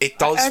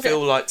does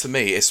feel like to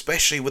me,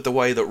 especially with the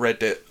way that Red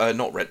Dead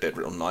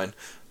Online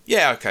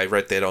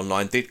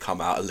did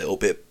come out a little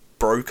bit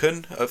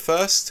broken at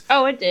first.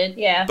 Oh, it did,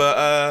 yeah.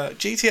 But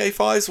GTA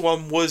 5's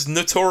one was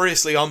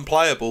notoriously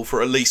unplayable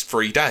for at least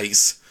 3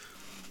 days.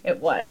 It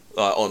was.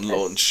 Like, on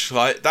launch.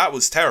 Like, that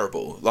was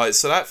terrible. Like,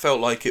 so that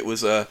felt like it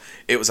was a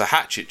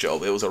hatchet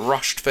job. It was a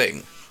rushed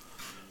thing.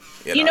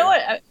 You know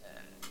what?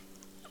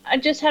 I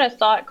just had a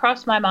thought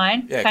cross my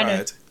mind. Yeah, kind go of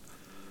ahead.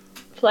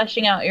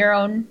 Fleshing out your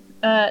own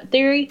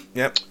theory.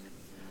 Yep.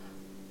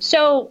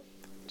 So,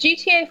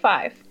 GTA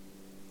 5,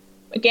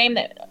 a game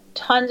that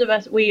tons of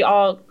us,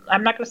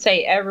 I'm not going to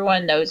say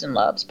everyone knows and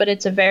loves, but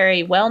it's a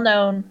very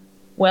well-known,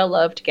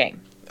 well-loved game.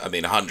 I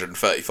mean,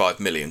 135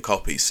 million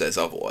copies says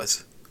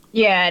otherwise.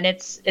 Yeah, and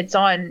it's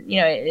on,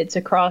 it's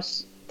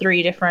across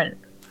 3 different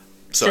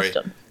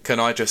systems. Can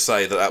I just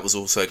say that was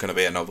also going to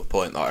be another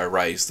point that I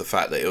raised, the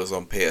fact that it was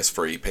on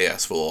PS3,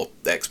 PS4,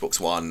 Xbox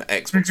One,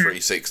 Xbox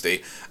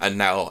 360, and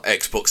now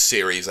Xbox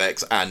Series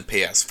X and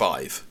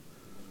PS5.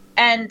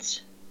 And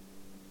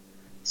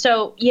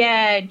so,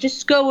 yeah,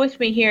 just go with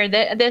me here.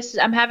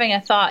 I'm having a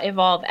thought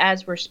evolve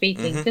as we're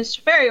speaking. This is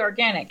very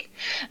organic.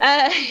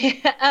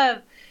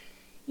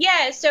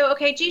 Yeah, so,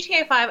 okay,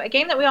 GTA 5, a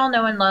game that we all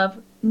know and love,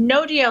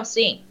 no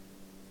DLC.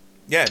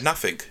 Yeah,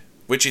 nothing,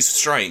 which is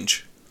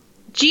strange.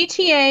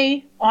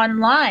 GTA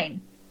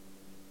Online,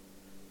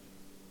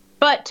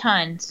 but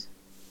tons.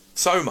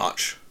 So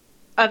much.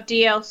 Of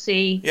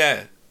DLC.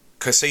 Yeah.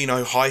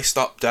 Casino heist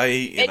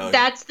update,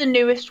 That's the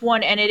newest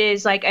one, and it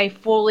is like a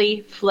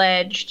fully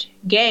fledged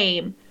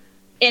game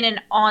in an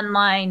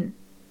online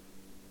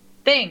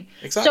thing.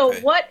 Exactly.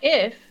 So what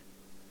if,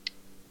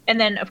 and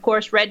then of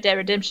course Red Dead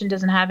Redemption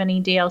doesn't have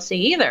any DLC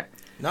either.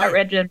 No.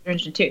 Red Dead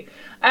Redemption 2.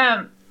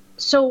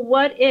 So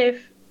what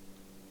if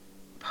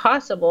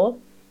possible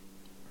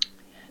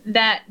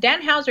that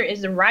Dan Houser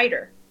is the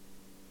writer?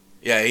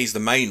 Yeah, he's the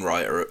main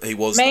writer. He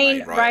was the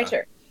main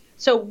writer.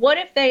 So what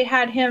if they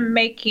had him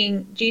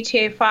making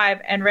GTA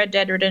 5 and Red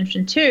Dead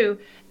Redemption 2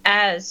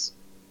 as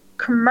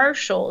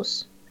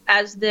commercials,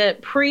 as the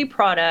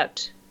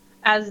pre-product,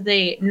 as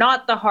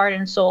not the heart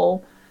and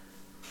soul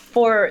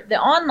for the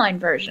online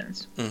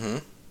versions? Mm-hmm.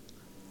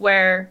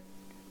 Where,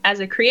 as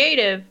a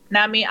creative,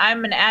 now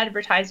I'm an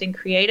advertising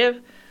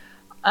creative.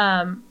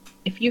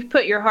 If you've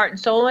put your heart and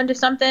soul into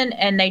something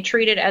and they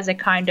treat it as a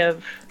kind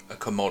of a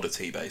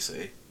commodity,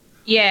 basically.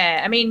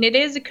 Yeah, I mean, it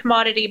is a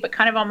commodity, but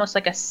kind of almost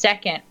like a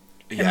second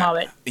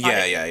commodity.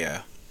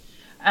 Yeah.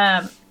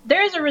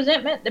 There is a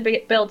resentment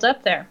that builds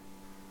up there.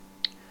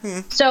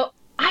 So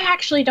I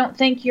actually don't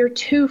think you're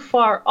too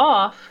far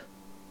off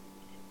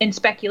in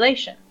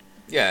speculation.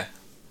 Yeah.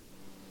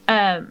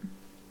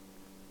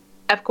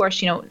 Of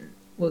course,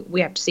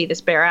 we have to see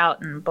this bear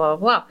out and blah,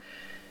 blah, blah.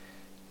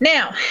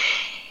 Now,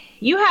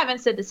 you haven't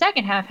said the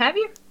second half, have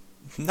you?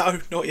 No,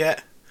 not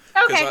yet.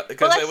 Okay,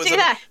 let's do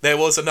that. There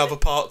was another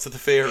part to the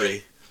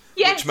theory,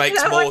 which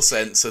makes more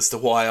sense as to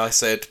why I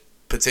said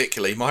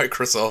particularly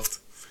Microsoft.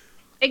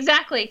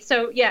 Exactly.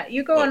 So, yeah,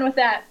 you go on with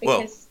that.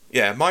 Because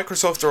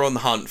Microsoft are on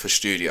the hunt for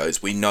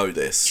studios. We know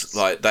this.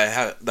 Like,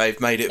 they've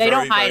made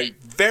it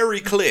very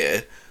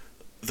clear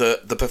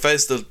that the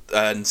Bethesda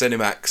and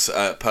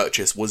ZeniMax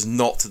purchase was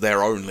not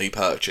their only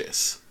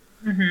purchase.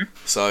 Mm-hmm.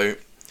 So,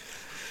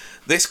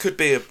 this could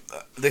be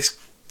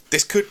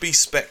this could be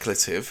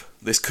speculative.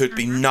 This could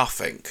be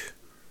nothing.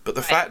 But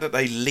the fact that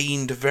they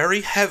leaned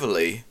very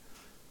heavily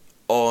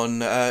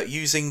on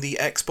using the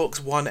Xbox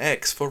One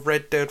X for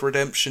Red Dead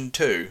Redemption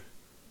 2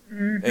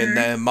 in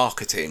their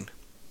marketing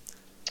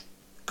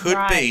could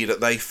be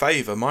that they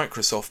favour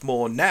Microsoft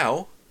more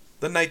now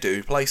than they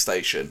do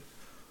PlayStation.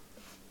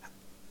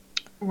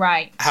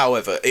 Right.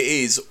 However, it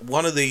is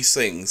one of these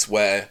things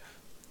where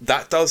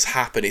that does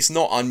happen. It's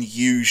not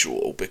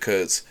unusual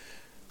because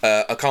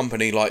a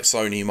company like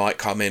Sony might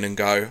come in and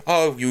go,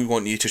 "Oh, we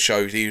want to show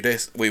you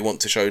this. We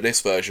want to show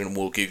this version.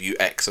 We'll give you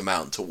X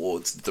amount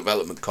towards the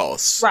development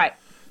costs." Right.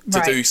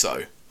 To do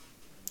so.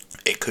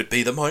 It could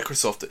be the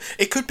Microsoft.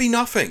 It could be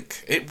nothing.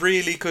 It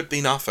really could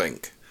be nothing.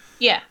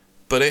 Yeah.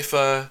 But if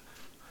the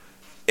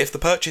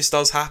purchase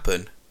does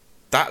happen,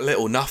 that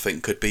little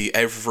nothing could be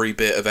every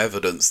bit of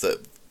evidence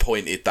that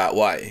pointed that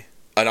way.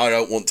 And I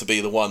don't want to be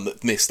the one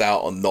that missed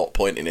out on not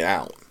pointing it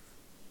out.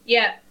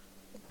 Yeah.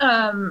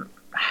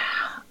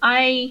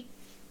 I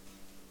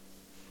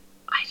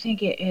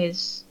think it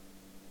is.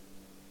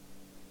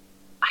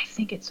 I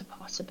think it's a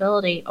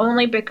possibility,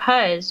 only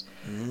because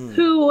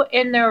who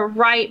in their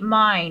right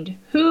mind,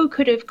 who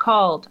could have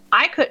called?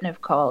 I couldn't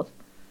have called,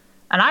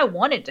 and I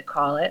wanted to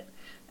call it,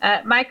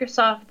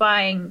 Microsoft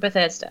buying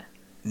Bethesda.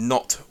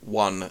 Not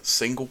one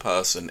single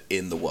person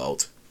in the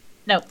world.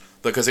 Nope.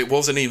 Because it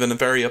wasn't even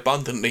very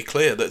abundantly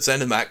clear that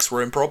ZeniMax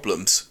were in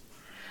problems.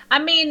 I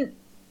mean,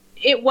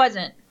 it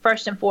wasn't,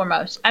 first and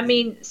foremost. I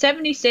mean,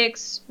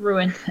 76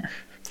 ruined them.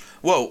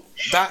 Well,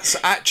 that's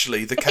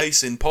actually the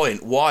case in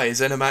point why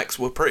ZeniMax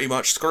were pretty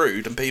much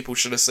screwed and people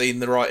should have seen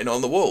the writing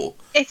on the wall.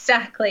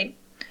 Exactly.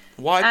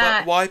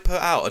 Why put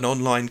out an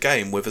online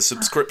game with a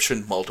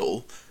subscription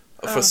model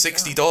for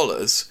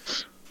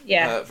 $60?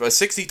 Yeah. For a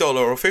 $60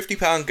 or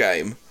 £50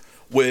 game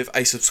with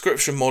a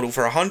subscription model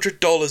for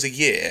 $100 a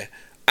year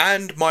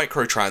and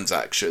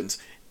microtransactions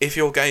if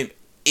your game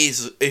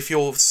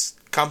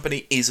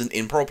company isn't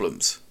in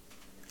problems,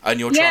 and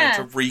you're trying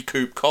to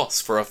recoup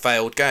costs for a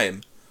failed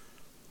game.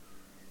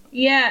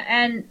 Yeah,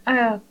 and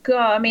oh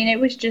god, I mean, it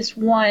was just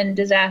one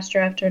disaster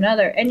after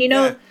another. And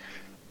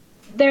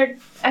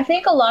I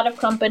think a lot of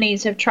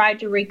companies have tried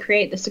to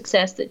recreate the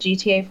success that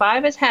GTA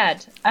 5 has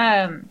had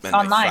and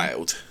online. They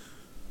failed.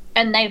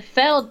 And they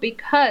failed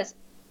because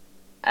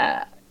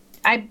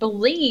I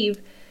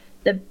believe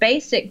the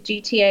basic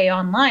GTA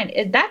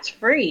Online, that's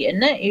free,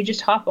 isn't it? You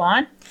just hop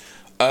on.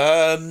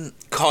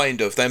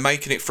 Kind of. They're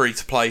making it free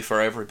to play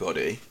for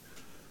everybody.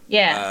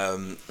 Yeah.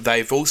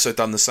 They've also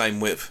done the same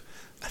with.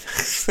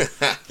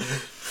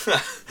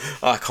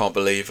 I can't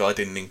believe I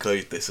didn't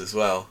include this as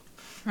well.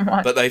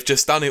 What? But they've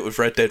just done it with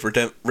Red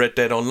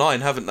Dead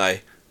Online, haven't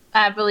they?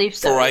 I believe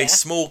so. For a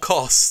small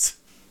cost.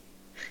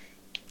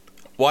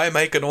 Why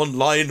make an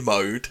online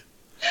mode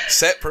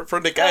separate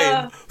from the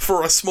game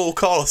for a small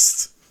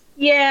cost?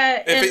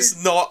 Yeah.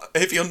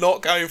 If you're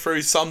not going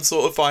through some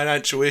sort of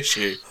financial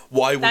issue,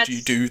 why would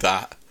you do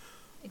that?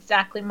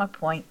 Exactly my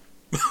point.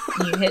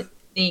 You hit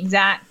the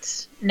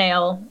exact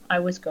nail I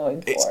was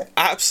going for. It's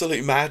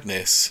absolute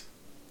madness.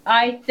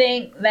 I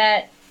think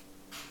that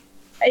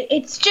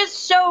it's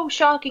just so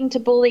shocking to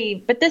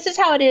believe, but this is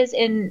how it is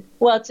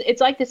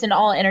it's like this in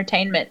all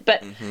entertainment,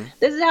 but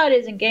this is how it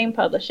is in game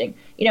publishing.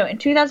 In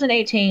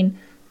 2018,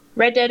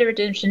 Red Dead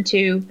Redemption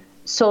 2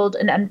 sold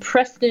an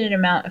unprecedented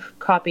amount of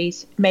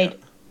copies, made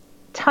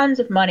tons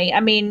of money. I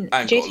mean,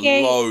 and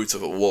GTA got loads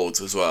of awards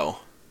as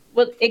well.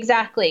 Well,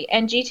 exactly.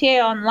 And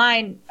GTA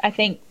Online, I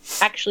think,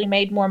 actually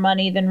made more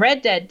money than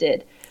Red Dead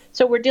did.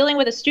 So we're dealing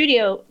with a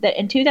studio that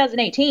in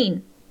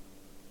 2018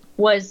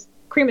 was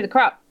cream of the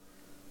crop,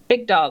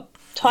 big dog,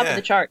 top of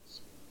the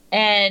charts.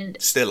 And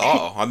still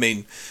are. I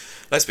mean,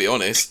 let's be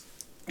honest,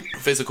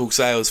 physical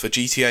sales for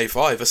GTA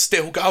 5 are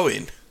still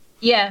going.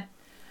 Yeah,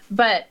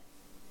 but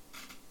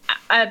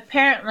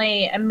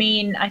apparently, I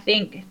mean, I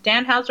think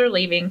Dan Houser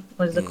leaving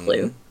was the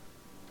clue.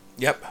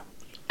 Yep.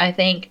 I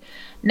think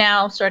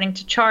now starting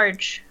to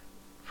charge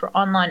for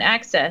online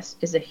access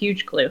is a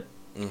huge clue.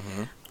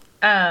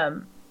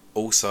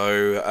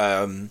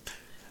 Also,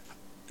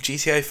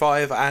 GTA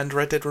 5 and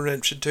Red Dead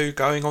Redemption 2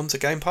 going on to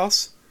Game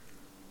Pass?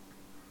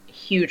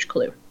 Huge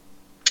clue.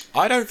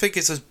 I don't think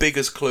it's as big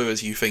a clue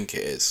as you think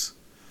it is.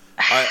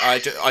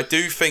 I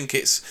do think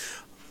it's...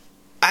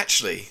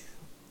 Actually...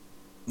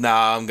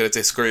 Nah, I'm going to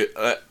disagree.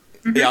 Yeah,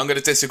 I'm going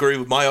to disagree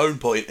with my own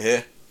point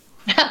here.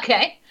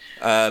 Okay.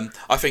 I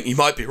think you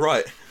might be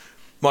right.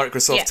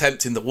 Microsoft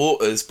tempting the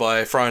waters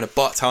by throwing a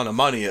butt ton of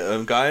money at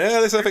them, going,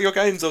 let's have your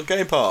games on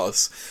Game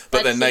Pass.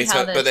 But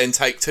then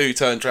Take-Two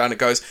turns around and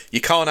goes,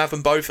 you can't have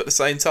them both at the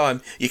same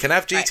time. You can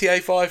have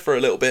GTA 5 for a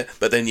little bit,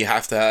 but then you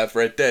have to have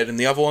Red Dead and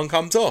the other one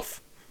comes off.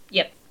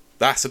 Yep.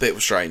 That's a bit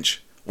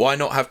strange. Why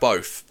not have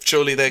both?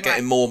 Surely they're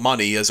getting more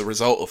money as a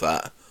result of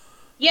that.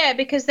 Yeah,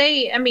 because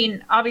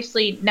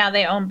obviously now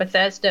they own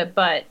Bethesda,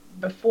 but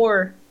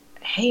before,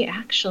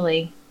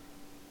 actually...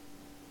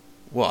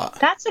 What?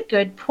 That's a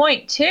good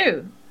point,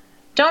 too.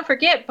 Don't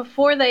forget,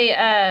 before they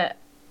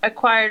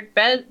acquired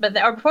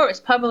or before it was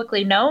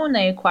publicly known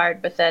they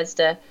acquired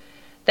Bethesda,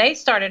 they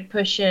started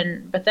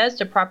pushing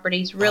Bethesda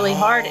properties really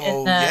hard.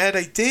 Yeah,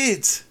 they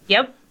did.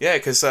 Yep. Yeah,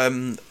 because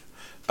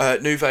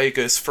New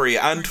Vegas 3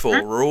 and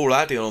 4 were all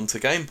added onto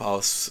Game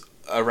Pass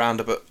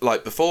around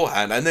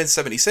beforehand, and then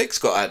 76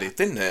 got added,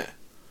 didn't it?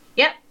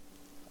 Yep,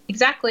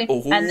 exactly.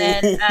 Ooh. And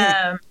then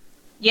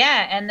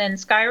and then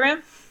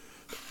Skyrim.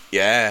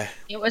 Yeah,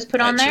 it was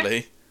put on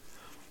there.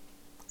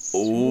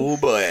 Oh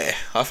boy,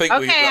 I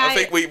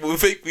think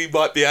we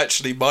might be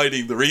actually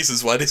mining the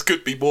reasons why this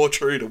could be more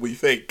true than we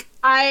think.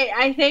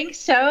 I think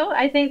so.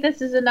 I think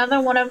this is another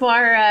one of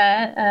our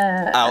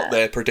out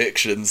there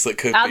predictions that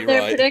could be right. Out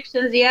there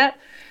predictions, yeah.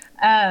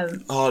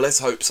 Let's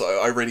hope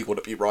so. I really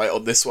want to be right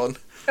on this one.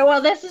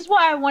 Well, this is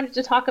why I wanted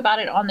to talk about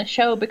it on the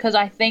show, because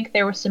I think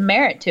there was some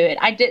merit to it.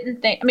 I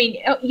didn't think... I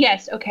mean,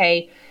 yes,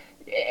 okay.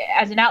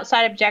 As an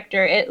outside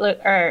objector,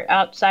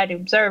 outside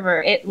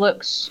observer, it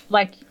looks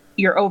like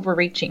you're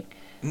overreaching.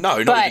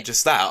 No, not even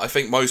just that. I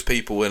think most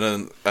people...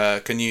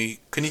 can you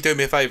do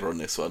me a favour on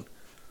this one?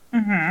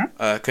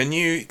 Mm-hmm.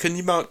 Can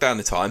you mark down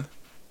the time?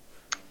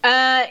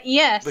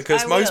 Yes,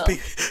 because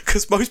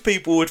most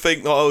people would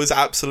think that I was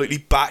absolutely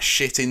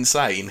batshit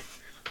insane.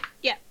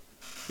 Yeah.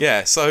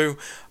 Yeah, so...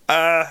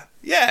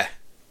 yeah.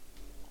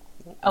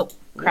 Oh,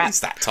 crap. What is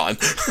that time?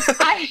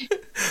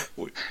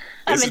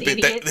 I'm an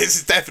idiot. This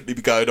has definitely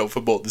been going on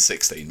for more than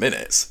 16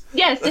 minutes.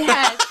 Yes, it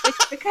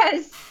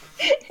has.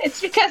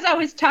 It's because I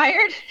was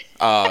tired.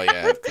 Oh,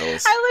 yeah, of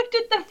course. I looked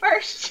at the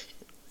first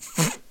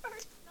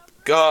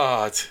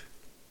God.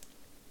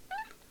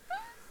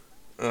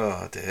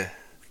 Oh, dear.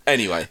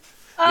 Anyway.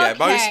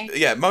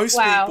 Okay. Most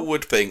people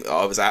would think that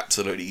I was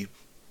absolutely,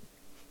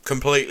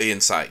 completely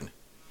insane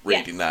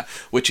reading that.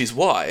 Which is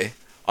why...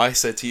 I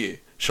said to you,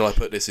 shall I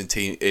put this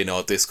in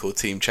our Discord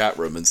team chat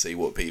room and see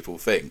what people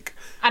think?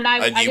 And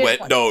you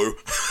went, no.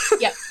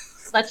 Yep.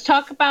 Let's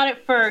talk about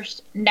it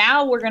first.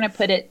 Now we're going to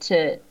put it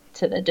to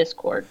the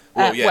Discord.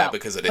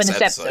 Because of this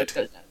episode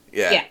goes up.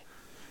 Yeah.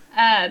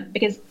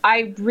 because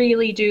I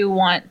really do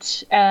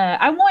want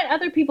I want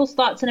other people's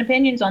thoughts and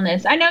opinions on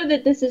this. I know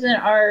that this isn't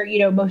our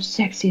most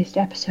sexiest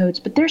episodes,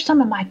 but they're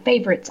some of my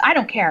favorites. I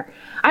don't care.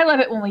 I love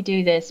it when we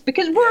do this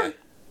because we're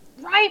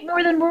right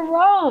more than we're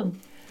wrong.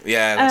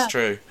 Yeah, that's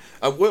true.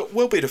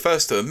 We'll be the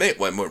first to admit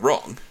when we're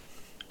wrong.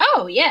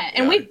 Oh, yeah,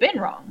 and we've been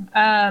wrong.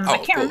 I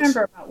can't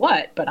remember about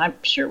what, but I'm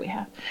sure we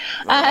have.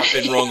 I've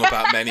been wrong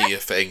about many a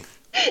thing.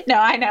 No,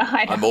 I know.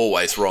 I'm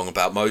always wrong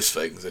about most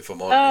things, if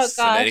I'm honest.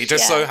 Oh, gosh, and it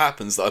just so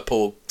happens that I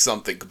pull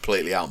something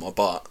completely out of my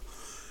butt.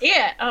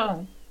 Yeah,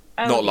 oh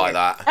Not like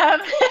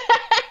that.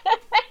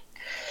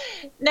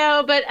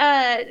 No, but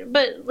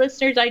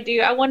listeners,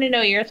 I want to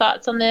know your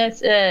thoughts on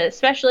this,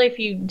 especially if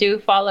you do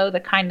follow the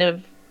kind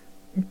of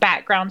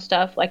background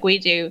stuff like we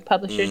do,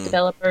 publishers,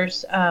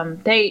 developers.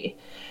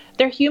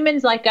 They're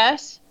humans like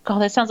us. God,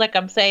 that sounds like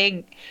I'm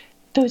saying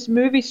those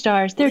movie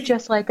stars. They're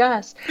just like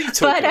us. What are you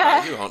talking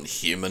about? You aren't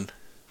human.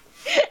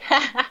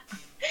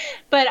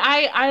 But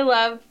I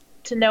love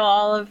to know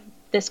all of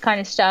this kind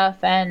of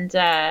stuff, and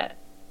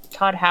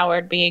Todd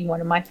Howard being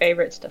one of my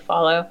favorites to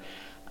follow.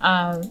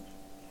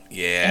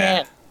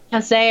 Yeah.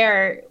 Because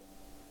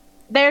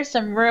there's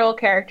some real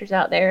characters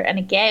out there, and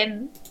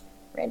again,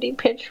 Randy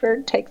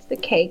Pitchford takes the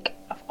cake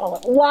of all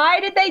of it. Why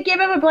did they give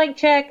him a blank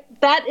check?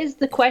 That is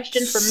the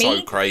question for me.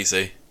 So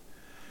crazy.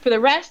 For the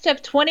rest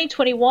of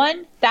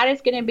 2021, that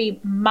is going to be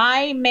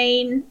my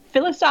main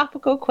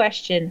philosophical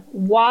question.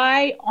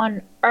 Why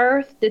on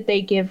earth did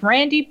they give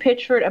Randy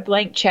Pitchford a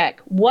blank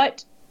check?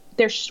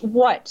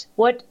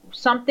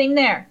 Something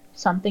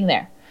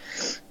there.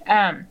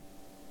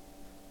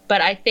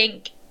 But I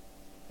think,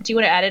 do you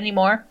want to add any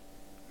more?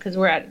 Because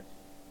we're at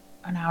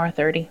an hour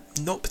 30.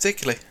 Not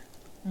particularly.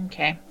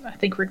 Okay, I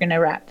think we're going to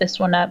wrap this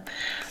one up.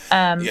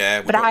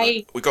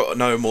 We got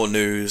no more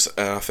news.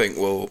 I think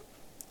we'll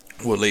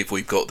leave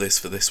We've Got This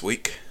for this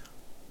week.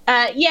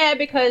 Yeah,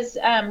 because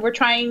we're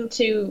trying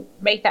to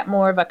make that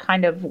more of a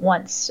kind of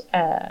once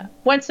a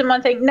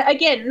month thing.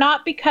 Again,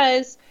 not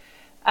because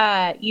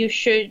you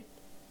should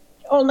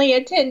only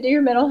attend to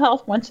your mental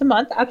health once a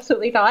month.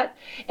 Absolutely not.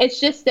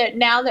 It's just that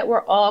now that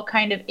we're all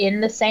kind of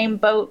in the same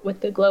boat with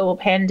the global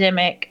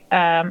pandemic,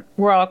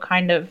 we're all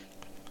kind of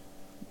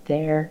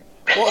there.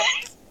 What?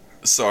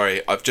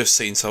 Sorry, I've just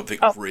seen something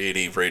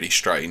really, really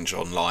strange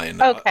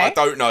online. Okay. I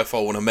don't know if I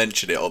want to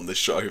mention it on the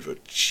show,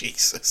 but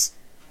Jesus.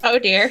 Oh,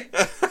 dear.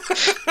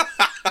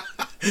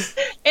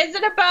 Is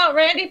it about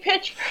Randy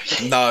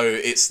Pitchford? No,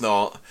 it's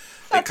not.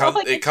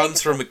 It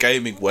comes from a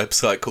gaming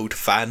website called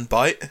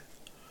Fanbyte.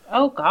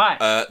 Oh,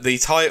 God. The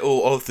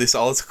title of this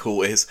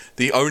article is,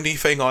 "The only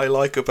thing I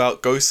like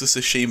about Ghost of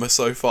Tsushima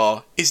so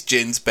far is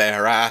Jin's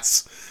bare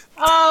ass."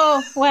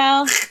 Oh,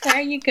 well,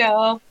 there you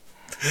go.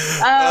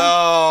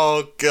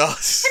 Oh,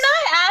 gosh. Can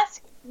I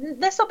ask,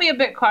 this will be a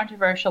bit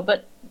controversial,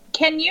 but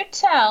can you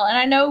tell, and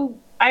I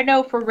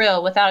know for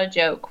real, without a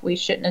joke, we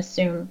shouldn't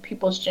assume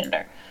people's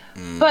gender,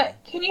 but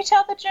can you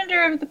tell the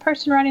gender of the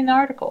person writing the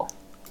article?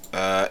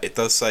 It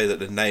does say that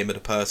the name of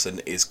the person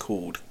is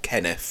called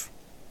Kenneth.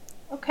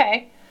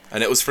 Okay.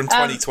 And it was from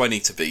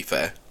 2020, to be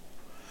fair.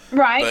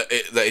 Right.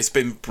 But it's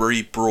been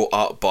brought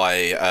up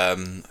by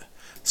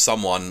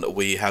someone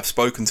we have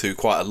spoken to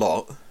quite a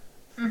lot.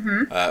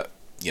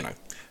 Mm-hmm.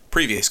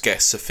 Previous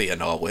guest Sophia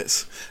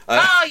Narwitz.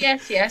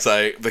 Yes.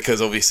 So,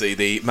 because obviously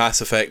the Mass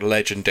Effect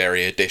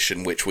Legendary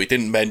Edition, which we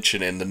didn't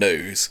mention in the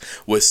news,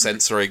 was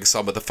censoring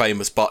some of the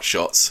famous butt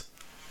shots.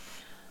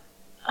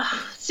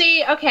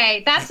 See,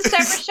 okay, that's a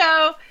separate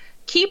show.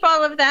 Keep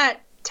all of that.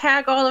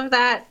 Tag all of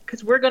that,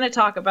 because we're going to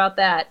talk about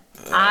that.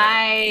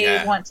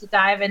 I want to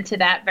dive into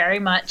that very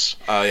much.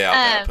 Oh, yeah,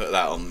 I'll better put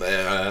that on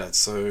there.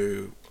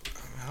 So,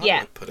 how do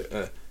I put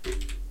it?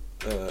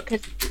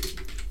 Because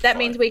that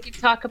means we could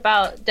talk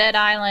about Dead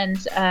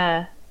Island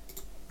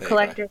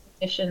Collector's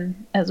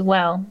Edition as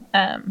well.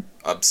 I'm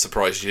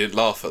surprised you didn't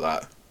laugh at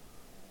that.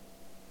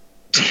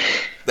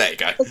 There you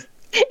go.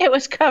 It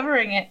was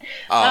covering it.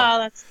 Oh,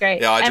 that's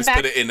great. Yeah, I just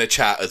put it in the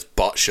chat as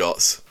butt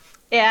shots.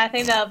 Yeah, I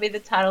think that'll be the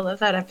title of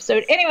that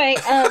episode. Anyway,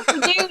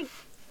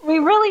 we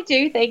really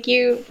do thank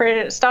you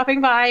for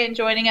stopping by and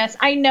joining us.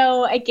 I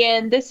know,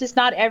 again, this is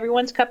not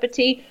everyone's cup of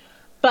tea,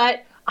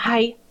 but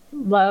I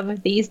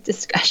love these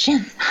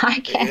discussions.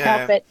 I can't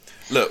help it.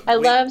 Look, I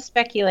love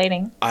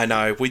speculating. I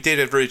know. We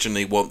did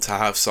originally want to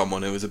have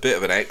someone who was a bit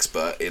of an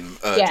expert in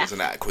mergers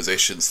and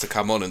acquisitions to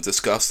come on and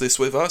discuss this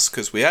with us,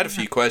 because we had a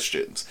few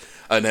questions,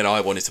 and then I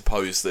wanted to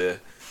pose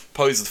the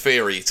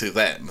theory to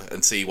them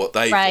and see what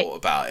they thought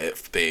about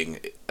it being,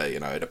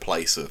 in a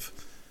place of,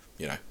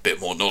 a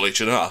bit more knowledge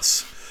than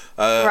us.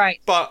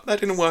 But that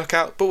didn't work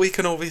out. But we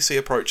can obviously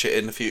approach it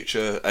in the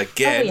future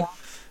again.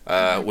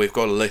 We've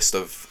got a list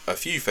of a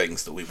few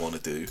things that we want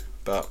to do,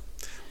 but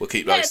we'll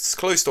keep those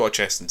close to our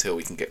chest until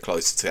we can get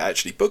closer to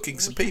actually booking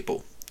some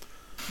people.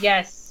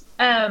 Yes.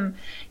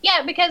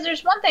 Because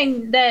there's one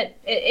thing that,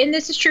 and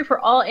this is true for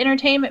all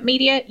entertainment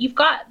media, you've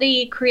got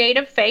the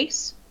creative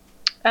face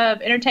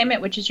of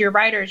entertainment, which is your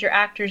writers, your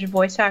actors, your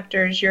voice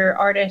actors, your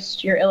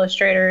artists, your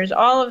illustrators,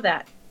 all of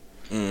that.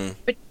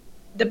 But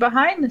the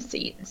behind the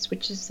scenes,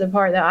 which is the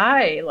part that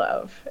I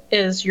love,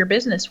 is your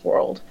business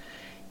world.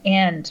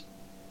 And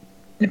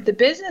if the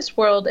business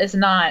world is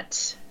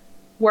not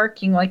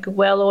working like a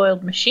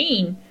well-oiled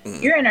machine,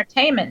 your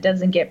entertainment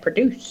doesn't get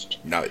produced.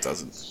 No, it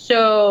doesn't.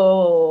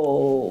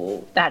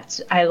 So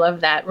I love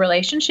that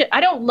relationship. I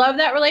don't love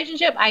that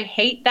relationship. I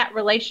hate that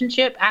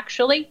relationship,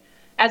 actually,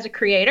 as a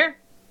creator.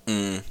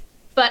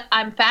 But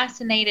I'm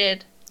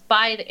fascinated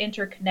by the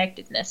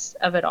interconnectedness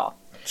of it all.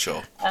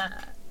 Sure.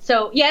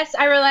 So, yes,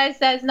 I realize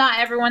that's not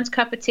everyone's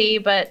cup of tea,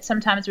 but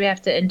sometimes we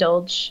have to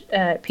indulge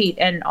Pete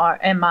and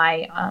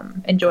my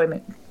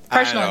enjoyment.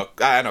 Personally.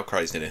 And our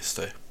craziness,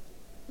 too.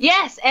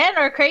 Yes, and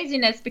our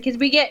craziness, because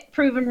we get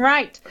proven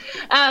right.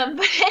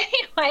 But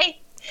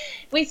anyway,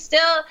 we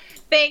still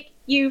thank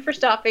you for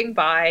stopping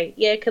by.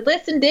 You could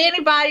listen to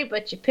anybody,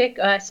 but you pick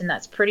us, and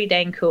that's pretty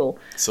dang cool.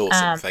 It's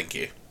awesome. Thank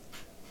you.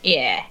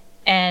 Yeah.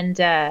 And,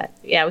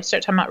 we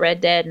start talking about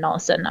Red Dead, and all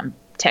of a sudden I'm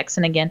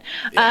texting again.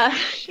 Yeah.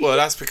 Well,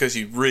 that's because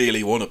you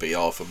really want to be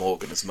Arthur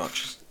Morgan as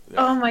much.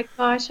 Oh, my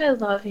gosh, I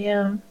love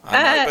him.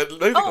 I know, but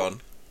moving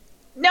on.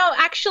 No,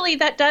 actually,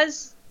 that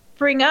does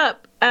bring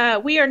up,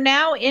 we are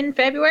now in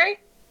February.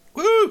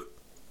 Woo!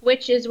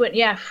 Which is when,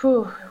 that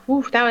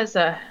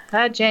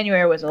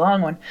January was a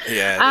long one.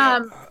 Yeah.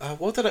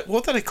 What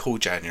did I call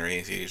January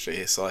usually?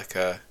 It's like,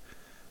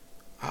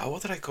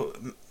 what did I call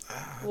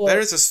there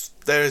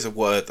is a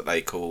word that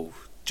they call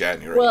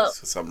January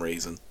for some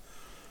reason.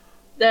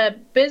 The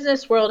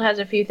business world has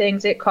a few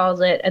things it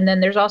calls it, and then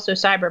there's also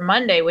Cyber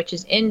Monday, which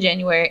is in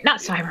January. Not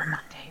Cyber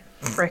Monday,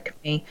 frick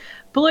me.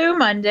 Blue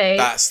Monday.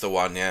 That's the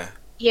one, yeah.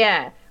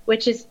 Yeah,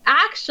 which is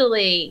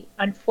actually,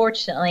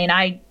 unfortunately, and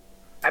I'm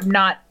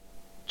not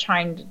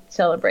trying to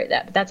celebrate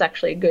that, but that's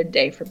actually a good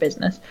day for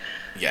business.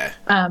 Yeah.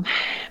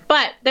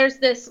 But there's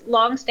this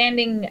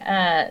long-standing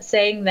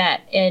saying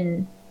that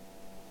in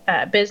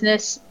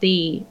business,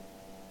 the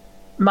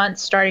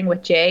months starting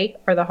with J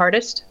are the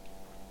hardest.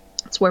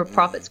 It's where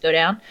profits go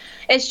down.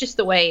 It's just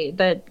the way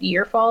the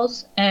year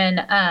falls. And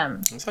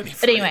there's only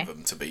three of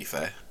them, to be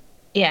fair.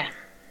 Yeah.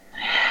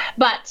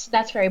 But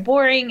that's very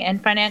boring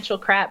and financial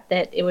crap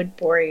that it would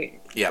bore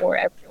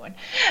everyone.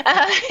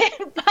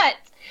 But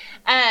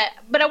I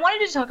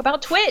wanted to talk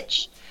about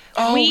Twitch.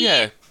 Oh,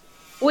 yeah.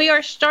 We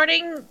are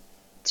starting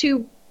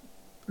to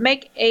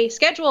make a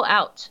schedule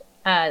out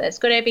that's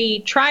going to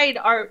be try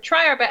our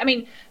best. I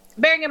mean,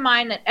 bearing in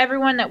mind that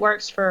everyone that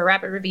works for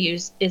Rapid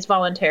Reviews is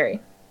voluntary.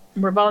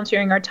 We're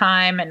volunteering our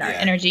time and our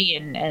energy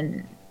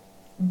and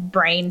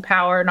brain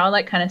power and all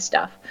that kind of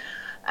stuff.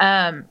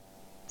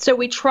 So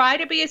we try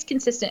to be as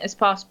consistent as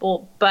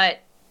possible, but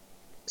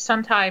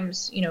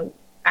sometimes,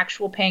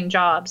 actual paying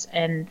jobs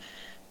and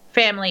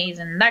families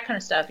and that kind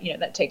of stuff,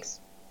 that takes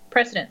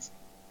precedence.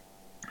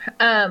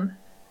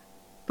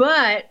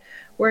 But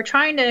we're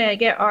trying to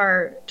get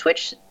our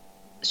Twitch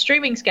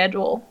streaming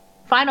schedule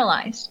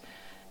finalized.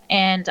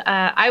 And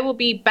I will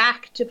be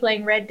back to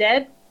playing Red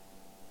Dead,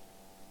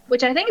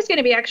 which I think is going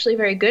to be actually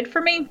very good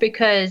for me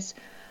because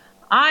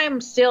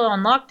I'm still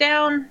on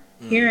lockdown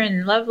here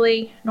in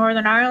lovely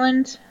Northern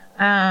Ireland.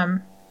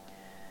 And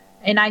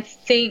I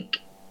think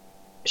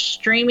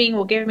streaming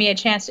will give me a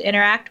chance to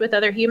interact with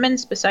other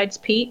humans besides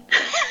Pete.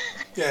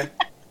 Yeah.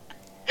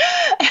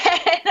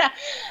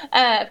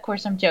 And, of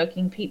course, I'm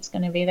joking. Pete's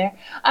going to be there.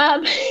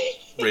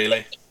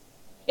 Really?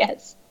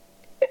 Yes.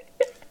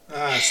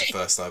 That's the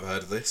first I've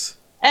heard of this.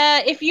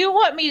 If you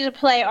want me to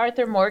play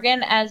Arthur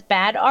Morgan as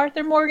bad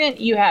Arthur Morgan,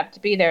 you have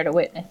to be there to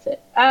witness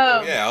it.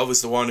 Yeah, I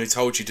was the one who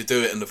told you to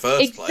do it in the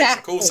first place.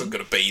 Of course I'm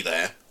going to be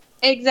there.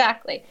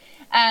 Exactly.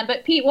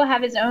 But Pete will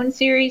have his own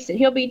series that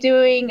he'll be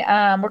doing.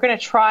 We're going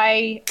to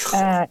try...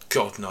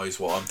 God knows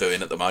what I'm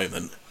doing at the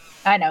moment.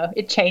 I know,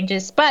 it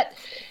changes. But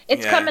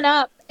it's coming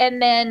up.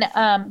 And then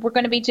we're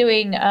going to be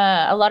doing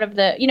a lot of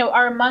the...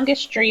 our Among Us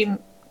stream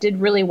did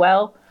really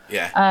well.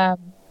 Yeah.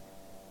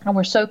 And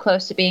we're so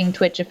close to being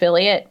Twitch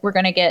affiliate. We're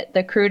going to get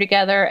the crew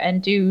together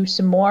and do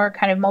some more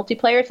kind of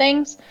multiplayer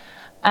things.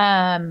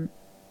 And,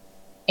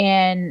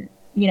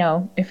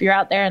 if you're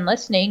out there and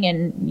listening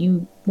and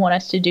you want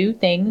us to do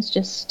things,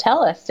 just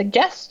tell us,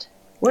 suggest.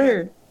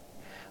 We're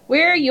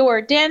your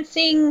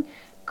dancing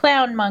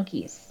clown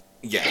monkeys.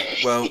 Yeah,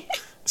 well,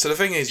 so the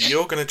thing is,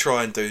 you're going to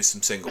try and do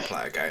some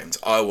single-player games.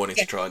 I wanted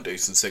to try and do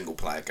some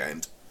single-player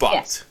games.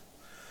 But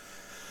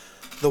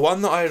the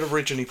one that I had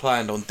originally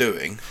planned on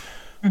doing...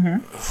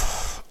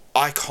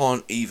 I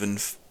can't even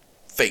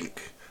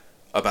think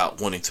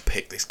about wanting to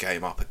pick this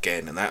game up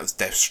again, and that was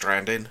Death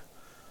Stranding.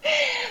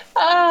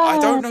 I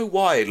don't know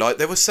why. Like,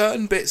 there were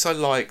certain bits I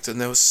liked, and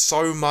there was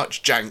so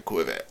much jank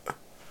with it.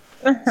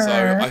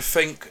 So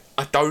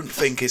I don't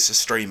think it's a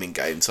streaming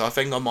game. So I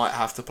think I might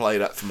have to play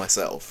that for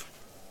myself.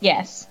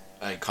 Yes.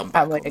 And come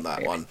back on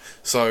that one.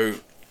 So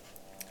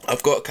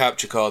I've got a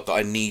capture card that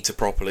I need to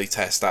properly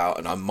test out,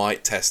 and I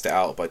might test it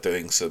out by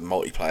doing some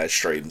multiplayer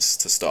streams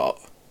to start.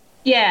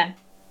 Yeah.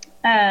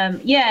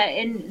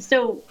 And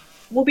so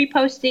we'll be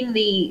posting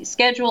the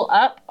schedule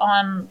up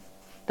on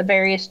the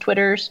various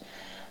Twitters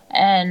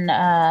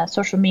and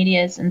social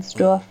medias and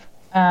stuff.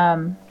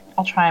 I'll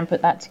I'll try and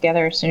put that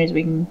together as soon as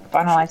we can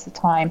finalize the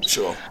times.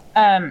 Sure.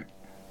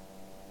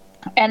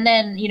 And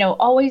then,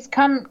 always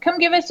come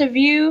give us a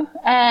view.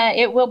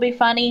 It will be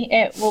funny.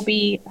 It will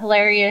be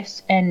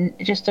hilarious and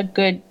just a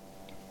good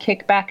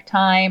kickback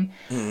time.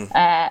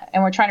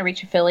 And we're trying to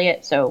reach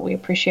affiliate, so we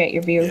appreciate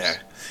your views. Yeah.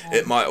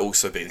 It might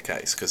also be the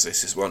case, because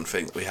this is one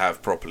thing that we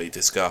have properly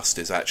discussed,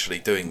 is actually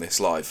doing this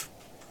live.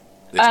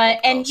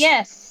 And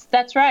yes,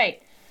 that's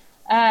right.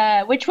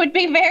 Which would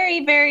be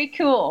very, very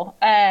cool.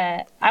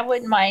 I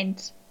wouldn't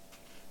mind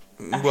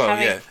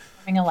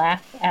having a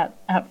laugh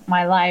at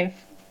my live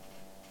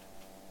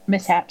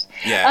mishaps.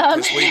 Yeah,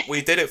 because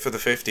we did it for the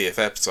 50th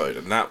episode,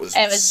 and that was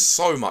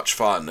so much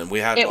fun, and we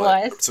had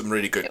some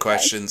really good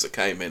questions that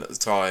came in at the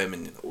time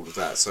and all of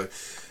that. So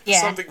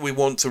something we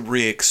want to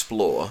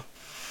re-explore.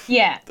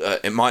 Yeah.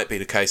 It might be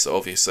the case that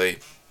obviously,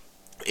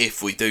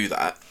 if we do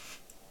that,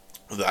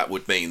 that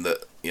would mean that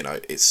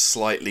it's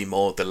slightly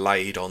more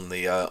delayed on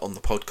the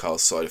podcast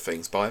side of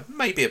things by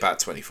maybe about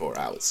 24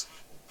 hours.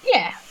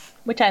 Yeah,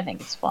 which I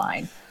think is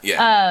fine.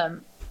 Yeah.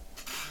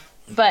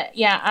 But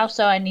yeah,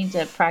 also I need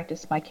to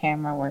practice my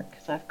camera work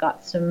because I've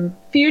got some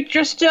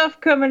future stuff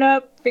coming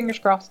up. Fingers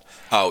crossed.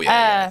 Oh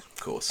yeah, of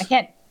course. I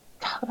can't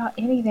talk about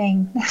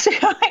anything.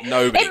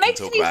 Nobody can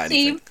talk about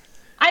anything.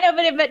 I know,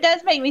 but it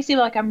does make me seem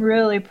like I'm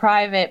really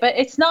private. But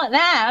it's not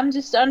that. I'm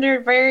just under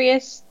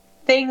various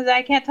things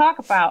I can't talk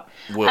about.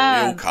 Well,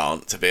 we all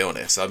can't, to be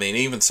honest. I mean,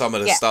 even some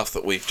of the stuff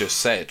that we've just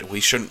said,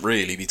 we shouldn't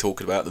really be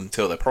talking about them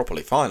until they're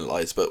properly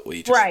finalised, but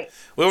we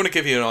want to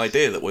give you an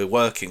idea that we're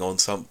working on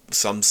some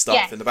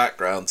stuff in the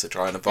background to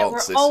try and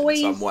advance this in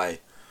some way.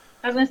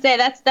 I was going to say,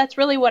 that's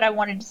really what I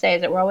wanted to say,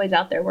 is that we're always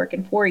out there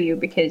working for you,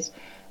 because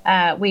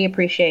we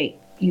appreciate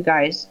you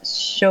guys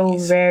so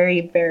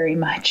very, very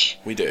much.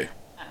 We do.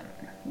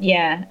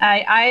 Yeah,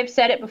 I've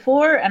said it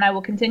before, and I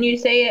will continue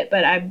to say it,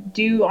 but I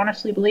do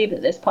honestly believe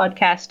that this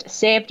podcast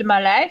saved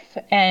my life,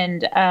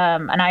 and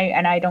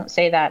I don't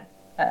say that,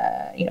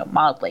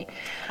 mildly.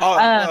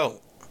 I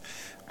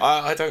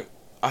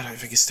don't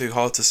think it's too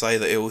hard to say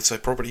that it also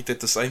probably did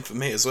the same for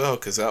me as well,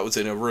 because that was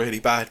in a really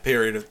bad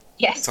period of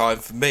time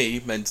for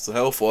me, mental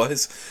health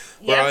wise,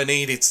 where I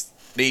needed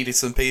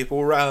some people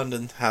around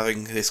and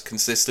having this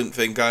consistent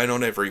thing going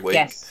on every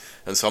week,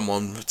 and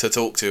someone to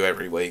talk to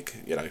every week,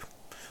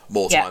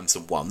 more times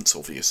than once,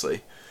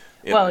 obviously.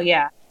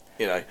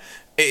 It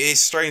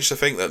is strange to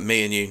think that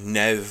me and you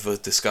never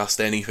discussed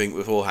anything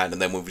beforehand,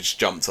 and then we just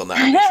jumped on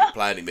that initial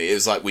planning meeting. It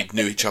was like we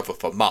knew each other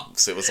for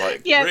months. It was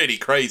like really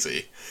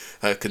crazy,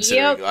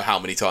 considering how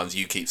many times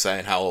you keep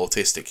saying how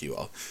autistic you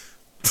are.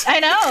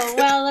 I know.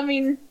 Well, I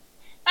mean,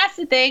 that's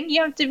the thing.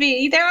 You have to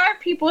be. There are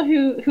people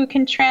who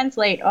can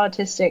translate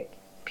autistic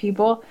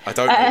people. I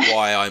don't know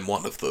why I'm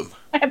one of them.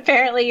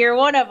 Apparently, you're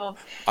one of them.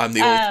 I'm the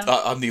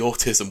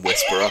autism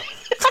whisperer.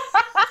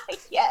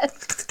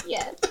 Yes.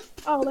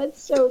 Oh,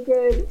 that's so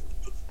good.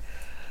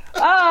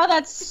 Oh,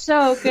 that's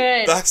so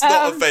good. That's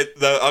not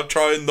offensive. No, I'm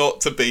trying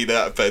not to be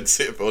that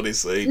offensive,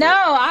 honestly. No,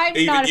 I'm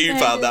not offended. Even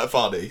you found that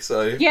funny,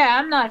 so... Yeah,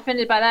 I'm not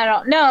offended by that at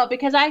all. No,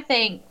 because I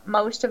think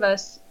most of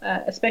us,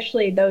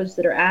 especially those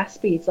that are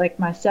Aspies like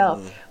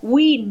myself,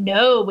 we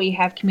know we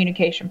have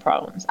communication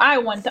problems.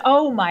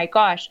 Oh my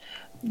gosh.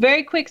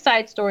 Very quick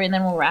side story, and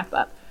then we'll wrap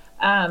up.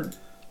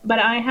 But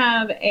I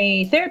have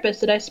a therapist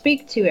that I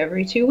speak to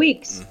every 2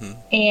 weeks,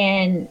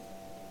 and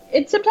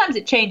sometimes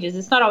it changes.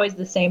 It's not always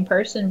the same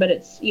person, but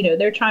it's,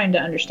 they're trying to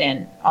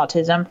understand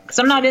autism, because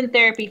I'm not in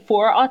therapy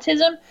for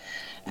autism.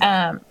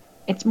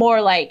 It's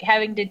more like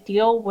having to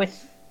deal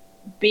with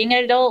being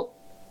an adult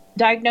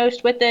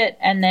diagnosed with it,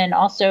 and then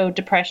also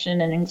depression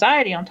and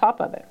anxiety on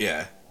top of it.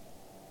 Yeah.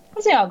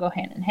 They all go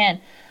hand in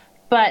hand.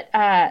 But,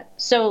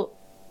 so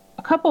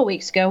a couple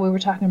weeks ago, we were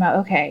talking about,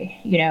 okay,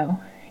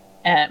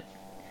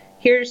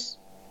 here's,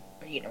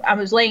 I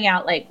was laying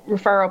out like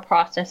referral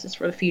processes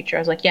for the future. I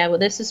was like,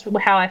 this is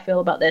how I feel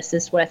about this.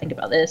 This is what I think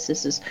about this.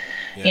 This is,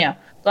 blah,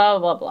 blah,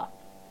 blah, blah.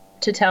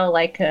 To tell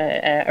like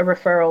a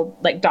referral,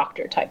 like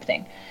doctor type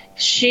thing.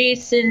 She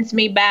sends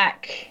me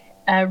back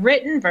a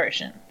written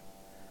version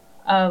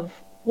of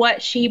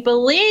what she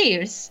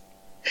believes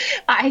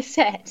I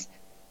said.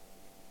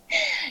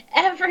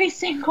 Every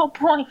single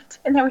point,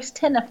 and there was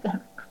 10 of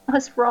them,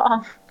 was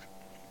wrong.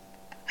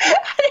 And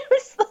it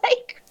was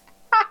like,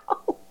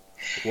 how?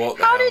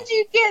 How did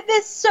you get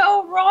this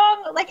so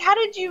wrong? Like, how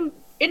did you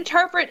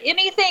interpret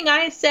anything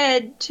I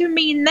said to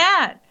mean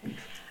that?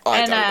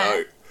 I don't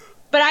know.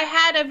 But I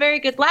had a very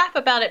good laugh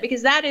about it,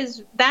 because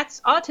that's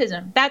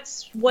autism.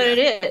 That's what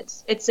it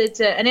is. It's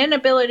an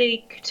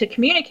inability to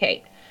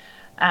communicate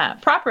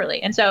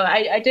properly. And so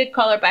I did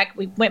call her back.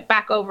 We went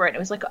back over it. And it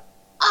was like,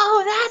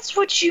 oh, that's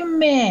what you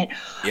meant.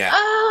 Yeah.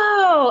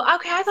 Oh,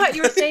 okay. I thought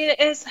you were saying it.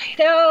 It's like,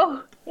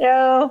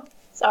 no,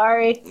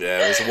 sorry. Yeah,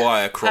 there's a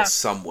wire crossed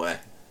somewhere.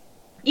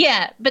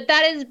 Yeah, but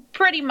that is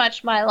pretty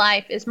much my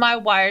life, is my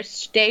wires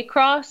stay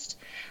crossed.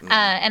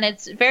 And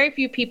it's very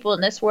few people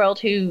in this world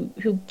who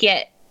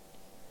get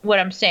what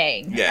I'm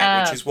saying.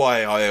 Yeah, which is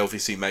why I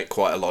obviously make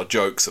quite a lot of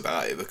jokes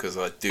about it, because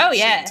I do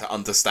seem to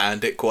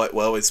understand it quite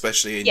well,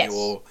 especially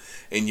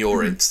in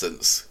your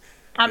instance.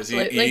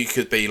 Absolutely. You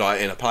could be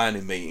like in a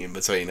planning meeting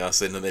between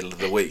us in the middle of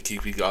the week.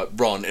 You'd be like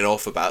ranting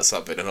off about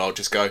something, and I'll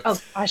just go,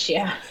 "Oh gosh,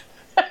 yeah."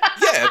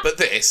 Yeah, but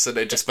this, and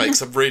it just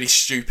makes a really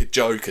stupid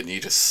joke, and you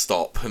just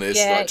stop, and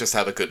it's like just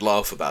have a good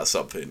laugh about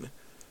something.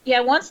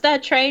 Yeah, once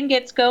that train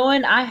gets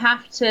going, I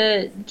have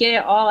to get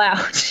it all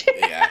out.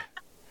 Yeah.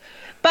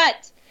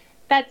 But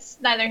that's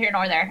neither here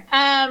nor there.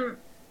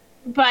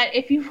 But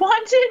if you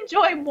want to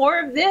enjoy more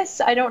of this,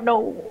 I don't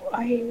know,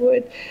 I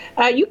would.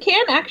 You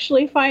can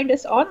actually find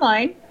us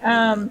online.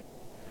 Now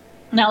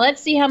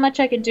let's see how much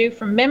I can do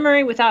from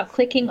memory without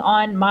clicking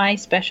on my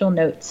special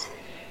notes.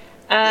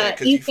 Yeah,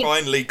 because you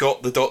finally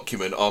got the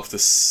document after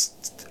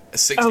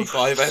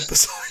 65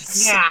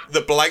 episodes. Yeah.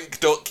 The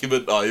blank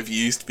document I've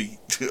used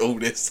all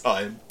this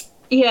time.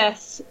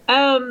 Yes.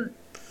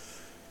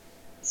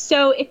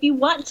 So if you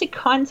want to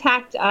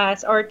contact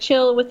us or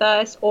chill with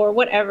us or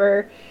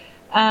whatever,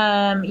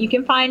 you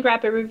can find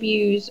Rapid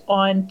Reviews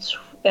on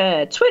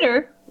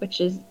Twitter, which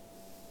is...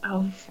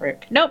 Oh,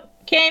 frick. Nope.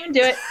 Can't even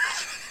do it.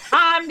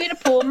 I'm going to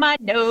pull my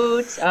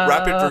notes up.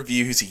 Rapid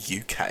Reviews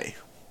UK.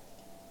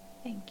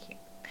 Thank you.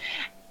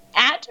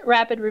 At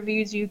Rapid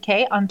Reviews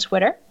UK on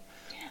Twitter.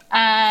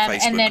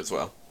 Facebook and then, as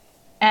well.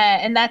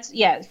 And that's,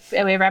 we have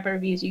Rapid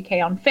Reviews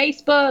UK on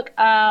Facebook.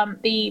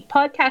 The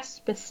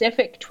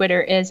podcast-specific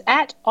Twitter is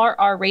at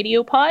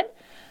RRRadiopod.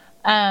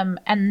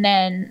 And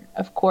then,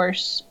 of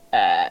course,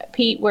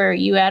 Pete, where are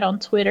you at on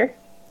Twitter?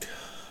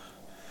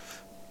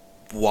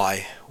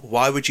 Why?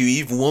 Why would you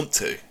even want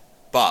to?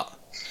 But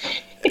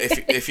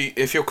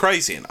if you're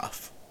crazy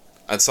enough,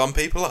 and some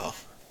people are,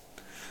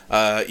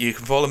 you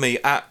can follow me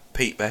at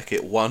Pete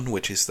Beckett 1,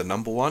 which is the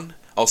number 1.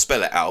 I'll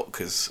spell it out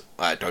because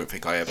I don't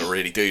think I ever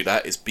really do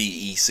that. It's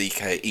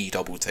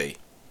BECKETT.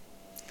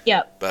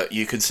 Yep. But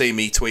you can see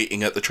me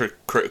tweeting at the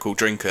Critical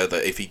Drinker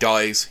that if he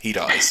dies, he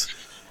dies.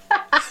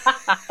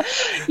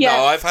 Yeah.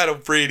 No, I've had a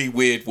really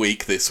weird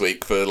week this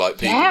week for like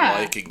people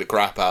liking the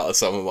crap out of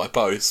some of my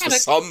posts for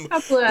some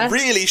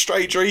really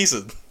strange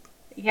reason.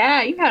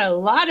 Yeah, you've had a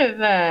lot of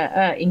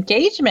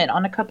engagement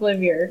on a couple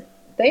of your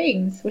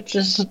things, which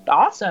is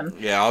awesome.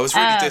 Yeah, I was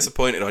really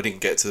disappointed I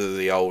didn't get to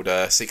the old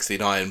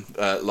 69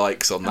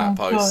 likes on that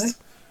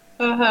post.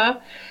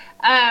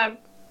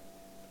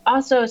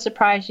 Also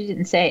surprised you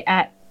didn't say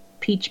at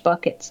Peach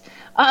Buckets.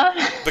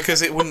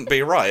 Because it wouldn't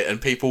be right,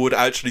 and people would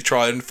actually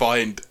try and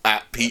find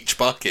at Peach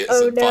Buckets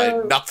and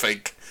find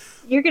nothing.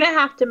 You're going to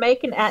have to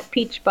make an at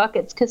Peach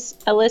Buckets, because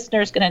a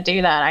listener's going to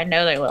do that. I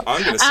know they will.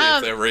 I'm going to see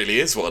if there really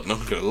is one, and I'm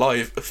going to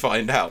live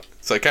find out.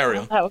 So carry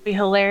on. That would be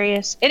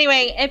hilarious.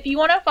 Anyway, if you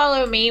want to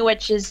follow me,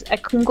 which is a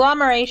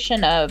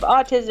conglomeration of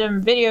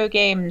autism, video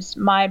games,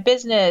 my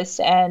business,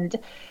 and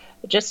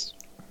just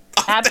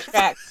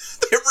abstract.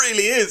 There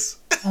really is.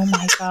 Oh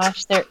my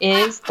gosh, there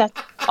is? That's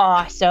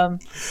awesome.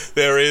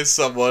 There is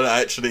someone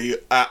actually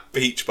at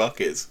Peach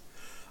Buckets.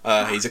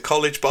 He's a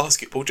college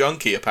basketball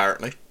junkie,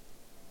 apparently.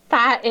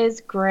 That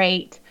is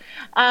great.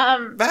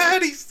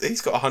 Man,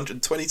 he's got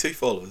 122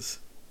 followers.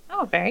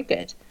 Oh, very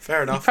good.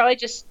 Fair enough.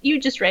 You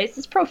just raised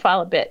his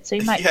profile a bit, so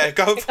you might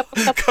go pick up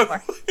a couple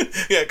more.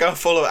 Yeah, go and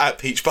follow at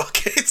Peach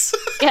Buckets.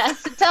 Yeah,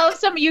 so tell us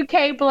some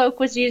UK bloke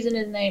was using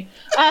his name.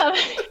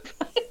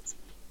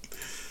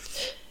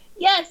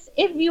 Yes,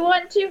 if you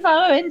want to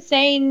follow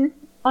Insane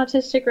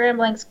Autistic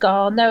Ramblings,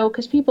 no,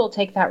 because people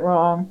take that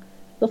wrong.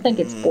 They'll think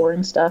it's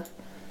boring stuff.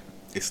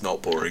 It's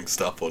not boring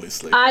stuff,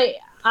 honestly.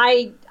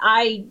 I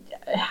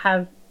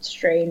have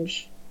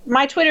strange...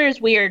 My Twitter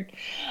is weird,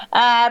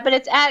 but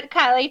it's at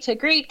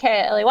KayleightGreet,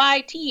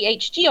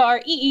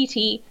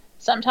 KayleightThGreet.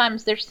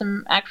 Sometimes there's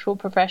some actual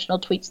professional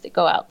tweets that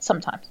go out,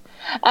 sometimes.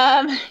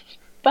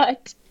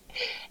 But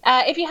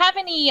if you have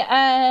any...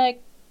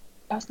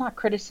 That's not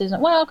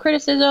criticism. Well,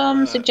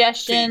 criticism,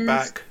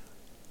 suggestions,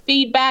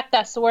 feedback.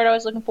 That's the word I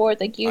was looking for.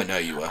 Thank you. I know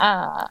you were.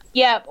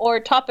 Or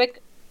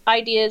topic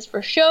ideas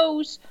for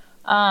shows.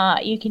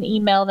 You can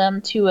email them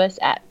to us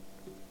at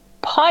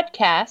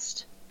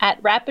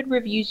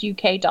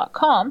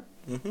podcast@rapidreviewsuk.com.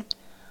 Mm-hmm.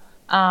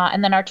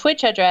 And then our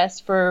Twitch address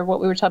for what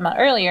we were talking about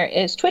earlier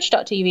is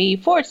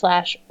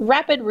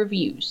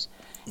twitch.tv/rapidreviews.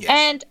 Yes.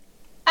 And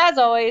as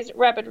always,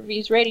 Rapid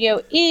Reviews Radio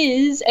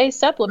is a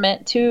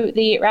supplement to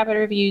the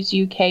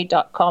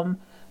rapidreviewsuk.com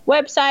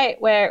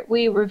website, where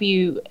we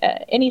review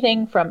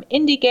anything from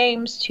indie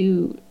games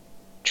to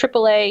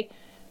AAA.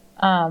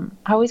 I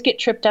always get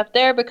tripped up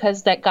there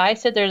because that guy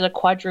said there's a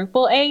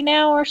quadruple A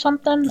now or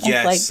something.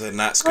 Yes, and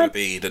that's going to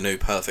be the new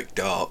Perfect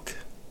Dark.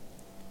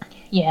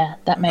 Yeah,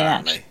 that may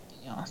actually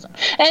be awesome.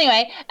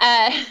 Anyway,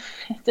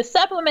 the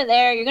supplement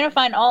there, you're going to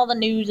find all the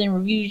news and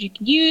reviews you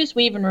can use.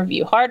 We even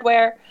review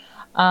hardware.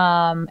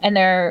 And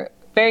they're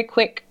very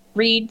quick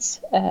reads,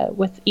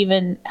 with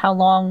even how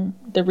long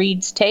the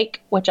reads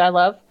take, which I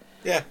love.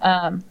 Yeah.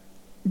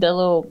 The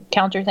little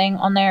counter thing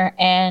on there,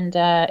 and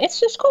it's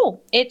just cool.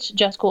 It's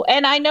just cool.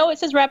 And I know it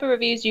says Rapid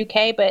Reviews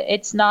UK, but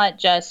it's not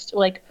just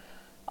like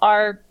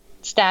our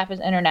staff is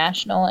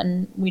international,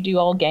 and we do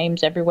all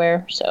games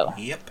everywhere. So.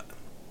 Yep.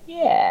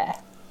 Yeah.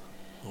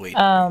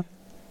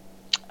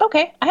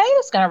 Okay, I think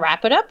that's gonna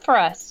wrap it up for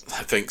us.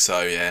 I think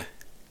so. Yeah.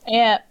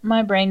 Yeah,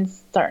 my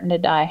brain's starting to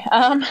die.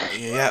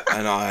 Yeah,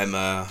 and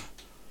I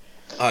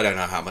don't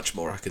know how much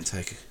more I can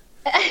take.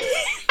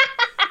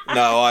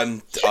 No,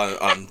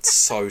 I'm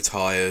so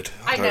tired.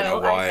 I don't know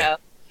why. I know.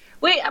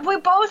 We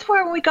both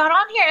were when we got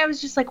on here. I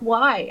was just like,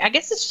 why? I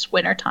guess it's just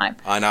winter time.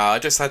 I know.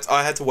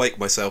 I had to wake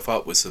myself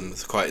up with some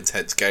quite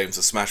intense games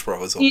of Smash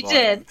Brothers online. You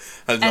did,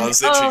 and I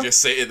was literally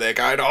just sitting there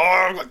going,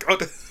 "Oh my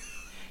god."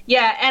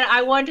 Yeah, and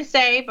I wanted to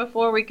say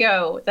before we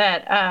go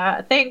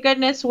that thank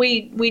goodness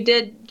we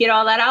did get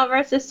all that out of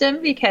our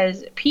system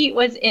because Pete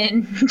was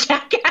in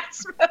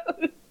jackass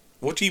mode.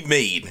 What do you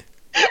mean?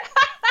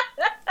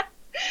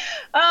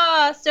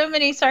 So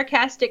many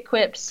sarcastic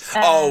quips.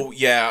 Oh,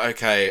 yeah,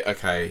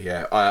 okay,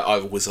 yeah. I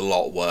was a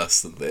lot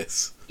worse than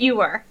this. You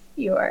were.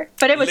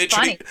 But it was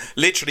funny.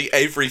 Literally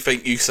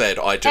everything you said,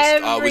 I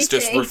was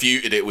just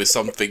refuting it with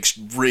something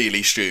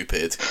really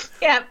stupid.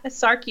 Yeah, a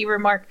sarky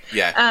remark.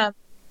 Yeah.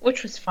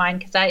 Which was fine,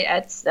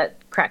 because that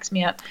cracks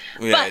me up.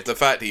 Yeah, but the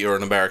fact that you're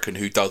an American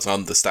who does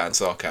understand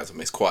sarcasm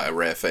is quite a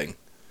rare thing.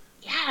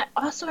 Yeah,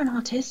 also an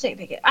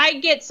autistic. I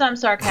get some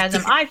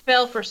sarcasm. I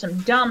fell for some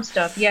dumb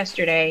stuff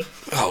yesterday.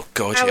 Oh,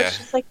 God, I was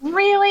just like,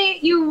 really?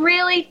 You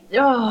really?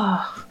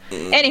 Oh.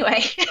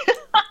 Anyway.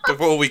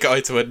 Before we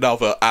go to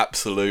another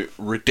absolute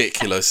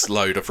ridiculous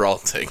load of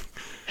ranting.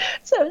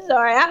 So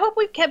sorry. I hope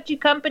we've kept you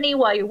company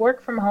while you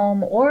work from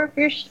home, or if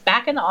you're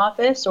back in the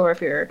office, or if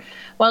you're...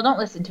 Well, don't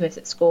listen to us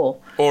at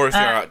school. Or if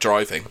you're out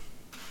driving.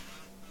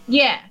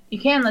 Yeah, you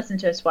can listen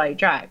to us while you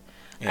drive.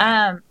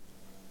 Yeah.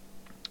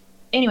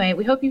 Anyway,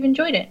 we hope you've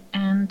enjoyed it,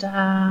 and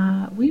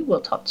we will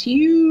talk to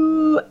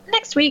you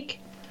next week.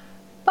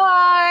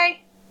 Bye.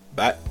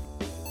 Bye.